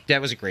 show. That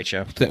was a great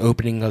show. The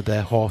opening of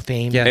the Hall of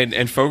Fame. Yeah.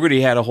 And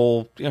Fogerty had a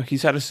whole,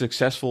 he's had a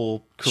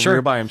successful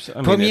career by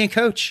himself. Put me in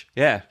coach.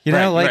 Yeah, You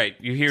know, like, right.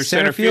 You hear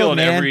center center field field,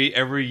 man.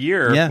 every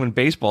year Yeah. when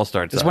baseball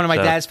starts. It's up, one of my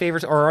so- dad's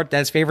favorite or our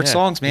dad's favorite Yeah.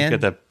 songs, man. You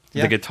got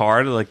Yeah. the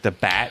guitar, like the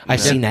bat. I've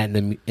seen that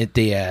at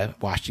the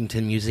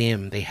Washington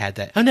Museum. They had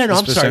that. Oh, no, I'm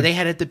supposed sorry. to- They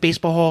had it at the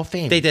Baseball Hall of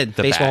Fame. They did.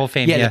 The Baseball bat. Hall of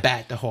Fame. Yeah, Yeah. the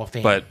bat, the Hall of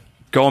Fame. But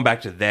going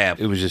back to them,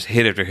 it was just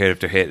hit after hit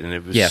after hit, and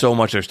it was Yeah. so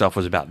much of their stuff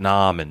was about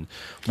Nam and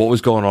what was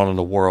going on in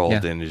the world,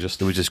 Yeah. and it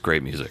was just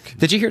great music.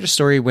 Did you hear the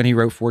story when he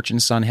wrote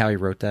Fortune's Son? How he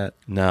wrote that?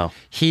 No,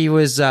 He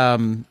was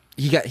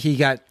he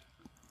got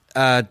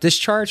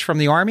discharged from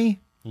the army,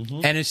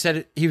 Mm-hmm. and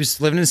instead he was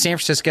living in San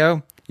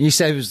Francisco. He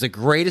said it was the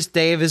greatest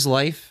day of his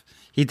life.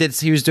 He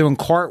was doing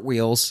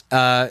cartwheels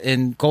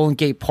in Golden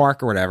Gate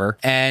Park or whatever,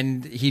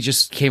 and he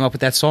just came up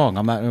with that song.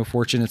 I'm not an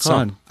unfortunate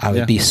son. I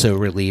would be so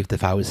relieved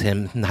if I was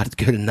him. Not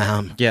good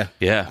enough. Yeah.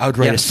 Yeah. I would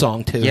write a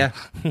song too. Yeah.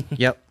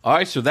 Yep. All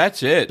right, so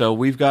that's it. So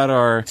we've got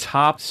our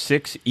top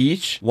 6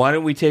 each. Why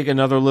don't we take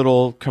another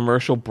little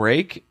commercial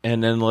break,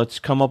 and then let's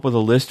come up with a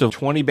list of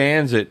 20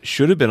 bands that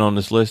should have been on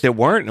this list that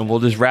weren't, and we'll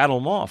just rattle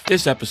them off.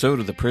 This episode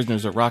of the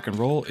Prisoners of Rock and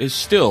Roll is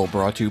still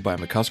brought to you by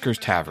McCusker's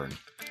Tavern.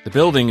 The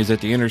building is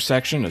at the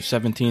intersection of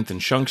 17th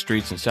and Shunk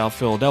Streets in South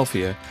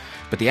Philadelphia,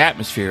 but the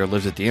atmosphere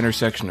lives at the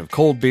intersection of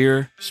cold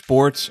beer,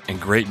 sports, and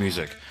great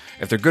music.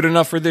 If they're good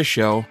enough for this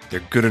show,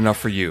 they're good enough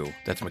for you.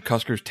 That's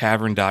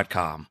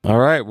McCuskersTavern.com. All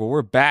right, well,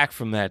 we're back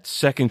from that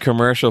second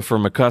commercial for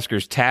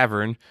McCusker's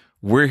Tavern.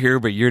 We're here,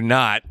 but you're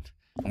not.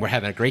 We're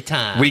having a great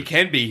time. We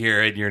can be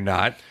here, and you're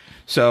not.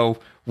 So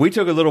we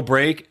took a little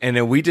break, and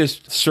then we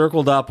just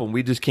circled up, and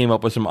we just came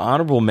up with some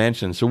honorable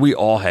mentions. So we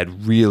all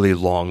had really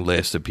long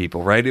lists of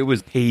people, right? It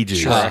was pages.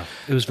 Sure.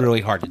 It was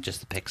really hard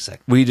to pick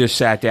 6. We just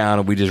sat down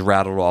and we just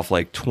rattled off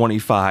like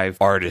 25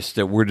 artists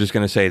that we're just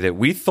going to say that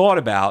we thought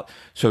about.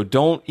 So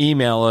don't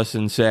email us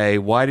and say,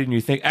 why didn't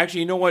you think?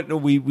 Actually, you know what? No,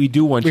 we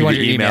do want you want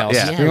to your email. emails.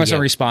 Yeah. We want some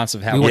response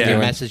of how We we're want your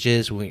doing.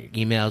 messages, we want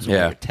your emails, we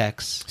want your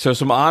texts. So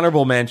some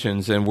honorable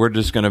mentions, and we're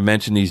just going to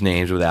mention these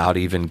names without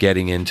even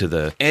getting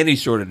into any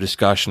sort of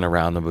discussion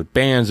around them, but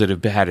bands that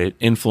have had an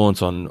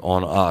influence on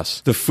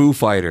us. The Foo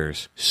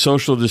Fighters,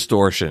 Social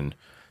Distortion,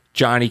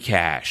 Johnny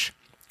Cash,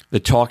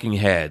 The Talking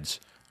Heads,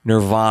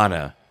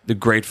 Nirvana, The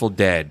Grateful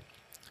Dead,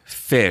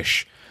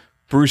 Fish,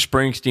 Bruce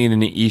Springsteen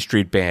and the E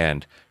Street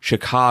Band,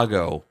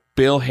 Chicago,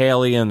 Bill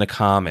Haley and the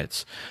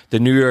Comets, the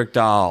New York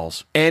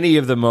Dolls, any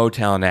of the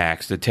Motown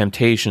acts, the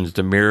Temptations,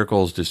 the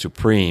Miracles, the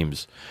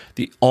Supremes,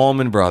 the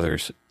Allman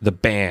Brothers, the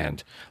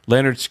band,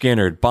 Leonard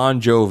Skinner,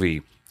 Bon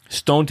Jovi,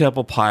 Stone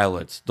Temple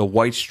Pilots, the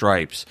White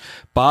Stripes,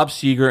 Bob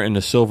Seger and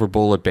the Silver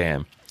Bullet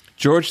Band,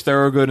 George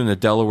Thorogood and the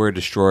Delaware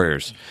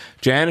Destroyers,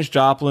 Janis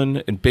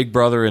Joplin and Big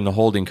Brother and the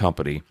Holding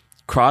Company,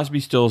 Crosby,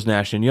 Stills,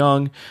 Nash and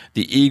Young,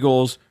 the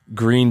Eagles,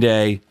 Green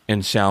Day,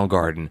 and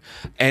Soundgarden.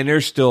 And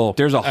there's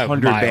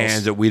 100 miles.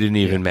 bands that we didn't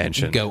even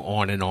mention. Go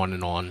on and on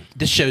and on.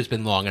 This show's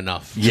been long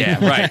enough. Yeah,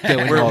 right.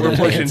 we're those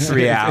pushing bands.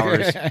 3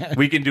 hours.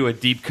 We can do a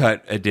deep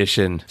cut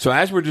edition. So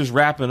as we're just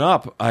wrapping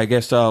up, I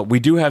guess we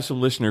do have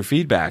some listener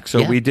feedback. So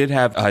Yeah. we did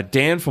have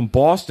Dan from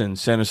Boston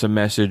send us a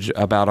message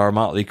about our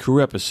Motley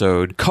Crue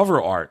episode,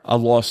 cover art, A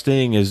Lost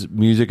Thing as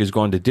music is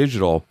going to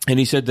digital. And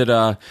he said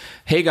that,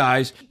 hey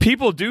guys,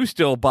 people do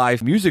still buy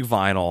music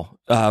vinyl.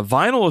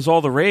 Vinyl is all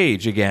the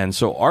rage again,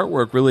 so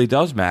artwork really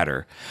does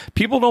matter.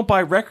 People don't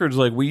buy records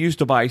like we used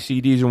to buy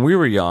CDs when we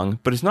were young,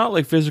 but it's not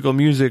like physical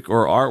music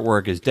or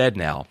artwork is dead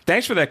now.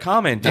 Thanks for that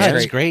comment, Dan.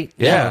 That's great.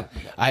 Yeah.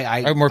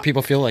 I hope more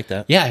people feel like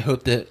that. yeah, I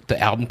hope that the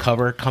album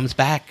cover comes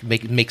back,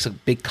 makes a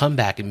big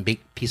comeback and big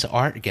piece of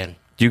art again.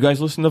 Do you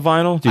guys listen to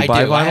vinyl? Do you I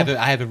buy do. vinyl?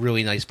 I have a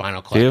really nice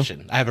vinyl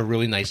collection. I have a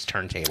really nice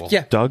turntable.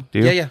 Yeah. Doug, do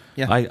you?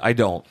 Yeah. I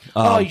don't.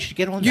 Oh, you should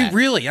get on You that.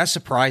 really? That's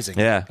surprising.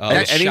 Yeah.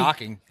 That's Any-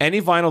 shocking.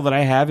 Any vinyl that I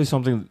have is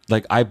something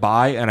like I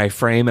buy and I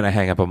frame and I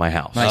hang up on my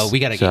house. Oh, we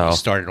got to get So- you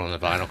started on the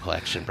vinyl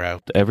collection,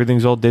 bro.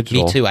 Everything's all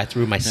digital. Me too. I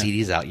threw my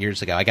CDs out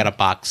years ago. I got a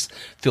box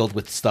filled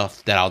with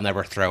stuff that I'll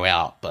never throw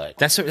out. But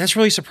That's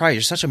really surprising.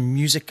 You're such a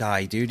music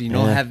guy, dude. You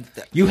don't have.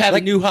 you have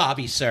like, a new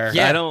hobby, sir.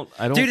 Yeah. I don't.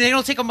 Dude, they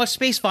don't take up much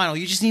space vinyl.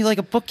 You just need like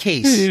a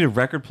bookcase. You need a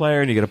record player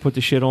and you got to put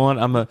the shit on.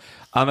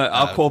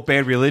 I'll quote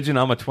Bad Religion.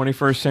 I'm a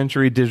 21st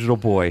century digital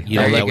boy. You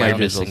don't I know like what my you're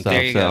digital missing. stuff,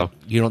 There you so. go.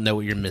 You don't know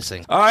what you're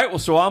missing. All right. Well,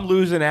 so I'm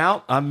losing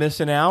out. I'm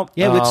missing out.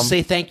 Yeah, let's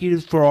say thank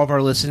you for all of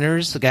our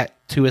listeners that got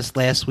to us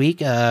last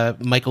week.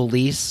 Michael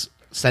Leese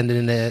sending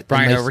in the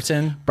Brian nice-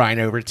 Overton. Brian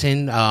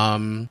Overton.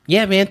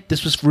 Yeah, man,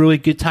 this was a really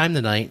good time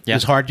tonight. Yeah. It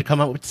was hard to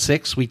come up with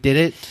 6. We did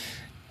it.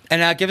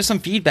 And give us some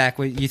feedback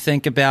what you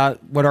think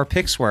about what our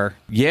picks were.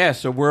 Yeah.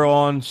 So we're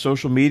on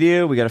social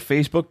media. We got a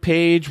Facebook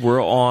page. We're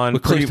on. We're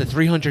close to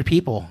 300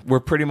 people.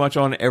 We're pretty much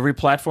on every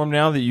platform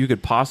now that you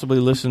could possibly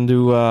listen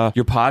to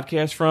your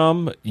podcast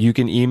from. You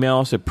can email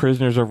us at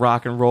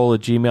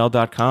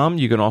prisonersofrockandroll@gmail.com.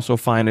 You can also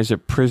find us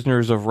at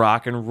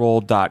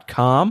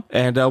prisonersofrockandroll.com.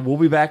 And we'll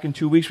be back in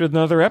 2 weeks with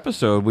another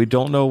episode. We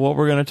don't know what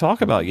we're going to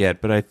talk about yet,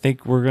 but I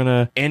think we're going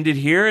to end it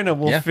here and then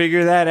we'll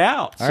figure that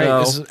out. All right.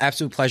 This is an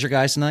absolute pleasure,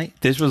 guys, tonight.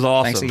 This was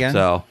awesome. Thanks again.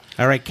 So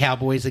All right,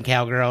 cowboys and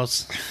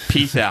cowgirls.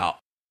 peace out.